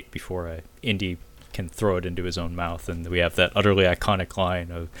a date before Indy can throw it into his own mouth, and we have that utterly iconic line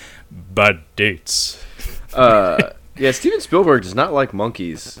of "bad dates." Yeah, Steven Spielberg does not like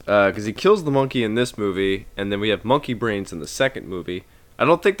monkeys because he kills the monkey in this movie, and then we have monkey brains in the second movie. I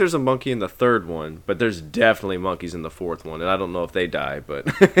don't think there's a monkey in the third one, but there's definitely monkeys in the fourth one, and I don't know if they die, but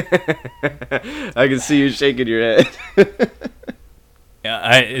I can see you shaking your head.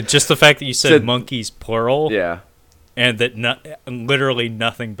 Yeah, just the fact that you said monkeys plural, yeah, and that literally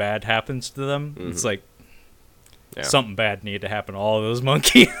nothing bad happens to them. Mm-hmm. It's like, Yeah. something bad needed to happen to all of those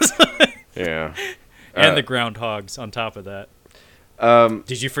monkeys. Yeah. And the groundhogs on top of that.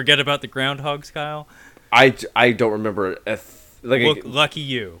 Did you forget about the groundhogs, Kyle? I don't remember. Lucky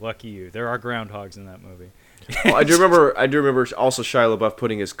you. There are groundhogs in that movie. Well, I do remember also Shia LaBeouf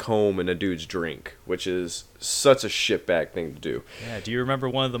putting his comb in a dude's drink, which is such a shitbag thing to do. Yeah. Do you remember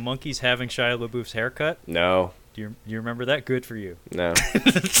one of the monkeys having Shia LaBeouf's haircut? No. Do you remember that? Good for you. No.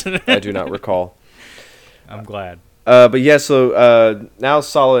 I do not recall. I'm glad. But yeah, so now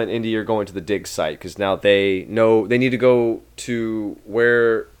Sallah and Indy are going to the dig site because now they know they need to go to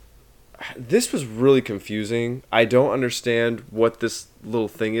where. This was really confusing. I don't understand what this little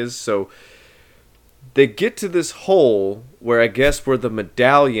thing is. So they get to this hole where I guess where the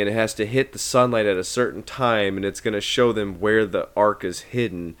medallion has to hit the sunlight at a certain time, and it's going to show them where the Ark is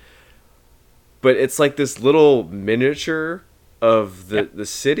hidden. But it's like this little miniature of the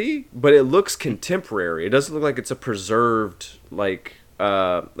city, but it looks contemporary. It doesn't look like it's a preserved like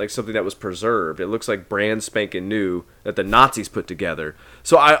something that was preserved. It looks like brand spanking new that the Nazis put together.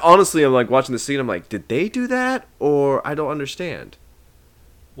 So I honestly am like watching the scene. I'm like, did they do that, or I don't understand.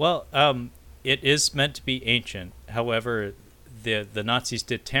 Well, it is meant to be ancient. However, the Nazis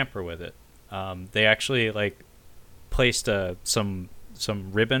did tamper with it. They actually like placed some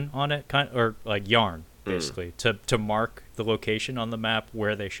ribbon on it, or like yarn, basically, to mark the location on the map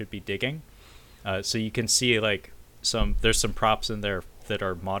where they should be digging. So you can see like there's some props in there that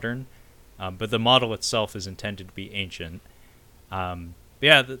are modern, but the model itself is intended to be ancient.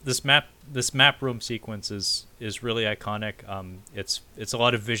 This map room sequence is really iconic. It's a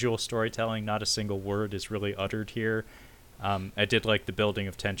lot of visual storytelling. Not a single word is really uttered here. I did like the building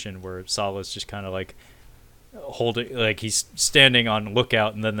of tension where Sallah's just kind of like holding, like he's standing on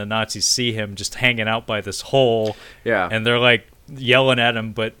lookout, and then the Nazis see him just hanging out by this hole. Yeah, and they're like yelling at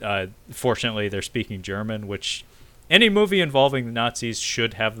him, but fortunately they're speaking German, which any movie involving the Nazis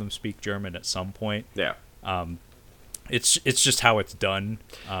should have them speak German at some point. Yeah. It's just how it's done.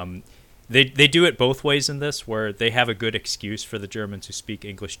 They do it both ways in this, where they have a good excuse for the Germans who speak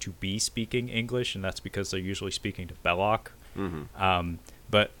English to be speaking English, and that's because they're usually speaking to Belloc. Mm-hmm.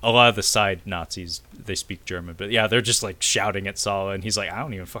 But a lot of the side Nazis, they speak German. But yeah, they're just like shouting at Sallah, and he's like, I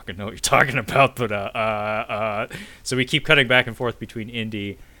don't even fucking know what you're talking about. But so we keep cutting back and forth between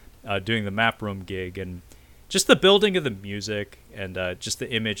Indy doing the map room gig, and just the building of the music, and just the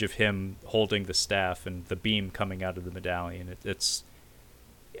image of him holding the staff and the beam coming out of the medallion. It's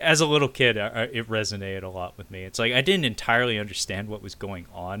as a little kid, it resonated a lot with me. It's like I didn't entirely understand what was going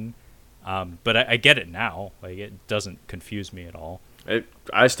on, but I get it now. Like it doesn't confuse me at all.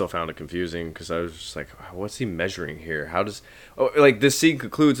 I still found it confusing because I was just like, what's he measuring here? How does like this scene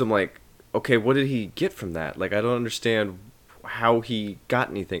concludes? I'm like, okay, what did he get from that? Like I don't understand how he got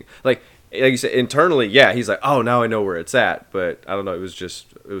anything. Like you said, internally, yeah, he's like, oh, now I know where it's at. But I don't know. It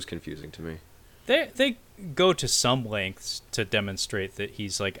was confusing to me. They go to some lengths to demonstrate that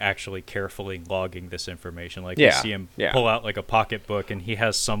he's like actually carefully logging this information. Like you see him pull out like a pocketbook, and he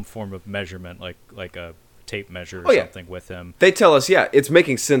has some form of measurement, like a tape measure or something with him. They tell us, it's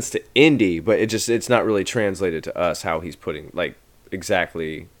making sense to Indy, but it's not really translated to us how he's putting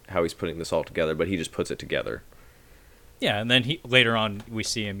exactly how he's putting this all together. But he just puts it together. Yeah, and then later on we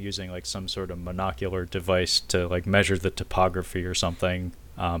see him using like some sort of monocular device to like measure the topography or something.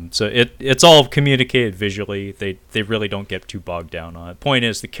 So it's all communicated visually. They really don't get too bogged down on it. Point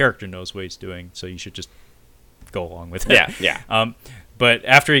is, the character knows what he's doing, so you should just go along with it. Yeah. But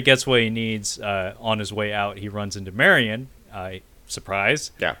after he gets what he needs, on his way out, he runs into Marion.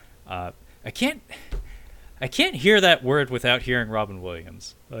 Surprise. Yeah. I can't hear that word without hearing Robin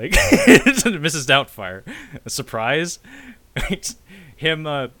Williams. Like Mrs. Doubtfire. A surprise. him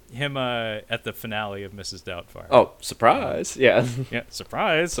at the finale of Mrs. Doubtfire. Oh, surprise. Yeah. Yeah,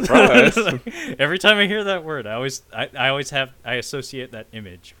 surprise. Surprise. Like, every time I hear that word, I associate that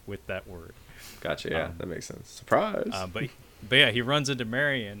image with that word. Gotcha. Yeah, that makes sense. Surprise. But yeah, he runs into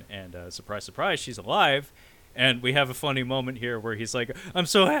Marion, and surprise, surprise, she's alive. And we have a funny moment here where he's like, I'm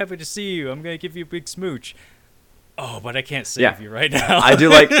so happy to see you. I'm going to give you a big smooch. Oh, but I can't save you right now. I do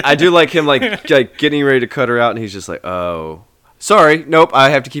like him like getting ready to cut her out, and he's just like, oh, sorry, nope, I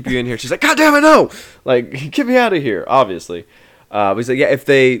have to keep you in here. She's like, God damn it, no! Like, get me out of here, obviously. But he's like, yeah,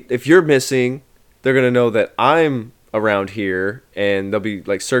 if you're missing, they're going to know that I'm around here, and they'll be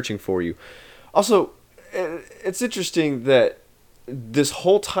like searching for you. Also, it's interesting that this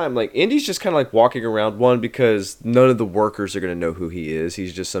whole time, like, Indy's just kind of like walking around, one, because none of the workers are going to know who he is.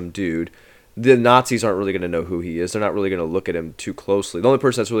 He's just some dude. The Nazis aren't really going to know who he is. They're not really going to look at him too closely. The only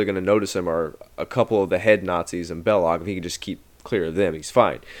person that's really going to notice him are a couple of the head Nazis and Belloc. If he can just keep clear of them, he's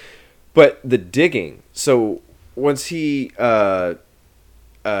fine. But the digging, so once he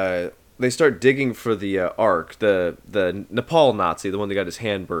they start digging for the Ark, the Nepal Nazi, the one that got his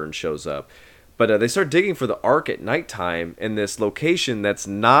hand burned, shows up. But they start digging for the Ark at nighttime in this location that's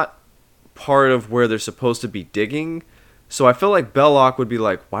not part of where they're supposed to be digging. So I feel like Belloc would be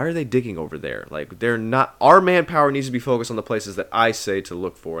like, why are they digging over there? Like, they're not. Our manpower needs to be focused on the places that I say to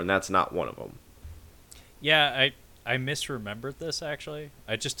look for, and that's not one of them. Yeah, I misremembered this, actually.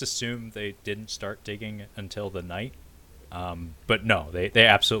 I just assumed they didn't start digging until the night. But no, they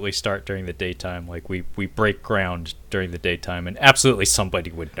absolutely start during the daytime. Like, we break ground during the daytime, and absolutely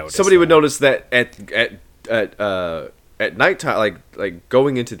somebody would notice. Somebody would notice that at nighttime, like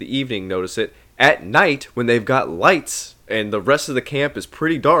going into the evening, notice it. At night, when they've got lights and the rest of the camp is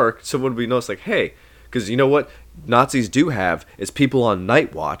pretty dark, someone would be noticed, like, hey, because you know what Nazis do have is people on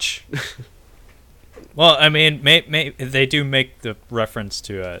night watch. Well, I mean, they do make the reference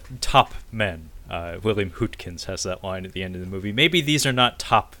to top men. William Hootkins has that line at the end of the movie. Maybe these are not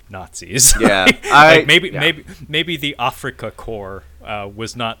top Nazis. Yeah, maybe the Afrika Korps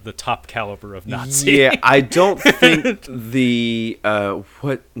was not the top caliber of Nazi. Yeah, I don't think the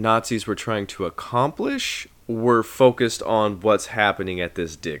what Nazis were trying to accomplish were focused on what's happening at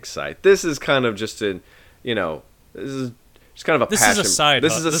this dig site. This is kind of just this is just kind of a passion.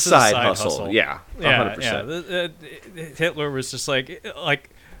 This is a side hustle. Yeah, 100%. Yeah. Hitler was just like,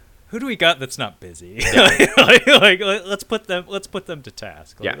 who do we got that's not busy? Yeah. like let's put them to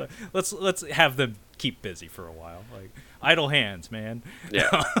task. Yeah. Let's have them keep busy for a while. Like, idle hands, man.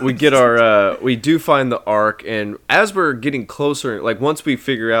 Yeah. We get we do find the Ark, and as we're getting closer, like once we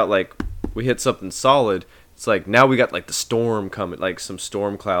figure out like we hit something solid, it's like now we got like the storm coming, like some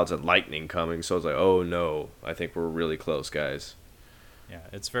storm clouds and lightning coming. So it's like, oh no, I think we're really close, guys. Yeah,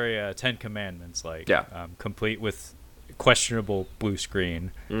 it's very Ten Commandments like. Yeah. Complete with questionable blue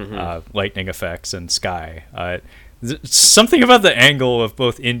screen, lightning effects, and sky. Something about the angle of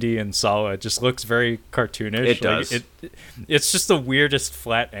both Indy and Sallah just looks very cartoonish. It does. It's just the weirdest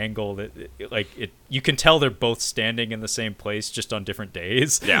flat angle that, you can tell they're both standing in the same place, just on different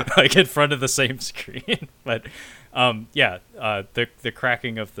days. Yeah, like in front of the same screen. But, the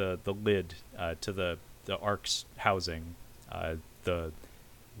cracking of the lid to the Ark's housing, the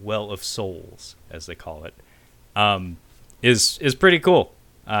Well of Souls, as they call it, is pretty cool.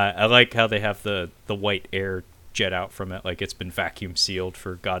 I like how they have the white air jet out from it, like it's been vacuum sealed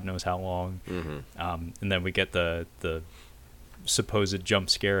for God knows how long. And then we get the supposed jump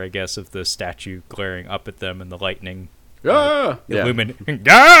scare, I guess, of the statue glaring up at them and the lightning illuminating.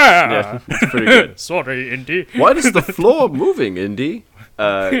 Yeah, it's pretty good. Sorry, Indy. Why is the floor moving, Indy?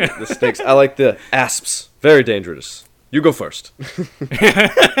 The snakes. I like the asps. Very dangerous. You go first.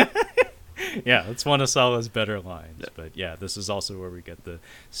 Yeah, it's one of Salah's better lines. Yeah. But yeah, this is also where we get the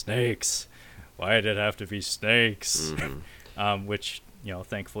snakes. Why did it have to be snakes? Which,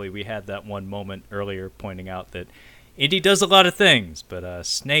 thankfully we had that one moment earlier pointing out that Indy does a lot of things, but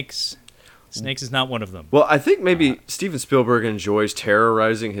snakes is not one of them. Well, I think maybe Steven Spielberg enjoys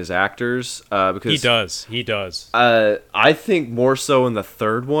terrorizing his actors because he does. I think more so in the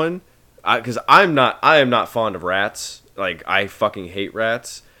third one, because I am not fond of rats. Like, I fucking hate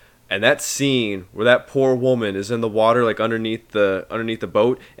rats. And that scene where that poor woman is in the water, like underneath the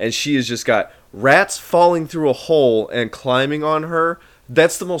boat, and she has just got rats falling through a hole and climbing on her.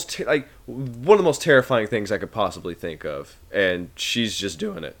 That's the most one of the most terrifying things I could possibly think of, and she's just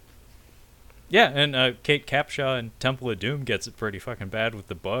doing it. Yeah, and Kate Capshaw in Temple of Doom gets it pretty fucking bad with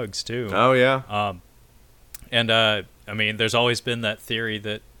the bugs too. Oh yeah. I mean, there's always been that theory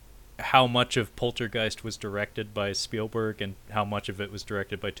that how much of Poltergeist was directed by Spielberg and how much of it was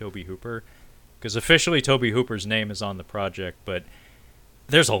directed by Tobe Hooper, because officially Tobe Hooper's name is on the project, but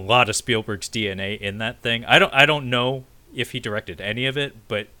there's a lot of Spielberg's DNA in that thing. I don't know if he directed any of it,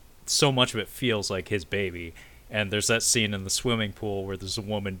 but so much of it feels like his baby. And there's that scene in the swimming pool where there's a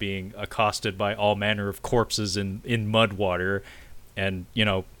woman being accosted by all manner of corpses in mud water, and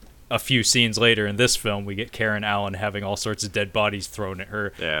a few scenes later in this film, we get Karen Allen having all sorts of dead bodies thrown at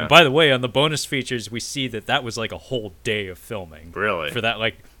her. Yeah. And by the way, on the bonus features, we see that was like a whole day of filming. Really? For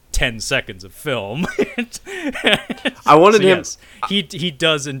that 10 seconds of film. I wanted him. Yes, he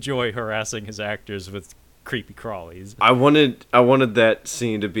does enjoy harassing his actors with creepy crawlies. I wanted that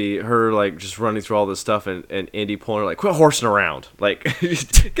scene to be her just running through all this stuff and Indy pulling her quit horsing around,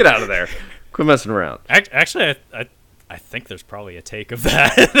 get out of there, quit messing around. Actually, I think there's probably a take of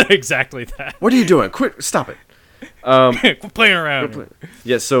that. Exactly that. What are you doing? Quit! Stop it. Quit playing around.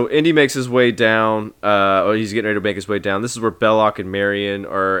 Yeah, so Indy makes his way down. Or he's getting ready to make his way down. This is where Belloc and Marion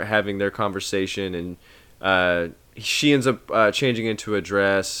are having their conversation, and she ends up changing into a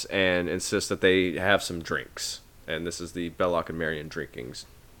dress and insists that they have some drinks. and this is the Belloc and Marion drinkings.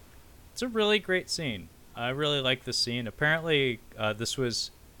 It's a really great scene. I really like this scene. Apparently, this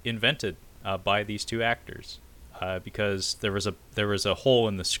was invented by these two actors because there was a hole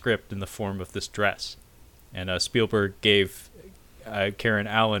in the script in the form of this dress, and Spielberg gave Karen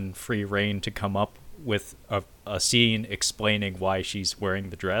Allen free rein to come up with a scene explaining why she's wearing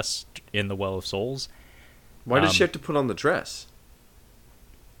the dress in The Well of Souls. Why does she have to put on the dress?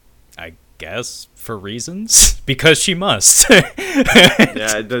 I guess for reasons, because she must.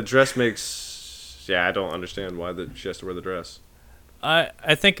 Yeah, the dress makes. Yeah, I don't understand why she has to wear the dress.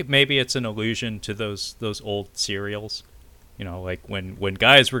 I think maybe it's an allusion to those old serials, you know, like when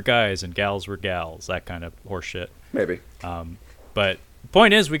guys were guys and gals were gals, that kind of horseshit. Maybe. But the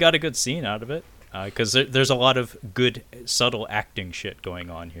point is, we got a good scene out of it because there's a lot of good subtle acting shit going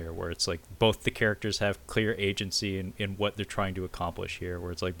on here, where it's like both the characters have clear agency in what they're trying to accomplish here.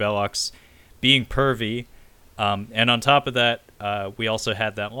 Where it's like Belloc's being pervy, and on top of that, we also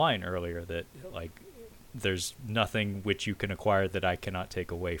had that line earlier that like, there's nothing which you can acquire that I cannot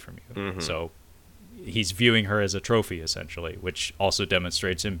take away from you. Mm-hmm. So he's viewing her as a trophy, essentially, which also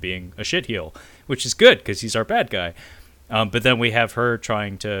demonstrates him being a shitheel, which is good because he's our bad guy. But then we have her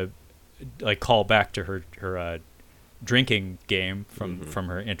trying to like call back to her drinking game from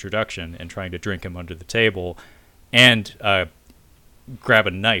her introduction and trying to drink him under the table and grab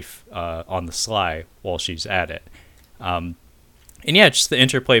a knife on the sly while she's at it. And yeah, just the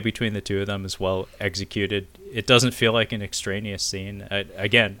interplay between the two of them is well executed. It doesn't feel like an extraneous scene.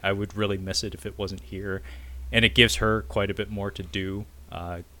 Again, I would really miss it if it wasn't here. And it gives her quite a bit more to do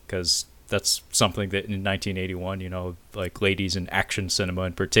because that's something that in 1981, you know, like ladies in action cinema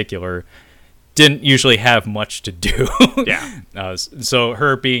in particular didn't usually have much to do. Yeah. So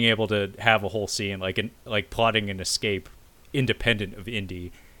her being able to have a whole scene like plotting an escape independent of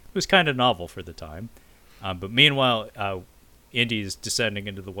Indy was kind of novel for the time. But meanwhile, Indy's descending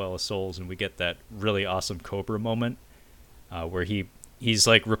into the Well of Souls, and we get that really awesome Cobra moment where he's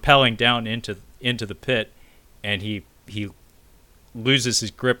like rappelling down into the pit, and he loses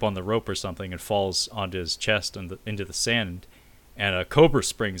his grip on the rope or something and falls onto his chest and into the sand, and a cobra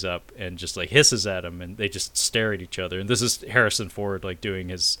springs up and just like hisses at him, and they just stare at each other. And this is Harrison Ford like doing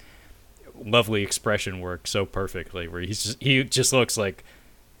his lovely expression work so perfectly, where he just looks like,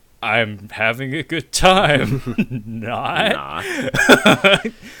 I'm having a good time. Not.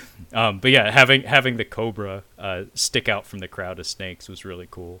 But yeah, having the cobra stick out from the crowd of snakes was really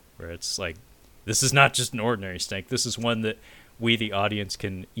cool, where it's like, this is not just an ordinary snake. This is one that we, the audience,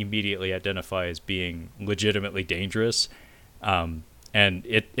 can immediately identify as being legitimately dangerous. And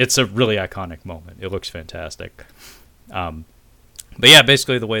it's a really iconic moment. It looks fantastic. But yeah,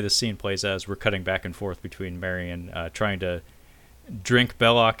 basically the way the scene plays out is we're cutting back and forth between Marion trying to drink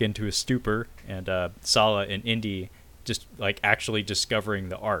Belloc into a stupor, and Sallah and Indy just like actually discovering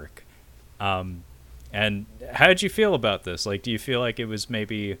the Ark. And how did you feel about this? Like, do you feel like it was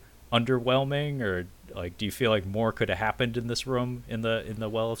maybe underwhelming, or like do you feel like more could have happened in this room in the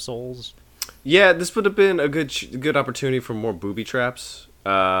Well of Souls? Yeah, this would have been a good opportunity for more booby traps.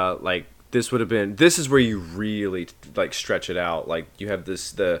 Like this is where you really like stretch it out. Like you have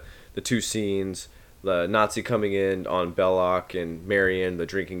the two scenes. The Nazi coming in on Belloc and Marion, the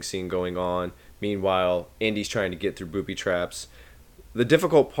drinking scene going on. Meanwhile, Indy's trying to get through booby traps. The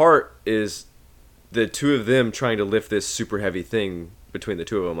difficult part is the two of them trying to lift this super heavy thing between the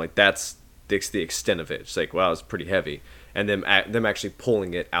two of them. Like, that's the extent of it. It's like, wow, it's pretty heavy. And them actually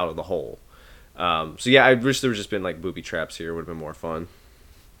pulling it out of the hole. So yeah, I wish there would just been like booby traps here. It would have been more fun.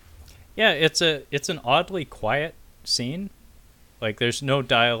 Yeah, it's an oddly quiet scene. Like, there's no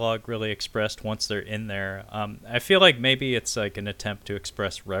dialogue really expressed once they're in there. I feel like maybe it's like an attempt to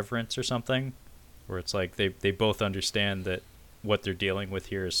express reverence or something, where it's like they both understand that what they're dealing with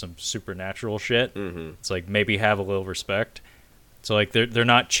here is some supernatural shit. Mm-hmm. It's like, maybe have a little respect. So like they're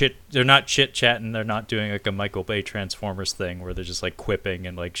not chit chatting. They're not doing like a Michael Bay Transformers thing where they're just like quipping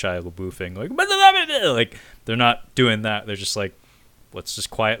and like Shia LaBeoufing like they're not doing that. They're just like, let's just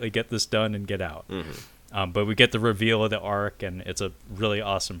quietly get this done and get out. Mm-hmm. But we get the reveal of the Ark, and it's a really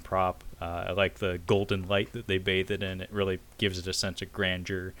awesome prop. I like the golden light that they bathe it in. It really gives it a sense of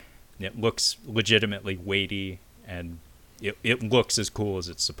grandeur. It looks legitimately weighty, and it looks as cool as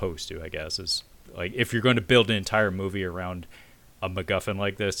it's supposed to, I guess. Is like, if you're going to build an entire movie around a MacGuffin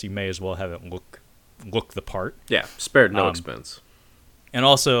like this, you may as well have it look the part. Yeah, spared no expense. And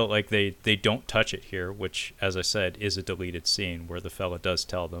also, like, they don't touch it here, which, as I said, is a deleted scene where the fella does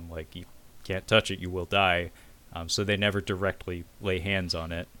tell them, like, you can't touch it, you will die. So they never directly lay hands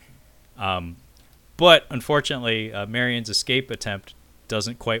on it. But unfortunately, Marion's escape attempt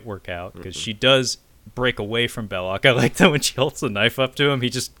doesn't quite work out, because she does break away from Belloc. I like that when she holds the knife up to him, he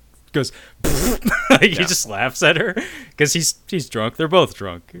just goes, he just laughs at her because he's drunk. They're both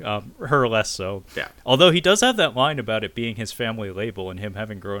drunk. Her less so. Yeah. Although he does have that line about it being his family label and him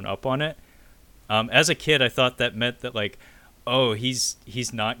having grown up on it. As a kid, I thought that meant that like, oh, he's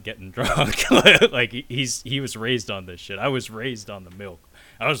not getting drunk. Like he was raised on this shit. I was raised on the milk.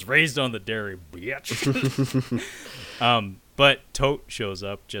 I was raised on the dairy, bitch. But Tote shows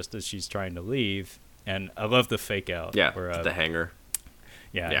up just as she's trying to leave, and I love the fake out. Yeah, where, the hanger.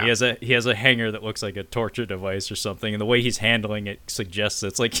 Yeah, he has a hanger that looks like a torture device or something, and the way he's handling it suggests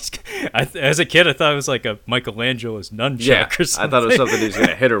it's like as a kid I thought it was like a Michelangelo's nunchuck or something. I thought it was something he was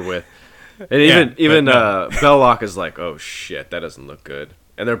gonna hit her with. And even Belloc is like, oh shit, that doesn't look good.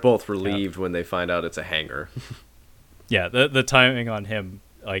 And they're both relieved when they find out it's a hanger. Yeah, the timing on him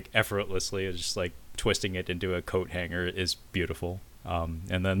like effortlessly is just like twisting it into a coat hanger is beautiful.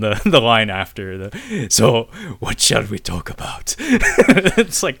 And then the line after so what shall we talk about?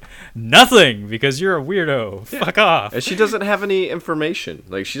 It's like nothing because you're a weirdo. Yeah. Fuck off. And she doesn't have any information.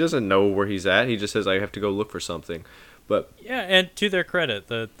 Like she doesn't know where he's at. He just says I have to go look for something. But yeah, and to their credit,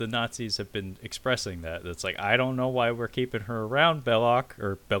 the Nazis have been expressing that. It's like I don't know why we're keeping her around, Belloc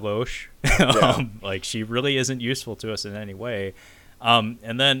or Beloche. Like she really isn't useful to us in any way.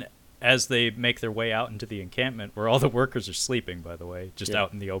 And then as they make their way out into the encampment, where all the workers are sleeping, by the way, just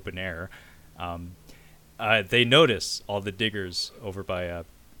out in the open air, they notice all the diggers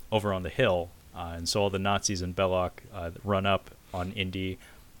over on the hill, and so all the Nazis and Belloc run up on Indy,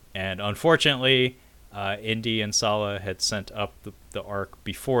 and unfortunately, Indy and Sala had sent up the Ark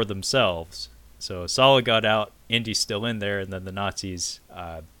before themselves. So Sala got out, Indy's still in there, and then the Nazis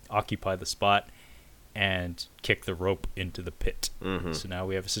occupy the spot and kick the rope into the pit. Mm-hmm. So now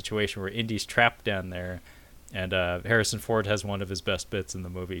we have a situation where Indy's trapped down there, and Harrison Ford has one of his best bits in the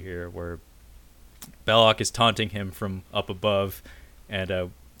movie here, where Belloc is taunting him from up above,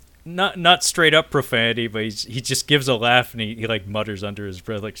 and not straight up profanity, but he just gives a laugh and he like mutters under his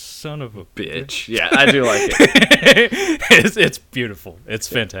breath like son of a bitch. Yeah, I do like it. It's beautiful. It's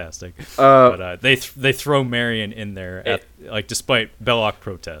fantastic. But they throw Marion in there like despite Belloc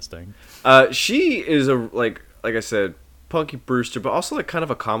protesting. She is like I said, Punky Brewster, but also like kind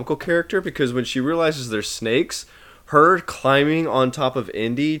of a comical character because when she realizes they're snakes, her climbing on top of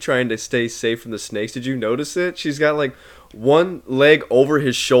Indy trying to stay safe from the snakes. Did you notice it? She's got like one leg over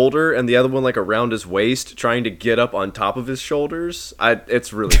his shoulder and the other one like around his waist, trying to get up on top of his shoulders.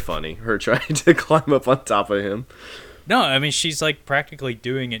 It's really funny, her trying to climb up on top of him. No, I mean she's like practically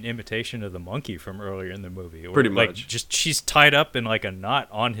doing an imitation of the monkey from earlier in the movie. Pretty much. Like just she's tied up in like a knot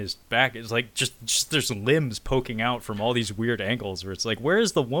on his back. It's like just there's limbs poking out from all these weird angles where it's like, where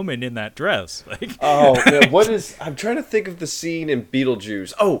is the woman in that dress? Like, what is? I'm trying to think of the scene in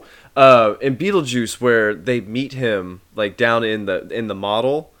Beetlejuice. In Beetlejuice where they meet him like down in the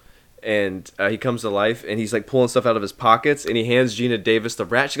model. And he comes to life, and he's like pulling stuff out of his pockets, and he hands Gina Davis the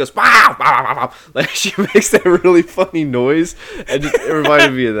rat. She goes, wow, wow, wow, wow. Like she makes that really funny noise, and it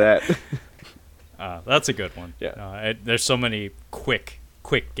reminded me of that. That's a good one. Yeah, there's so many quick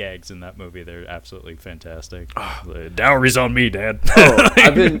gags in that movie. They're absolutely fantastic. The dowry's on me, Dad.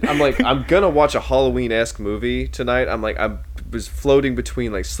 I'm gonna watch a Halloween-esque movie tonight. I was floating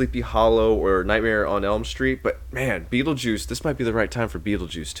between like Sleepy Hollow or Nightmare on Elm Street, but man, Beetlejuice, this might be the right time for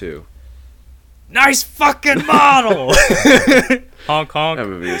Beetlejuice too. Nice fucking model. Honk honk. That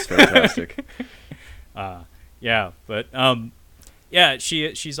movie is fantastic.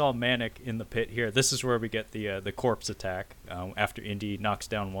 She's all manic in the pit here. This is where we get the corpse attack after Indy knocks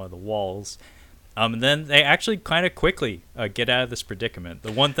down one of the walls. And then they actually kind of quickly get out of this predicament.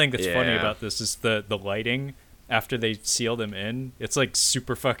 The one thing that's funny about this is the lighting. After they seal them in, it's like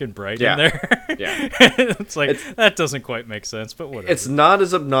super fucking bright in there. Yeah, it's like that doesn't quite make sense, but whatever. It's not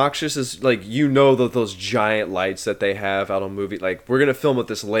as obnoxious as like those giant lights that they have out on movie. Like we're gonna film at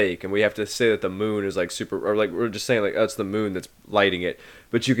this lake, and we have to say that the moon is like super, or like we're just saying like it's the moon that's lighting it,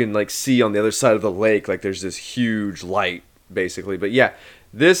 but you can like see on the other side of the lake like there's this huge light basically. But yeah,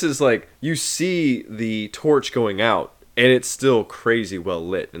 this is like you see the torch going out. And it's still crazy well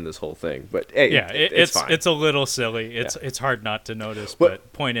lit in this whole thing, but hey, it's fine. It's a little silly. It's hard not to notice.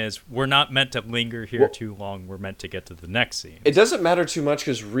 But point is, we're not meant to linger here too long. We're meant to get to the next scene. It doesn't matter too much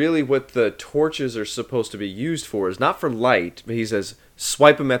because really, what the torches are supposed to be used for is not for light. But he says,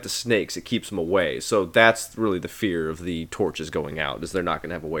 swipe them at the snakes. It keeps them away. So that's really the fear of the torches going out is they're not going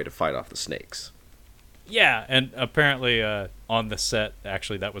to have a way to fight off the snakes. Yeah, and apparently on the set,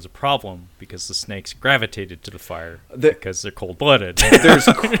 actually, that was a problem because the snakes gravitated to the fire because they're cold-blooded.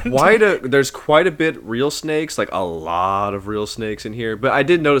 There's quite a bit real snakes, like a lot of real snakes in here, but I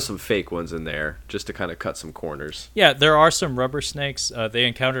did notice some fake ones in there just to kind of cut some corners. Yeah, there are some rubber snakes. They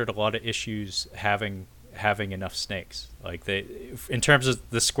encountered a lot of issues having enough snakes. Like in terms of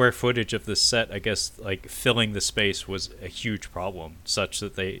the square footage of the set, I guess like filling the space was a huge problem, such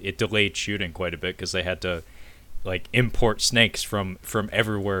that it delayed shooting quite a bit because they had to like import snakes from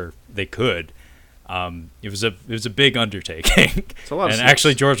everywhere they could. It was a big undertaking. It's a lot of snakes.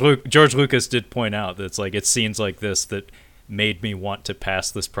 Actually, George Lucas did point out that it's like it's scenes like this that made me want to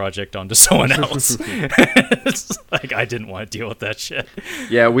pass this project on to someone else. It's like I didn't want to deal with that shit.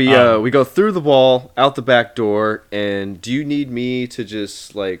 Yeah, we go through the wall, out the back door, and do you need me to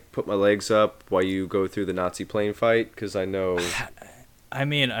just like put my legs up while you go through the Nazi plane fight? Because I know. I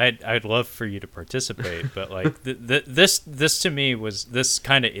mean, I'd love for you to participate, but like this to me this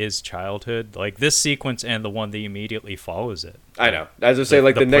kind of is childhood. Like this sequence and the one that immediately follows it. I know. As I say,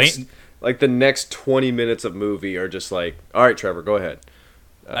 like the next 20 minutes of movie are just like, all right, Trevor, go ahead.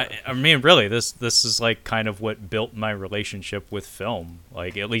 I mean, really, this is like kind of what built my relationship with film,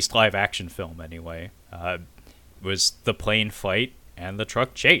 like at least live action film anyway. Was the plane fight and the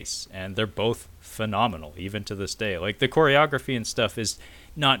truck chase, and they're both phenomenal even to this day. Like the choreography and stuff is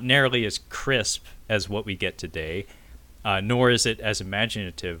not nearly as crisp as what we get today, nor is it as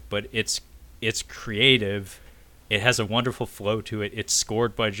imaginative, but it's creative. It has a wonderful flow to it. It's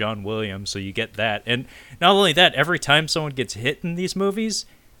scored by John Williams, so you get that. And not only that, every time someone gets hit in these movies,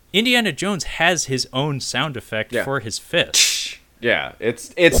 Indiana Jones has his own sound effect for his fist. Yeah,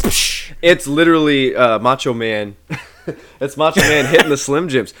 it's literally Macho Man. It's Macho Man hitting the Slim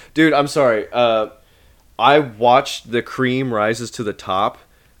Jims. Dude, I'm sorry. I watched The Cream Rises to the Top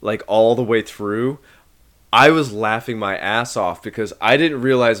like all the way through. I was laughing my ass off because I didn't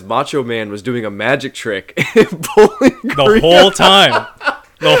realize Macho Man was doing a magic trick and pulling the whole time.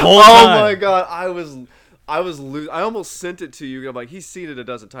 Oh my god, I almost sent it to you. I'm like, he's seen it a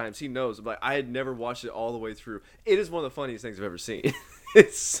dozen times. He knows. I'm like, I had never watched it all the way through. It is one of the funniest things I've ever seen.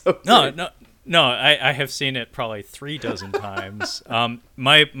 It's so great. No, I have seen it probably 3 dozen times.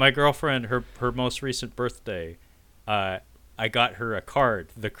 My girlfriend, her most recent birthday, I got her a card,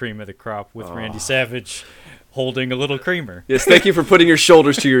 The Cream of the Crop, with Randy Savage holding a little creamer. Yes, thank you for putting your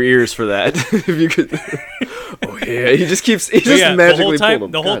shoulders to your ears for that. If you could. Oh yeah, he just magically pulling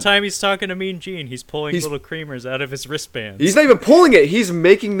them. The whole time he's talking to Mean Gene, he's pulling little creamers out of his wristbands. He's not even pulling it; he's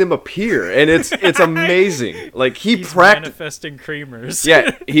making them appear, and it's amazing. Like he's manifesting creamers.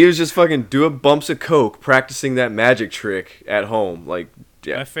 Yeah, he was just fucking doing bumps of coke, practicing that magic trick at home. Like.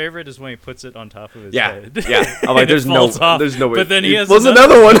 Yeah. My favorite is when he puts it on top of his head. Yeah, I'm like, there's no way. But then he has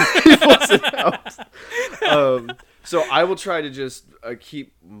another one. He pulls it out. So I will try to just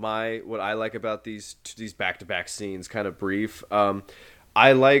keep what I like about these back-to-back scenes kind of brief.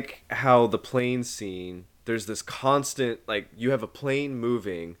 I like how the plane scene. There's this constant, like, you have a plane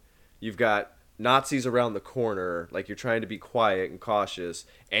moving, you've got Nazis around the corner, like you're trying to be quiet and cautious,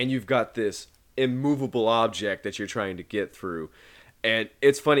 and you've got this immovable object that you're trying to get through. And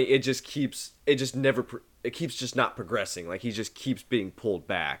it's funny, it keeps just not progressing. Like he just keeps being pulled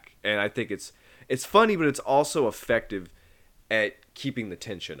back. And I think it's funny, but it's also effective at keeping the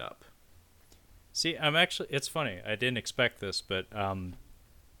tension up. See, it's funny. I didn't expect this, but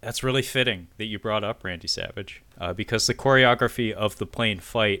that's really fitting that you brought up Randy Savage, because the choreography of the plane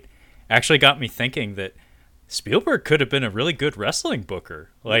fight actually got me thinking that Spielberg could have been a really good wrestling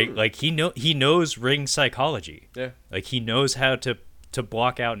booker. Like he knows ring psychology. Yeah. Like he knows how to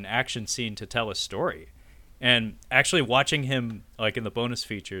block out an action scene to tell a story. And actually watching him, like in the bonus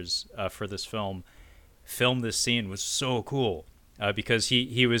features for this film this scene was so cool, because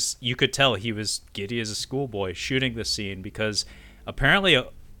you could tell he was giddy as a schoolboy shooting the scene, because apparently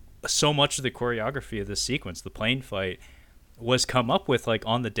so much of the choreography of this sequence, the plane fight, was come up with like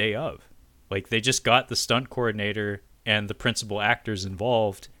on the day of. Like they just got the stunt coordinator and the principal actors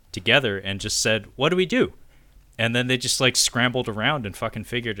involved together and just said, what do we do? And then they just like scrambled around and fucking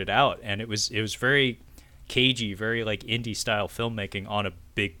figured it out. And it was very cagey, very like indie style filmmaking on a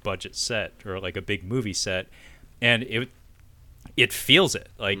big budget set, or like a big movie set. And it feels it.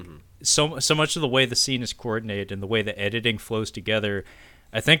 Like so much of the way the scene is coordinated and the way the editing flows together.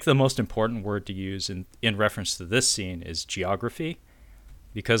 I think the most important word to use in reference to this scene is geography.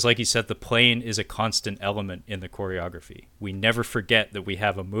 Because like you said, the plane is a constant element in the choreography. We never forget that we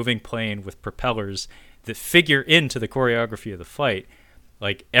have a moving plane with propellers that figure into the choreography of the fight.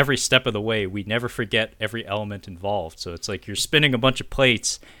 Like every step of the way, we never forget every element involved. So it's like you're spinning a bunch of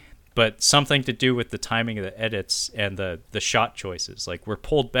plates but something to do with the timing of the edits and the shot choices. Like, we're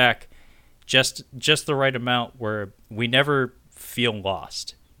pulled back just the right amount where we never feel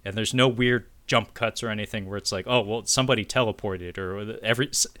lost, and there's no weird jump cuts or anything where it's like, oh well, somebody teleported or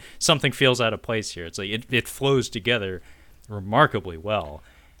something feels out of place here. It's like it flows together remarkably well,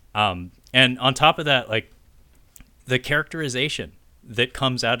 and on top of that, like, the characterization that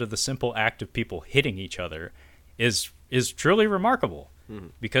comes out of the simple act of people hitting each other is truly remarkable,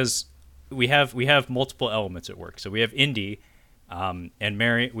 because we have multiple elements at work. So we have Indy and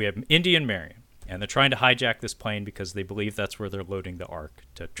Marion. We have Indy and Marion, and they're trying to hijack this plane because they believe that's where they're loading the Ark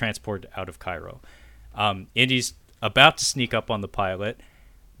to transport out of Cairo. Indy's about to sneak up on the pilot,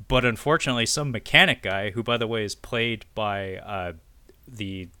 but unfortunately, some mechanic guy, who by the way is played by one of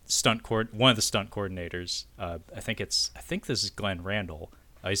the stunt coordinators. I think this is Glenn Randall.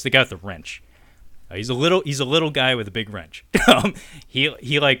 He's the guy with the wrench. He's a little guy with a big wrench.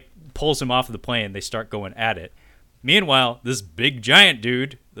 He like pulls him off of the plane. They start going at it. Meanwhile, this big giant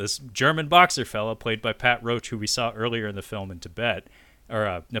dude, this German boxer fella played by Pat Roach, who we saw earlier in the film in Tibet,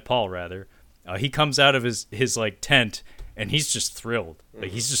 or Nepal rather, he comes out of his like tent, and he's just thrilled.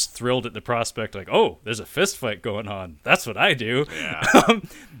 Like, he's just thrilled at the prospect, like, oh, there's a fist fight going on. That's what I do. Yeah.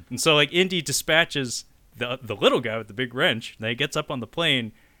 And so, like, Indy dispatches the little guy with the big wrench, and he gets up on the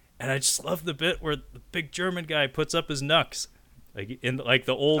plane, and I just love the bit where the big German guy puts up his knucks. Like, in like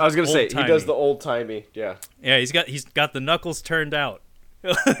the old. I was gonna say, old-timey. he does the old timey. Yeah. Yeah, he's got the knuckles turned out.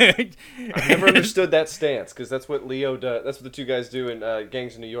 I've never understood that stance, because that's what Leo does. That's what the two guys do in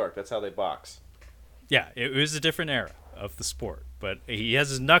Gangs of New York. That's how they box. Yeah, it was a different era of the sport, but he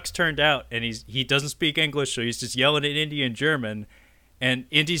has his knucks turned out, and he doesn't speak English, so he's just yelling at Indy in German, and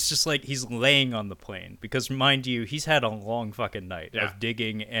Indy's just like, he's laying on the plane, because mind you, he's had a long fucking night of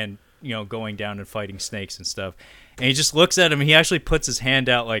digging and, you know, going down and fighting snakes and stuff, and he just looks at him, and he actually puts his hand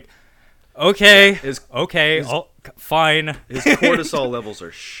out like, okay, fine. His cortisol levels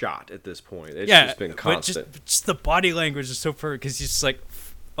are shot at this point. It's just been constant. But just the body language is so perfect, because he's just like,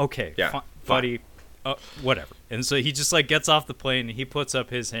 okay, buddy, whatever. And so he just like gets off the plane, and he puts up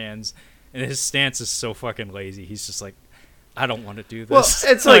his hands, and his stance is so fucking lazy. He's just like, I don't want to do this.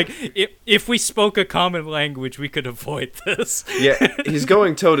 Well, it's like if we spoke a common language, we could avoid this. Yeah, he's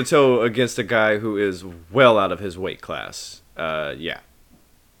going toe to toe against a guy who is well out of his weight class. Yeah.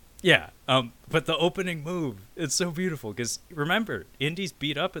 But the opening move, it's so beautiful, because remember, Indy's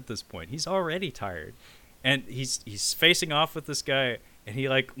beat up at this point. He's already tired, and he's facing off with this guy, and he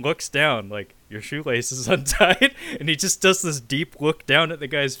like looks down, like, your shoelace is untied, and he just does this deep look down at the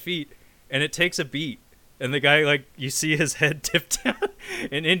guy's feet, and it takes a beat, and the guy, like, you see his head tip down,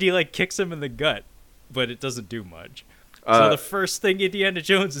 and Indy like kicks him in the gut, but it doesn't do much. So the first thing Indiana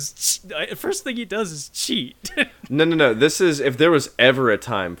Jones first thing he does is cheat. No. This is, if there was ever a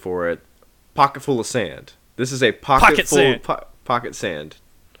time for it, pocket full of sand. This is a pocket full of pocket sand.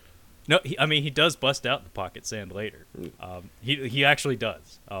 No, he does bust out the pocket sand later. He actually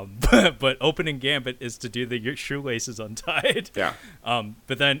does. But opening gambit is to do the shoelaces untied. Yeah.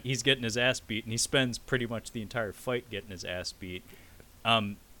 But then he's getting his ass beat, and he spends pretty much the entire fight getting his ass beat.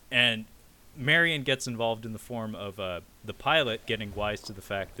 And Marion gets involved in the form of the pilot getting wise to the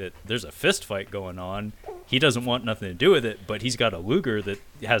fact that there's a fist fight going on. He doesn't want nothing to do with it, but he's got a Luger that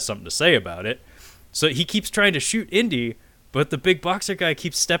has something to say about it. So he keeps trying to shoot Indy, but the big boxer guy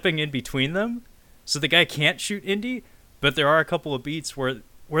keeps stepping in between them. So the guy can't shoot Indy, but there are a couple of beats where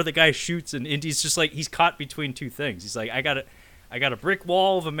the guy shoots, and Indy's just like, he's caught between two things. He's like, I got a brick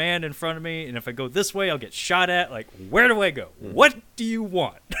wall of a man in front of me, and if I go this way, I'll get shot at. Like, where do I go? What do you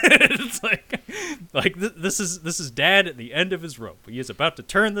want? It's like this is Dad at the end of his rope. He is about to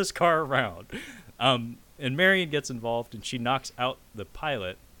turn this car around. And Marion gets involved, and she knocks out the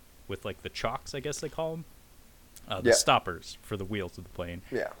pilot with like the chocks, I guess they call them, the stoppers for the wheels of the plane.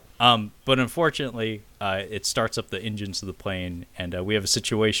 Yeah. But unfortunately, it starts up the engines of the plane, and we have a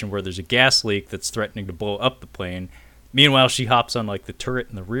situation where there's a gas leak that's threatening to blow up the plane. Meanwhile, she hops on like the turret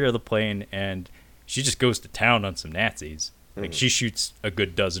in the rear of the plane, and she just goes to town on some Nazis. Like, she shoots a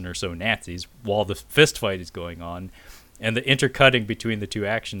good dozen or so Nazis while the fist fight is going on, and the intercutting between the two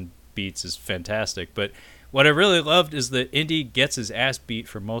action beats is fantastic. But what I really loved is that Indy gets his ass beat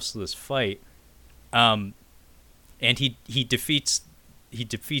for most of this fight, and he defeats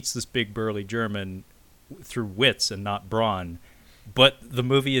this big burly German through wits and not brawn. But the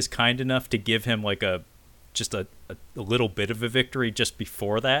movie is kind enough to give him like just a little bit of a victory just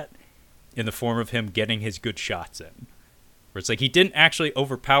before that, in the form of him getting his good shots in. Where it's like, he didn't actually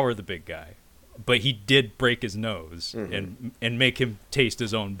overpower the big guy, but he did break his nose and make him taste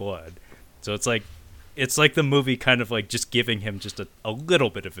his own blood. So it's like, it's like the movie kind of like just giving him just a little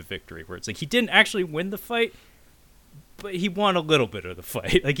bit of a victory, where it's like he didn't actually win the fight, but he won a little bit of the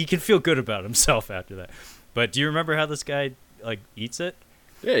fight. Like he can feel good about himself after that. But do you remember how this guy like eats it?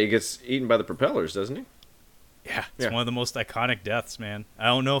 Yeah, he gets eaten by the propellers, doesn't he? Yeah, it's one of the most iconic deaths, man. I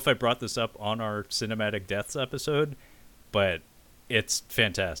don't know if I brought this up on our cinematic deaths episode, but it's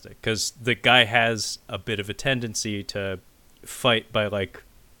fantastic because the guy has a bit of a tendency to fight by, like,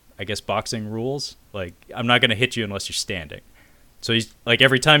 I guess boxing rules. Like, I'm not going to hit you unless you're standing. So he's like,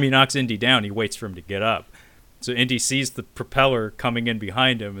 every time he knocks Indy down, he waits for him to get up. So Indy sees the propeller coming in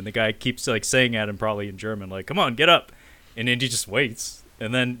behind him, and the guy keeps like saying at him, probably in German, like, "Come on, get up," and Indy just waits.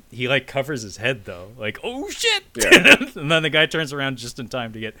 And then he, like, covers his head, though. Like, oh, shit! Yeah. And then the guy turns around just in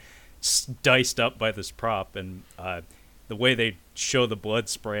time to get diced up by this prop. And the way they show the blood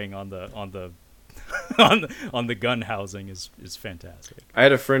spraying on the on the gun housing is fantastic. I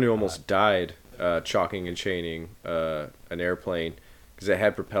had a friend who almost died chalking and chaining an airplane because it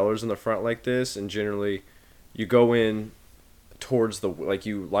had propellers in the front like this. And generally, you go in towards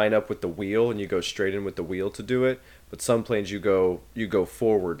you line up with the wheel and you go straight in with the wheel to do it. But some planes you go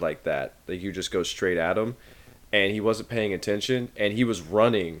forward like that. Like you just go straight at him. And he wasn't paying attention. And he was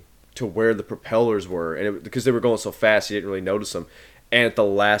running to where the propellers were. And because they were going so fast, he didn't really notice them. And at the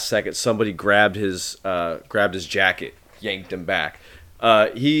last second, somebody grabbed his jacket, yanked him back.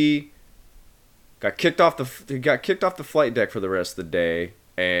 He got kicked off the flight deck for the rest of the day.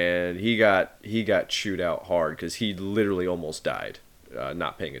 And he got chewed out hard because he literally almost died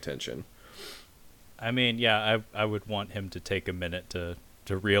not paying attention. I mean, yeah, I would want him to take a minute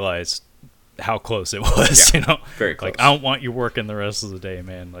to realize how close it was, yeah, very close. Like, I don't want you working the rest of the day,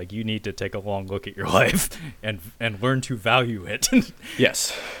 man. Like, you need to take a long look at your life and learn to value it.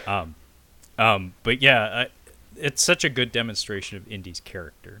 Yes. But yeah, it's such a good demonstration of Indy's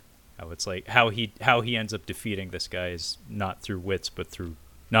character. How it's like how he ends up defeating this guy is not through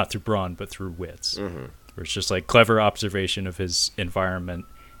brawn, but through wits. Mm-hmm. Where it's just like clever observation of his environment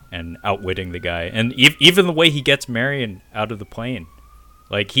and outwitting the guy. And even the way he gets Marion out of the plane.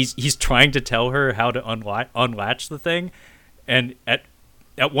 Like, he's trying to tell her how to unlatch the thing, and at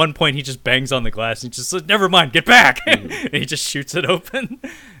one point he just bangs on the glass and he just says, "Never mind, get back!" Mm-hmm. And he just shoots it open.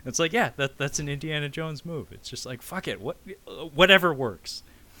 It's like, yeah, that's an Indiana Jones move. It's just like, fuck it, whatever works.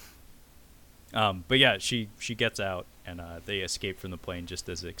 But yeah, she gets out, and they escape from the plane just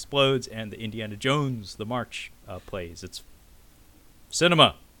as it explodes, and the Indiana Jones The March plays. It's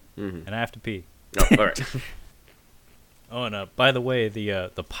cinema. Mm-hmm. And I have to pee. Oh, all right. Oh, and by the way,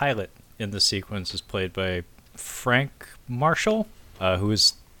 the pilot in this sequence is played by Frank Marshall, who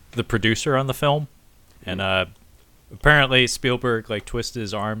is the producer on the film. And apparently Spielberg like twisted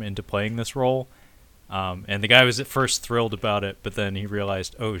his arm into playing this role. And the guy was at first thrilled about it, but then he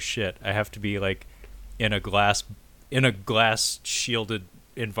realized, oh shit, I have to be like in a glass shielded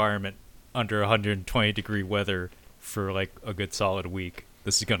environment under 120-degree weather for like a good solid week.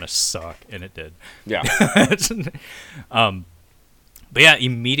 This is gonna suck, and it did. Yeah. But yeah,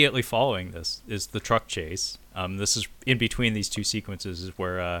 immediately following this is the truck chase. This is in between these two sequences is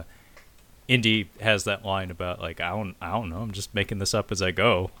where Indy has that line about like, I don't know, I'm just making this up as I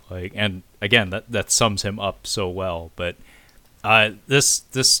go. Like, and again, that sums him up so well. But this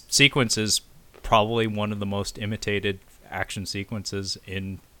sequence is probably one of the most imitated action sequences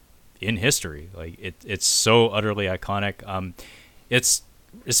in history. Like, it's so utterly iconic. It's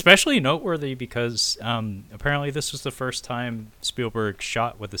especially noteworthy because apparently this was the first time Spielberg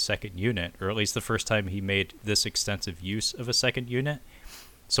shot with a second unit, or at least the first time he made this extensive use of a second unit.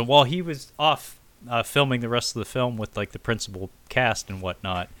 So while he was off filming the rest of the film with like the principal cast and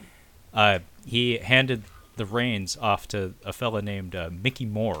whatnot, he handed the reins off to a fella named Mickey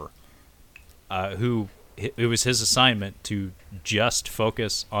Moore, who it was his assignment to just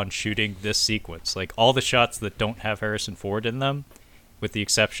focus on shooting this sequence. Like, all the shots that don't have Harrison Ford in them, with the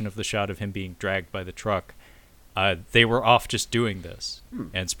exception of the shot of him being dragged by the truck, they were off just doing this.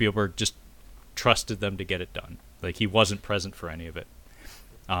 And Spielberg just trusted them to get it done. Like, he wasn't present for any of it.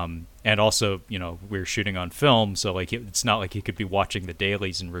 And also, you know, we were shooting on film, so like it's not like he could be watching the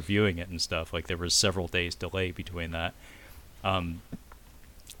dailies and reviewing it and stuff. Like, there was several days delay between that.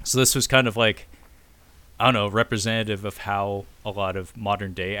 So this was kind of like, I don't know, representative of how a lot of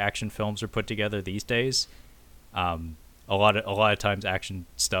modern day action films are put together these days. A lot of times action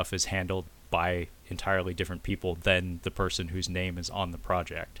stuff is handled by entirely different people than the person whose name is on the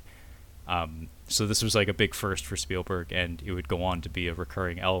project. So this was like a big first for Spielberg, and it would go on to be a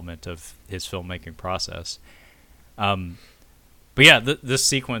recurring element of his filmmaking process. But yeah, this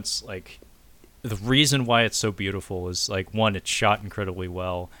sequence, like, the reason why it's so beautiful is, like, one, it's shot incredibly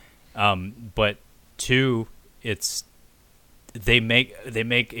well, but Two, it's they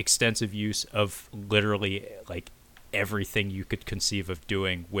make extensive use of literally like everything you could conceive of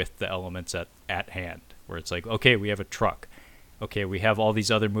doing with the elements at hand. Where it's like, okay, we have a truck. Okay, we have all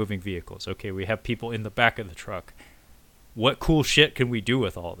these other moving vehicles. Okay, we have people in the back of the truck. What cool shit can we do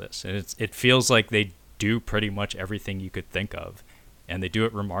with all this? And it feels like they do pretty much everything you could think of, and they do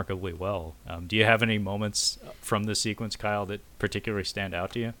it remarkably well. Do you have any moments from this sequence, Kyle, that particularly stand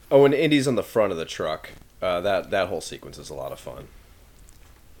out to you? Oh, when Indy's on the front of the truck, that whole sequence is a lot of fun.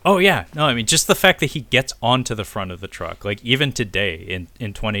 Oh, yeah. No, I mean, just the fact that he gets onto the front of the truck, like, even today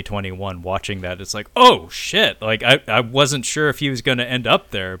in 2021, watching that, it's like, oh, shit. Like, I wasn't sure if he was going to end up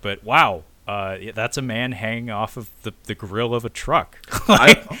there, but wow. That's a man hanging off of the grill of a truck.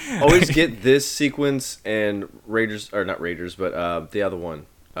 I always get this sequence and Raiders, or not Raiders, but the other one,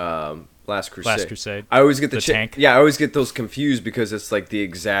 Last Crusade. Last Crusade. I always get the tank. Yeah, I always get those confused because it's like the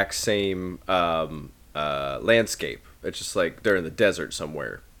exact same landscape. It's just like they're in the desert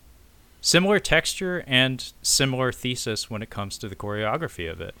somewhere. Similar texture and similar thesis when it comes to the choreography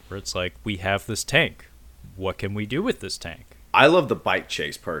of it, where it's like, we have this tank. What can we do with this tank? I love the bike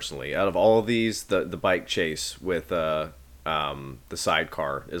chase personally. Out of all of these, the bike chase with the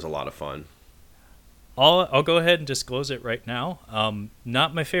sidecar is a lot of fun. I'll go ahead and disclose it right now.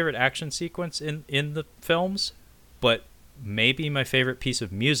 Not my favorite action sequence in the films, but maybe my favorite piece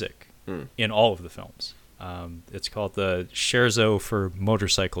of music in all of the films. It's called the Scherzo for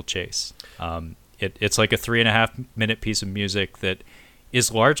Motorcycle Chase. It's like a 3.5 minute piece of music that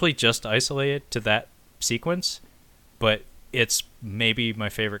is largely just isolated to that sequence, but it's maybe my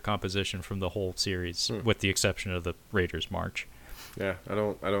favorite composition from the whole series, with the exception of the Raiders March. Yeah, I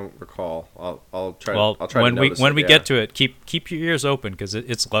don't recall. I'll try. Well, I'll try when to we we get to it, keep your ears open because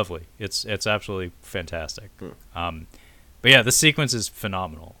it's lovely. It's absolutely fantastic. But yeah, the sequence is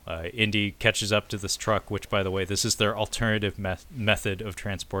phenomenal. Indy catches up to this truck, which, by the way, this is their alternative method of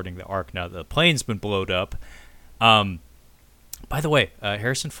transporting the Ark. Now the plane's been blowed up. By the way,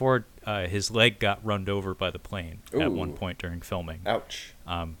 Harrison Ford, his leg got runned over by the plane at one point during filming. Ouch.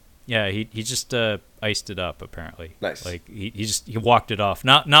 Yeah, he just iced it up apparently. Nice. Like he walked it off.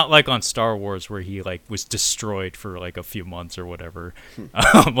 Not like on Star Wars where he like was destroyed for like a few months or whatever.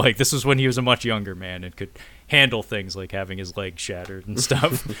 Like this was when he was a much younger man and could handle things like having his leg shattered and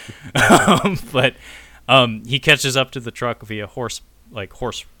stuff. But he catches up to the truck via horse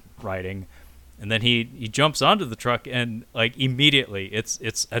riding. And then he jumps onto the truck and like immediately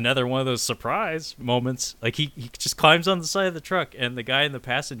it's another one of those surprise moments. Like he just climbs on the side of the truck and the guy in the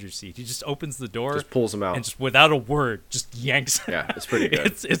passenger seat, he just opens the door, just pulls him out, and just without a word just yanks him. Yeah, it's pretty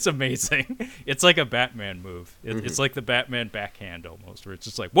good. It's amazing. It's like a Batman move. It's like the Batman backhand almost, where it's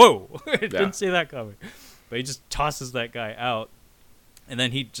just like, whoa, I didn't see that coming. But he just tosses that guy out. And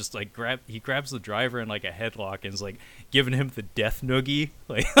then he just like grabs the driver in like a headlock and is like giving him the death noogie.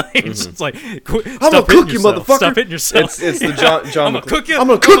 Like it's just like, I'm gonna cook you, motherfucker. Stop hitting yourself. It's the John. I'm gonna cook you. I'm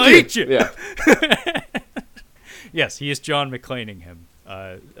gonna cook you. Eat you. Yeah. Yes, he is John McClaning him.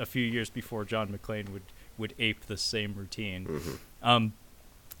 A few years before John McClane would ape the same routine.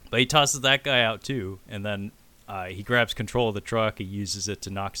 But he tosses that guy out too, and then he grabs control of the truck. He uses it to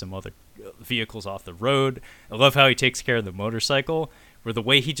knock some other vehicles off the road. I love how he takes care of the motorcycle, where the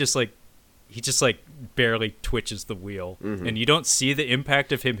way he just barely twitches the wheel, and you don't see the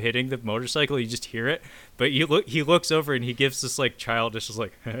impact of him hitting the motorcycle. You just hear it, but he looks over and he gives this like childish, just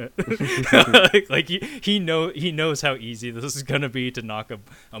like like he knows how easy this is gonna be to knock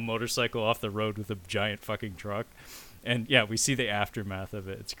a motorcycle off the road with a giant fucking truck. And yeah, we see the aftermath of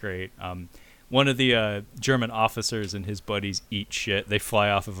it. It's great. One of the German officers and his buddies eat shit. They fly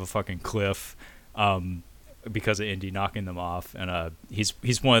off of a fucking cliff. Because of Indy knocking them off, and he's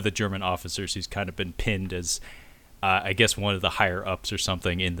one of the German officers who's kind of been pinned as I guess one of the higher ups or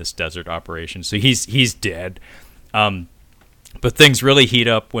something in this desert operation. So he's dead. But things really heat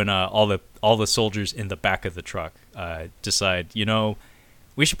up when all the soldiers in the back of the truck decide,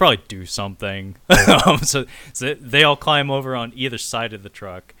 we should probably do something. So they all climb over on either side of the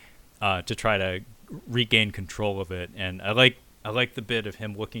truck to try to regain control of it. And I like the bit of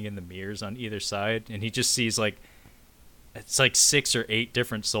him looking in the mirrors on either side, and he just sees it's like 6 or 8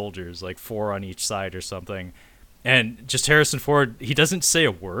 different soldiers, like 4 on each side or something. And just Harrison Ford, he doesn't say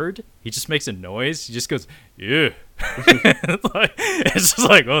a word. He just makes a noise. He just goes, yeah. It's just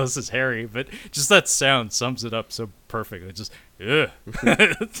like, oh, this is hairy. But just that sound sums it up so perfectly. Just, yeah.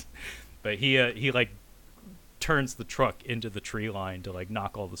 But he turns the truck into the tree line to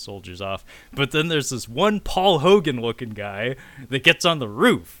knock all the soldiers off. But then there's this one Paul Hogan looking guy that gets on the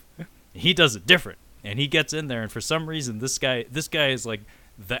roof. He does it different, and he gets in there, and for some reason this guy is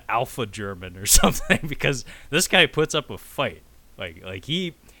the alpha German or something, because this guy puts up a fight. Like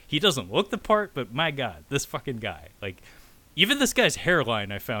he doesn't look the part, but my God, this fucking guy. Like, even this guy's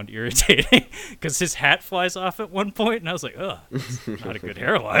hairline I found irritating because his hat flies off at one point, and I was like, ugh, that's not a good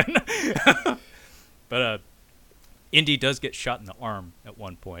hairline. But Indy does get shot in the arm at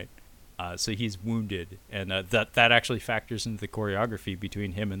one point, so he's wounded, and that actually factors into the choreography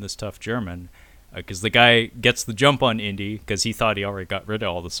between him and this tough German, because the guy gets the jump on Indy because he thought he already got rid of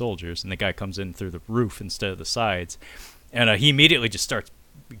all the soldiers, and the guy comes in through the roof instead of the sides, and he immediately just starts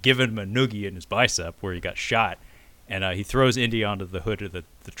giving him a noogie in his bicep where he got shot, and he throws Indy onto the hood of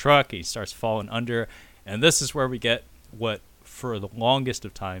the truck. He starts falling under, and this is where we get what, for the longest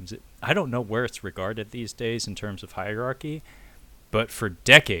of times, I don't know where it's regarded these days in terms of hierarchy, but for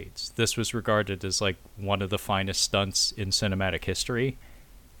decades, this was regarded as like one of the finest stunts in cinematic history.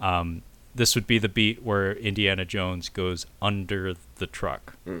 This would be the beat where Indiana Jones goes under the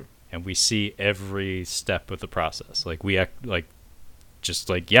truck, and we see every step of the process. Like, we act like, just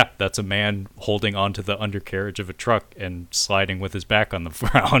like, yeah, that's a man holding onto the undercarriage of a truck and sliding with his back on the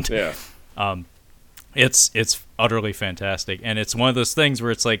ground. Yeah. It's utterly fantastic, and it's one of those things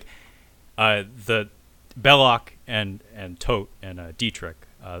where it's like, the Belloc and Tote and Dietrich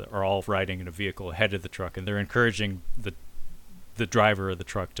are all riding in a vehicle ahead of the truck, and they're encouraging the driver of the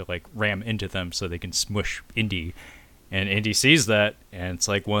truck to like ram into them so they can smush Indy, and Indy sees that, and it's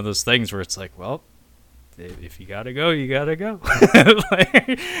like one of those things where it's like, well, if you gotta go, you gotta go.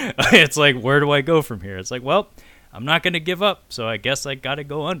 It's like, where do I go from here? It's like, well, I'm not gonna give up, so I guess I gotta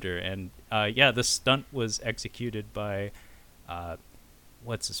go under. And yeah, this stunt was executed by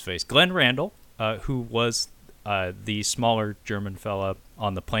what's his face, Glenn Randall, who was the smaller German fella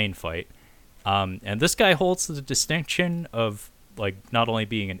on the plane fight, and this guy holds the distinction of like not only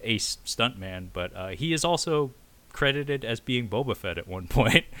being an ace stuntman, but he is also credited as being Boba Fett at one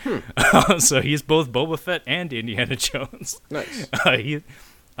point. So he's both Boba Fett and Indiana Jones. Nice. In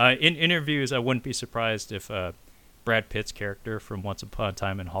interviews, I wouldn't be surprised if Brad Pitt's character from Once Upon a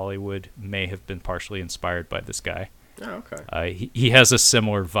Time in Hollywood may have been partially inspired by this guy. Oh, okay. He has a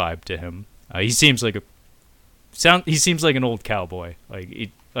similar vibe to him. He seems like an old cowboy.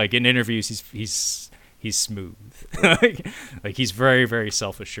 Like in interviews, he's smooth. like he's very, very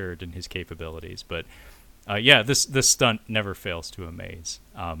self-assured in his capabilities. But yeah, this stunt never fails to amaze.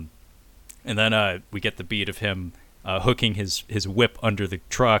 And then we get the beat of him hooking his whip under the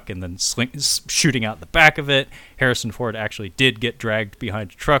truck and then shooting out the back of it. Harrison Ford actually did get dragged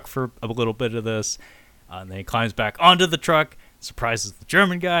behind a truck for a little bit of this. And then he climbs back onto the truck, surprises the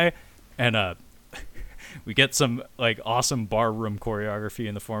German guy, and we get some like awesome barroom choreography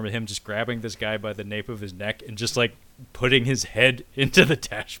in the form of him just grabbing this guy by the nape of his neck and just like putting his head into the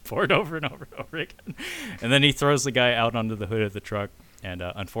dashboard over and over and over again. And then he throws the guy out onto the hood of the truck, and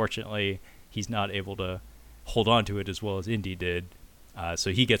unfortunately he's not able to hold on to it as well as Indy did.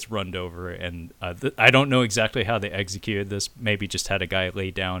 So he gets runned over, and I don't know exactly how they executed this. Maybe just had a guy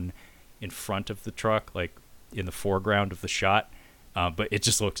lay down in front of the truck, like in the foreground of the shot. But it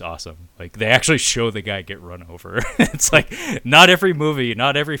just looks awesome. Like, they actually show the guy get run over. It's like, not every movie,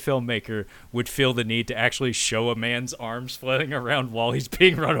 not every filmmaker would feel the need to actually show a man's arms flailing around while he's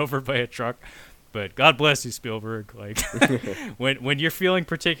being run over by a truck. But God bless you, Spielberg. Like, when you're feeling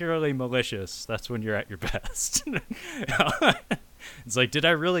particularly malicious, that's when you're at your best. It's like, did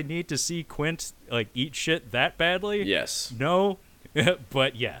I really need to see Quint like eat shit that badly? Yes. No,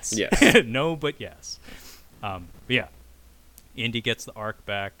 but yes. Yes. No, but yes. But yeah. Indy gets the Ark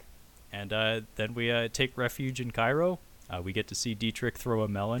back, and then we take refuge in Cairo. We get to see Dietrich throw a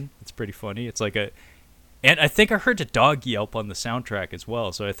melon. It's pretty funny. It's like and I think I heard a dog yelp on the soundtrack as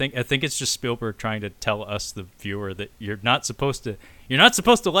well. So I think it's just Spielberg trying to tell us, the viewer, that you're not supposed to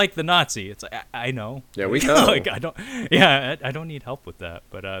like the Nazi. It's like, I know. Yeah, we know. Like, I don't need help with that.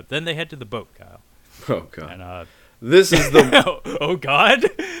 But then they head to the boat, Kyle. Oh God. And this is the oh God.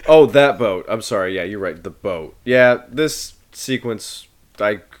 Oh, that boat. I'm sorry. Yeah, you're right. The boat. Yeah, this sequence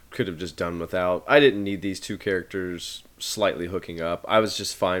I could have just done without. I didn't need these two characters slightly hooking up. I was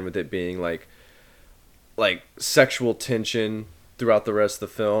just fine with it being like sexual tension throughout the rest of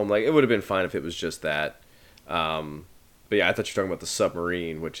the film. Like, it would have been fine if it was just that. But yeah, I thought you were talking about the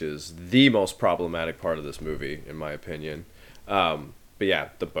submarine, which is the most problematic part of this movie, in my opinion. But yeah,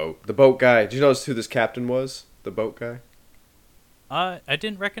 the boat guy. Did you notice who this captain was? The boat guy? I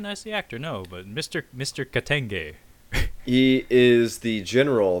didn't recognize the actor, no, but Mr. Katenge. He is the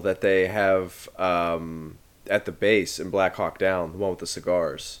general that they have at the base in Black Hawk Down, the one with the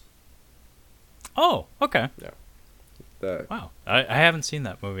cigars. Oh, okay. Yeah. Wow, I haven't seen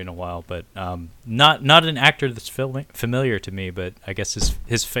that movie in a while, but not an actor that's familiar to me. But I guess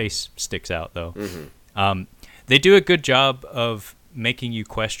his face sticks out though. Mm-hmm. They do a good job of making you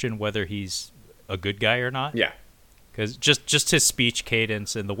question whether he's a good guy or not. Yeah. Because just his speech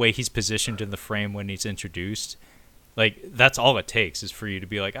cadence and the way he's positioned in the frame when he's introduced, like that's all it takes is for you to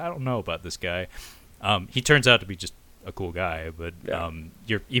be like, I don't know about this guy. He turns out to be just a cool guy, but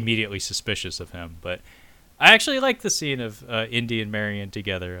you're immediately suspicious of him. But I actually like the scene of Indy and Marion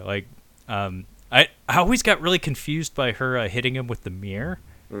together. Like, I always got really confused by her hitting him with the mirror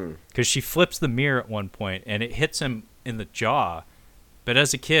because she flips the mirror at one point and it hits him in the jaw. But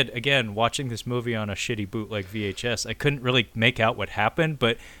as a kid, again, watching this movie on a shitty bootleg VHS, I couldn't really make out what happened.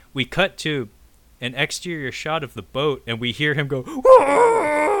 But we cut to an exterior shot of the boat, and we hear him go.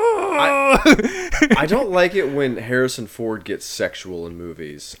 I don't like it when Harrison Ford gets sexual in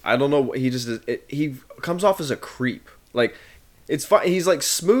movies. I don't know. He comes off as a creep. Like, it's fine. He's like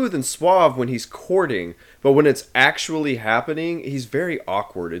smooth and suave when he's courting, but when it's actually happening, he's very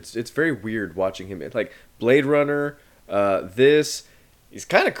awkward. It's very weird watching him. Like Blade Runner, he's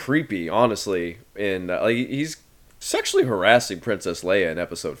kind of creepy, honestly. And he's sexually harassing Princess Leia in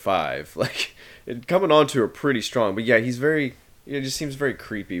Episode 5. Like, coming on to her pretty strong. But yeah, he's very. It just seems very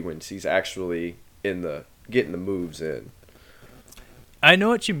creepy when he's actually getting the moves in. I know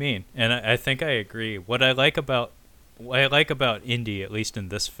what you mean, and I think I agree. What I like about Indy, at least in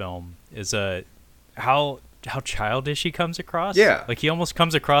this film, is how childish he comes across. Yeah, like he almost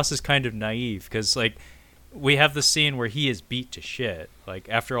comes across as kind of naive because like we have the scene where he is beat to shit. Like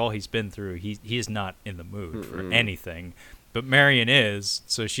after all he's been through, he is not in the mood for anything. But Marion is,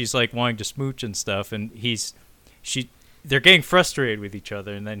 so she's like wanting to smooch and stuff, and they're getting frustrated with each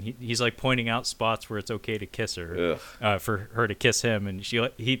other, and then he's like pointing out spots where it's okay to kiss her, for her to kiss him, and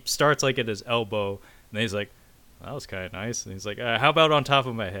he starts like at his elbow, and then he's like, that was kind of nice, and he's like, how about on top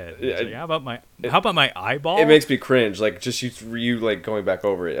of my head? Like, how about my eyeball? It makes me cringe, like just you like going back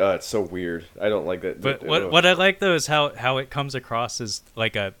over it. It's so weird. I don't like that. But what I like though is how it comes across as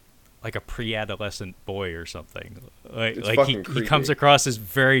like a pre-adolescent boy or something. Like he comes across as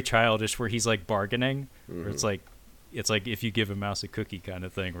very childish, where he's like bargaining, where it's like if you give a mouse a cookie kind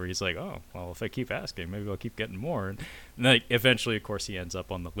of thing, where he's like, oh, well, if I keep asking, maybe I'll keep getting more. And then eventually, of course, he ends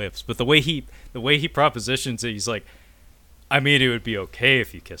up on the lips. But the way he propositions it, he's like, I mean, it would be okay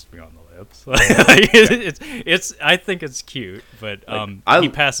if you kissed me on the lips. I think it's cute, but he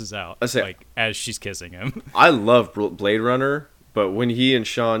passes out as she's kissing him. I love Blade Runner, but when he and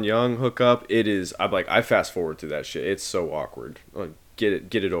Sean Young hook up, I fast forward through that shit. It's so awkward. Like, get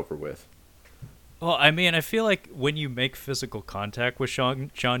it over with. Well, I mean, I feel like when you make physical contact with Sean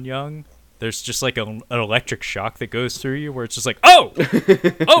Young, there's just like an electric shock that goes through you, where it's just like, oh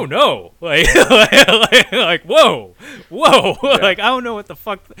no, like whoa, yeah. Like I don't know what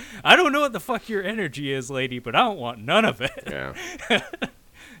the fuck your energy is, lady, but I don't want none of it. Yeah,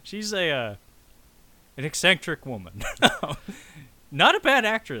 she's an eccentric woman, not a bad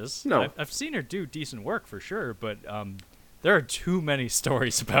actress. No, I've seen her do decent work for sure, but there are too many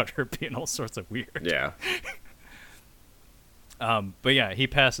stories about her being all sorts of weird. Yeah. But yeah, he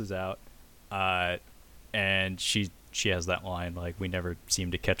passes out, and she has that line like, "We never seem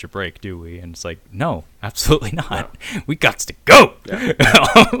to catch a break, do we?" And it's like, no, absolutely not. No. We got to go. Yeah.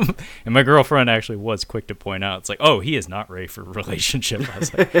 And my girlfriend actually was quick to point out, it's like, oh, he is not ready for a relationship. I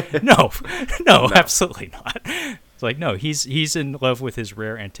was like, no, absolutely not. It's like, no, he's in love with his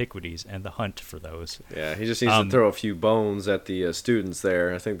rare antiquities and the hunt for those. Yeah, he just needs to throw a few bones at the students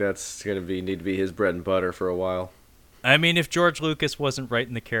there. I think that's going to need to be his bread and butter for a while. I mean, if George Lucas wasn't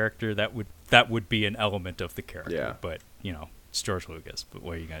writing the character, that would be an element of the character. Yeah. But, it's George Lucas, but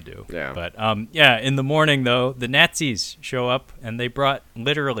what are you going to do? Yeah. But, in the morning, though, the Nazis show up, and they brought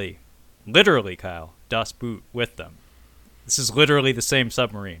literally, Kyle, Das Boot with them. This is literally the same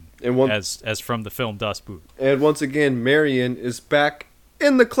submarine as from the film Das Boot. And once again, Marion is back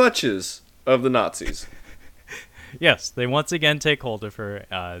in the clutches of the Nazis. Yes, they once again take hold of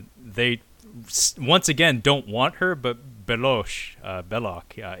her. They once again don't want her, but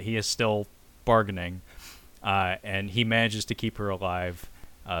Belloc, he is still bargaining, and he manages to keep her alive.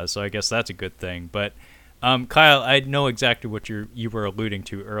 So I guess that's a good thing. But Kyle, I know exactly what you were alluding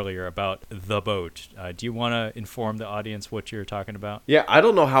to earlier about the boat. Do you want to inform the audience what you're talking about? Yeah, I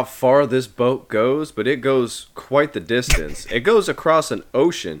don't know how far this boat goes, but it goes quite the distance. It goes across an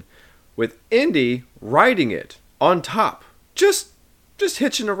ocean with Indy riding it on top, just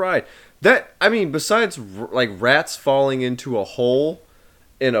hitching a ride. That, I mean, besides like rats falling into a hole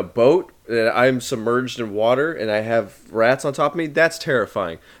in a boat, and I'm submerged in water and I have rats on top of me, that's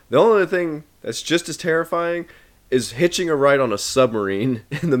terrifying. The only other thing that's just as terrifying is hitching a ride on a submarine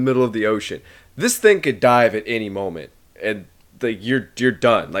in the middle of the ocean. This thing could dive at any moment, and you're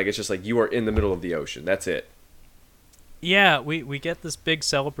done. Like, it's just like you are in the middle of the ocean. That's it. Yeah, we get this big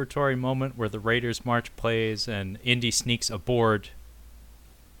celebratory moment where the Raiders March plays and Indy sneaks aboard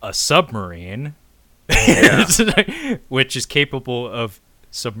a submarine, Yeah. which is capable of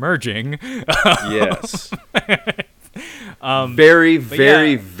submerging. Yes. Very,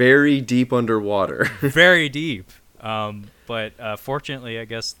 very deep underwater. very deep. But fortunately, I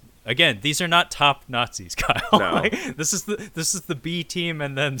guess, again, these are not top Nazis, Kyle. No. Like, this is the B team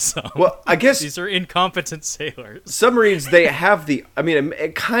and then some. Well, I guess these are incompetent sailors. submarines, they have the... I mean,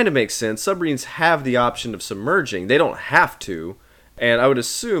 it kind of makes sense. Submarines have the option of submerging. They don't have to. And I would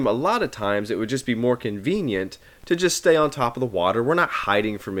assume a lot of times it would just be more convenient to just stay on top of the water. We're not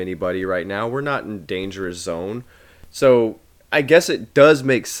hiding from anybody right now. We're not in dangerous zone. So I guess it does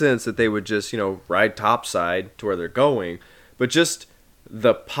make sense that they would just, ride topside to where they're going. But just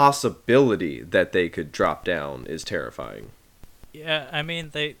the possibility that they could drop down is terrifying. Yeah, I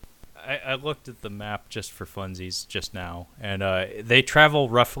mean, I looked at the map just for funsies just now, and they travel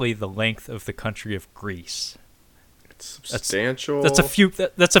roughly the length of the country of Greece. Substantial. That's a few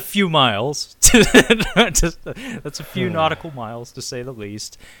miles. That's a few nautical miles, to say the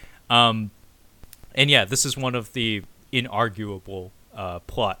least. And yeah, this is one of the inarguable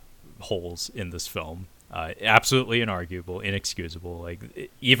plot holes in this film. Absolutely inarguable, inexcusable.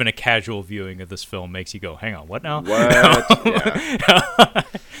 Like, even a casual viewing of this film makes you go, "Hang on, what now?" What? Yeah.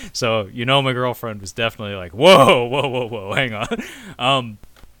 So my girlfriend was definitely like, "Whoa, hang on."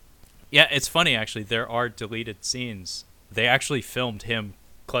 Yeah, it's funny, actually. There are deleted scenes. They actually filmed him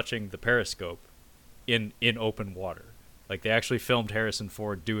clutching the periscope in open water. Like, they actually filmed Harrison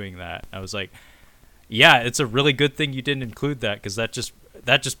Ford doing that. I was like, yeah, it's a really good thing you didn't include that, because that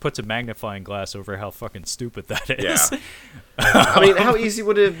just puts a magnifying glass over how fucking stupid that is. Yeah. I mean, how easy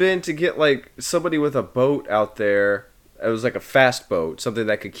would it have been to get, like, somebody with a boat out there? It was like a fast boat, something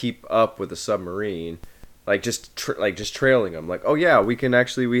that could keep up with a submarine. Like, just trailing them. Like, oh yeah, we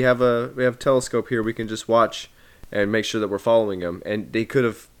have a telescope here. We can just watch and make sure that we're following them. And they could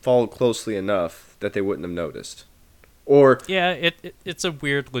have followed closely enough that they wouldn't have noticed. Or yeah, it's a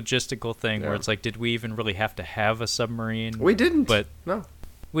weird logistical thing where Yeah. it's like, did we even really have to have a submarine? we didn't. But no.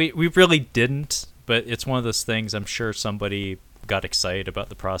 we really didn't. But it's one of those things. I'm sure somebody got excited about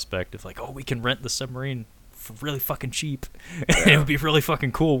the prospect of, like, oh, we can rent the submarine for really fucking cheap. And it would be really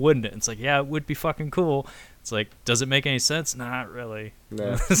fucking cool, wouldn't it? It's like, yeah, it would be fucking cool. It's like, does it make any sense? Not really.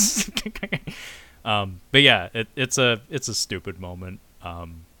 No. But yeah, it's a stupid moment.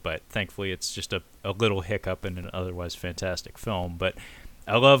 But thankfully it's just a little hiccup in an otherwise fantastic film. But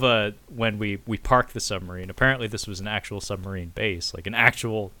I love when we parked the submarine. Apparently this was an actual submarine base, like an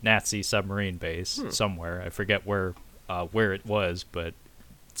actual Nazi submarine base somewhere. I forget where it was, but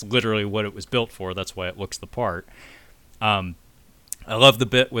it's literally what it was built for. That's why it looks the part. I love the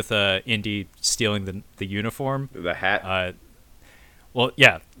bit with Indy stealing the uniform. The hat. Well,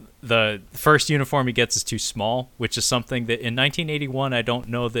 yeah, the first uniform he gets is too small, which is something that in 1981 I don't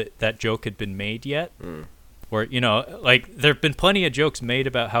know that joke had been made yet. Where, like, there have been plenty of jokes made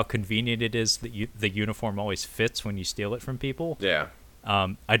about how convenient it is that the uniform always fits when you steal it from people. Yeah.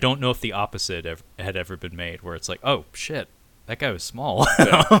 I don't know if the opposite had ever been made, where it's like, oh shit, that guy was small.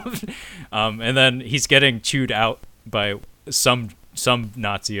 Yeah. And then he's getting chewed out by some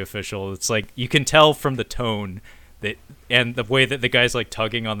Nazi official. It's like, you can tell from the tone that, and the way that the guy's like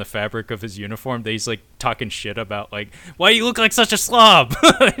tugging on the fabric of his uniform, that he's like talking shit about, like, why you look like such a slob.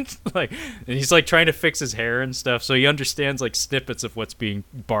 Like, and he's like trying to fix his hair and stuff, so he understands like snippets of what's being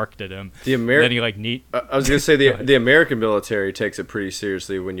barked at him. Then he like I was gonna say the American military takes it pretty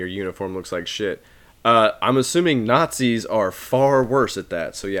seriously when your uniform looks like shit. I'm assuming Nazis are far worse at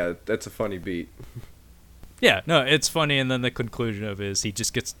that. So yeah, that's a funny beat. Yeah, no, it's funny, and then the conclusion of it is he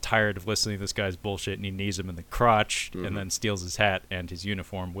just gets tired of listening to this guy's bullshit, and he knees him in the crotch, and then steals his hat and his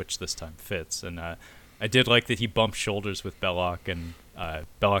uniform, which this time fits. And I did like that he bumps shoulders with Belloc, and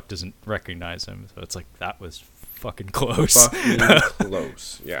Belloc doesn't recognize him, so it's like, that was fucking close. Fucking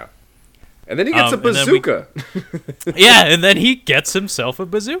close, yeah. And then he gets a bazooka. Yeah, and then he gets himself a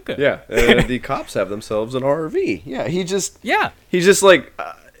bazooka. Yeah, the cops have themselves an RV. Yeah, he's just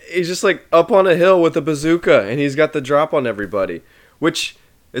like up on a hill with a bazooka, and he's got the drop on everybody, which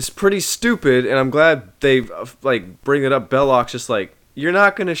is pretty stupid. And I'm glad they like bring it up. Belloc's just like, you're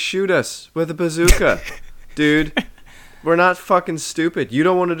not gonna shoot us with a bazooka, dude. We're not fucking stupid. You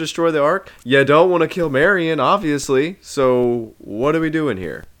don't want to destroy the Ark. You don't want to kill Marion, obviously. So what are we doing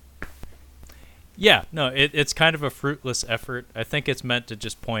here? Yeah, no, it's kind of a fruitless effort. I think it's meant to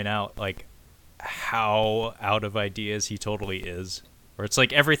just point out, like, how out of ideas he totally is. Or it's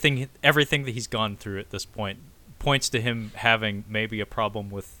like everything that he's gone through at this point points to him having maybe a problem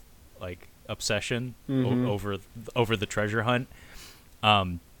with like obsession over the treasure hunt.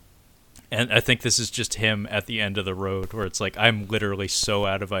 And I think this is just him at the end of the road where it's like, I'm literally so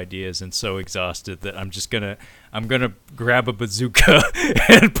out of ideas and so exhausted that I'm gonna grab a bazooka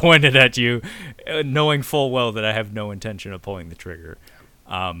and point it at you, knowing full well that I have no intention of pulling the trigger.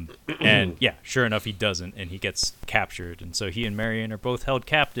 And yeah, sure enough, he doesn't, and he gets captured. And so he and Marion are both held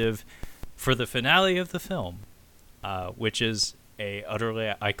captive for the finale of the film, which is a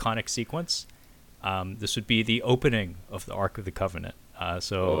utterly iconic sequence. This would be the opening of the Ark of the Covenant. As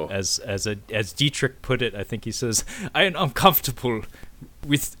Dietrich put it, I think he says, "I am uncomfortable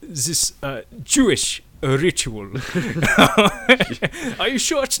with this Jewish ritual." Are you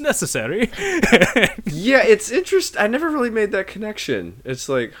sure it's necessary? Yeah, it's interesting. I never really made that connection. It's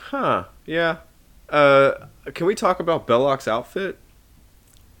like, yeah. Can we talk about Belloc's outfit?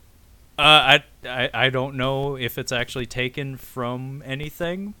 I don't know if it's actually taken from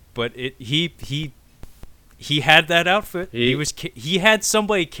anything, but he had that outfit. He had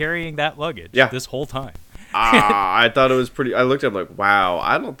somebody carrying that luggage this whole time. I thought it was pretty. I looked at him like, wow,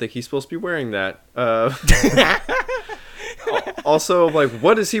 I don't think he's supposed to be wearing that. Also, like,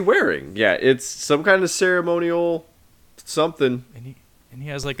 what is he wearing? Yeah, it's some kind of ceremonial something. And he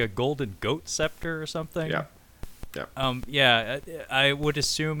has like a golden goat scepter or something. Yeah. I would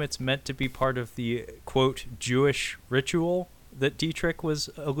assume it's meant to be part of the quote Jewish ritual that Dietrich was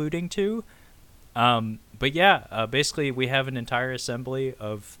alluding to. But yeah, basically we have an entire assembly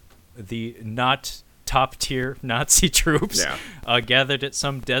of the not top tier Nazi troops gathered at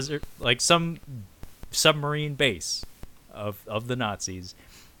some desert, like some submarine base of the Nazis.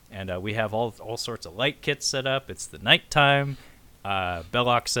 And we have all sorts of light kits set up. It's the nighttime.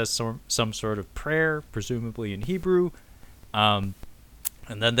 Belloc says some sort of prayer, presumably in Hebrew. And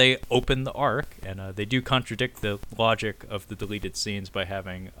then they open the Ark, and they do contradict the logic of the deleted scenes by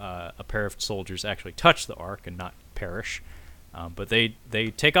having a pair of soldiers actually touch the Ark and not perish. But they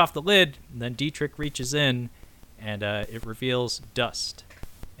take off the lid, and then Dietrich reaches in, and it reveals dust.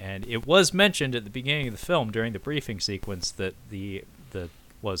 And it was mentioned at the beginning of the film during the briefing sequence that the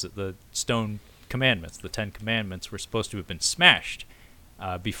stone commandments, the 10 commandments, were supposed to have been smashed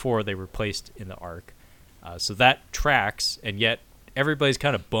before they were placed in the Ark. So that tracks, and yet everybody's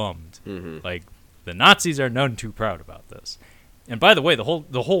kind of bummed. Like, the Nazis are none too proud about this. And by the way, the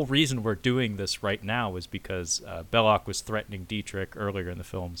whole reason we're doing this right now is because Belloc was threatening Dietrich earlier in the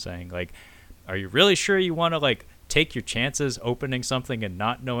film, saying, like, are you really sure you want to, like, take your chances opening something and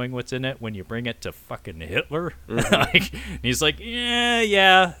not knowing what's in it when you bring it to fucking Hitler? Like, and he's like,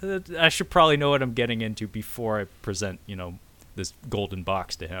 yeah, I should probably know what I'm getting into before I present, this golden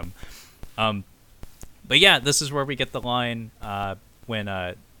box to him. But yeah, this is where we get the line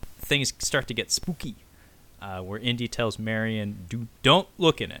when things start to get spooky, where Indy tells Marion, don't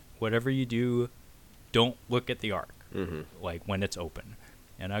look in it. Whatever you do, don't look at the Ark, like when it's open.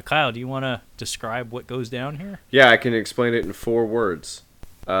 And Kyle, do you want to describe what goes down here? Yeah, I can explain it in 4 words.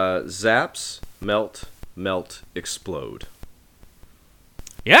 Zaps, melt, melt, explode.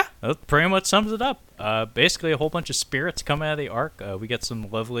 Yeah, that pretty much sums it up. Basically, a whole bunch of spirits come out of the Ark. We get some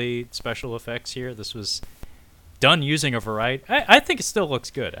lovely special effects here. This was done using a variety. I think it still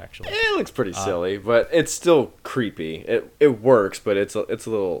looks good, actually. It looks pretty silly, but it's still creepy. It works, but it's a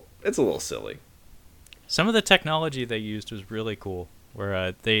little silly. Some of the technology they used was really cool.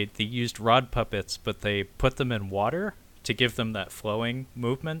 Where they used rod puppets, but they put them in water to give them that flowing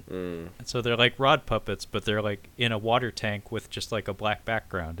movement. And so they're like rod puppets, but they're like in a water tank with just like a black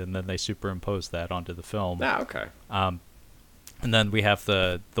background, and then they superimpose that onto the film. Okay. And then we have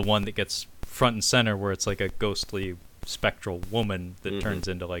the one that gets front and center, where it's like a ghostly spectral woman that turns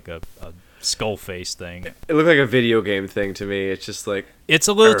into like a skull face thing. It looked like a video game thing to me. It's just like... It's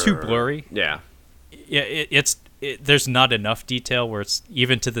a little too blurry. Yeah. Yeah, there's not enough detail where it's,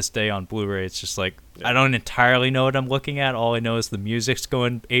 even to this day on Blu-ray, it's just like, I don't entirely know what I'm looking at. All I know is the music's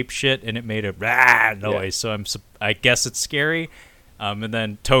going ape shit, and it made a rah noise, so I guess it's scary. And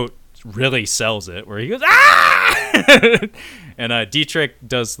then Tote really sells it, where he goes, ah! And Dietrich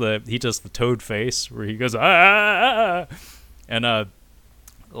does the toad face, where he goes, ah! And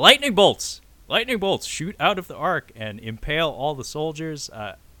lightning bolts shoot out of the Ark and impale all the soldiers.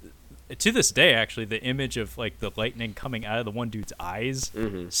 To this day, actually, the image of like the lightning coming out of the one dude's eyes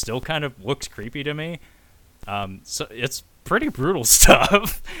still kind of looks creepy to me. So it's pretty brutal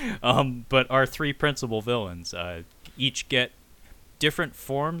stuff. But our 3 principal villains each get different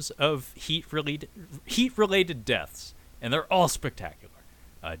forms of heat-related deaths, and they're all spectacular.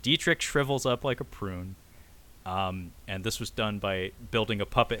 Dietrich shrivels up like a prune. And this was done by building a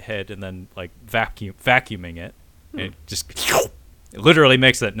puppet head and then like vacuuming it. And it just it literally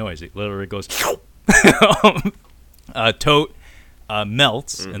makes that noise. It literally goes. Tote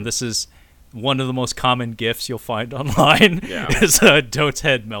melts, and this is one of the most common GIFs you'll find online. Is Tote's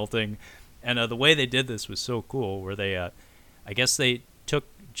head melting, and the way they did this was so cool. Where they, I guess they took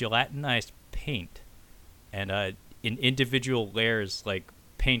gelatinized paint, and in individual layers, like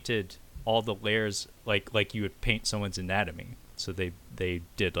painted all the layers like you would paint someone's anatomy. So they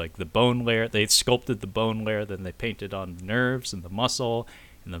did like the bone layer, they sculpted the bone layer, then they painted on the nerves and the muscle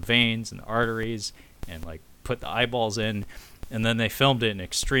and the veins and the arteries and like put the eyeballs in, and then they filmed it in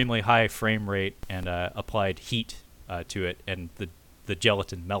extremely high frame rate and applied heat to it, and the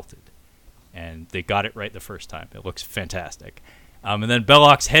gelatin melted. And they got it right the first time. It looks fantastic. And then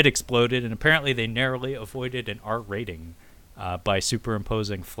Belloc's head exploded, and apparently they narrowly avoided an R rating by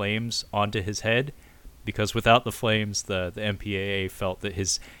superimposing flames onto his head, because without the flames, the MPAA felt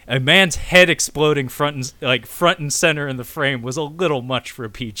that a man's head exploding front and center in the frame was a little much for a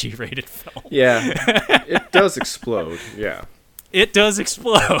PG-rated film. Yeah, it does explode. Yeah, it does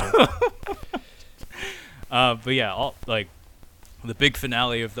explode. But yeah, the big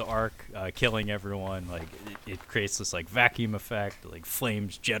finale of the arc, killing everyone, like it creates this like vacuum effect, like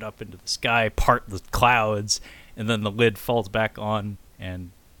flames jet up into the sky, part the clouds, and then the lid falls back on,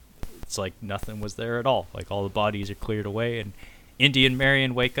 and it's like nothing was there at all. Like all the bodies are cleared away, and Indy and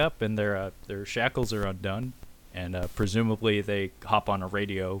Marion wake up, and their shackles are undone, and presumably they hop on a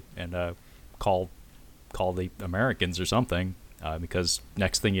radio and call the Americans or something, because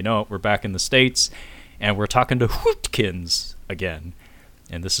next thing you know, we're back in the States, and we're talking to Hootkins again,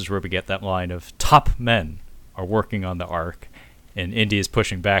 and this is where we get that line of top men are working on the Ark, and Indy is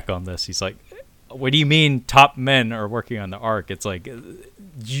pushing back on this. He's like, what do you mean top men are working on the Ark? It's like,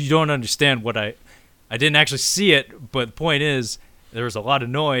 you don't understand what I didn't actually see it, but the point is there was a lot of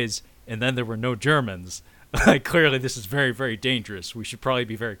noise, and then there were no Germans. Like, clearly this is very, very dangerous. We should probably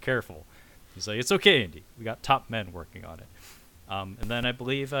be very careful. He's like, it's okay, Indy. We got top men working on it. And then I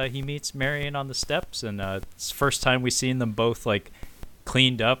believe he meets Marion on the steps, and it's the first time we've seen them both like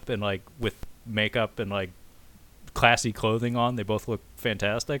cleaned up and like with makeup and like classy clothing on. They both look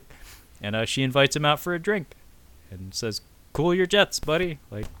fantastic. And she invites him out for a drink and says, cool your jets, buddy.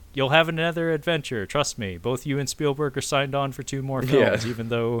 Like, you'll have another adventure. Trust me. Both you and Spielberg are signed on for 2 more films, even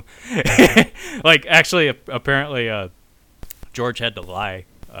though, like, actually, apparently, George had to lie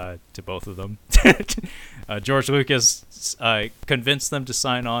to both of them. George Lucas convinced them to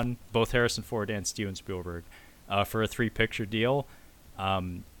sign on, both Harrison Ford and Steven Spielberg, for a 3-picture deal,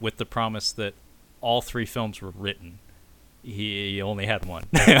 with the promise that all 3 films were written. He only had 1.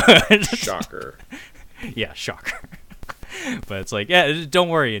 Shocker. Yeah, shocker. But it's like, yeah, don't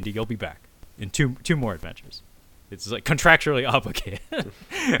worry, Indy, you'll be back in two more adventures. It's like contractually obligated.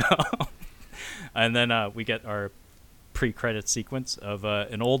 And then we get our pre-credit sequence of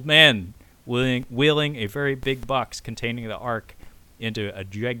an old man wheeling a very big box containing the Ark into a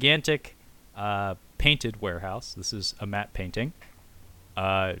gigantic painted warehouse. This is a matte painting.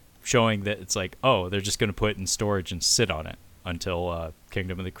 Showing that it's like, oh, they're just going to put it in storage and sit on it until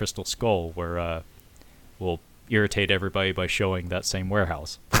Kingdom of the Crystal Skull, where we'll irritate everybody by showing that same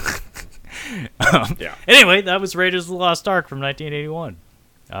warehouse. Yeah. Anyway, that was Raiders of the Lost Ark from 1981.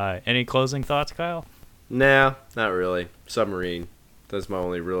 Any closing thoughts, Kyle? Nah, not really. Submarine. That's my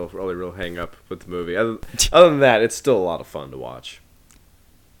only real hang up with the movie. Other than that, it's still a lot of fun to watch.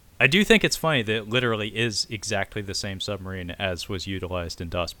 I do think it's funny that it literally is exactly the same submarine as was utilized in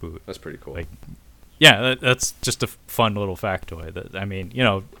Das Boot. That's pretty cool. Like, yeah, that's just a fun little factoid. I mean, you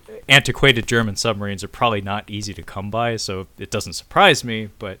know, antiquated German submarines are probably not easy to come by, so it doesn't surprise me,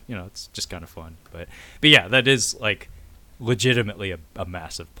 but, you know, it's just kind of fun. But yeah, that is, like, legitimately a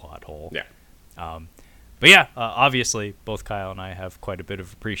massive plot hole. Yeah. But yeah, obviously, both Kyle and I have quite a bit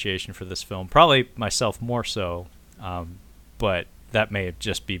of appreciation for this film. Probably myself more so, but that may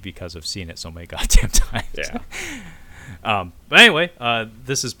just be because I've seen it so many goddamn times. Yeah. But anyway,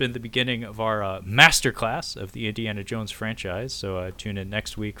 this has been the beginning of our masterclass of the Indiana Jones franchise. So tune in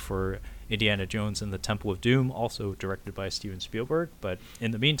next week for Indiana Jones and the Temple of Doom, also directed by Steven Spielberg. But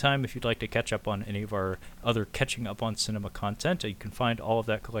in the meantime, if you'd like to catch up on any of our other Catching Up on Cinema content, you can find all of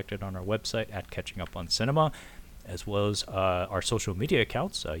that collected on our website at Catching Up on Cinema, as well as our social media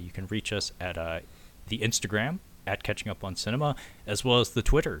accounts. You can reach us at the Instagram, at Catching Up on Cinema, as well as the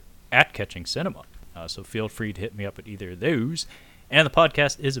Twitter, at Catching Cinema. So feel free to hit me up at either of those. And the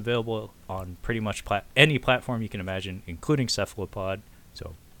podcast is available on pretty much any platform you can imagine, including Cephalopod.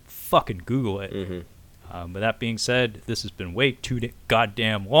 So fucking Google it. Mm-hmm. But that being said, this has been way too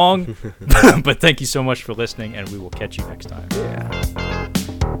goddamn long. But thank you so much for listening, and we will catch you next time. Yeah.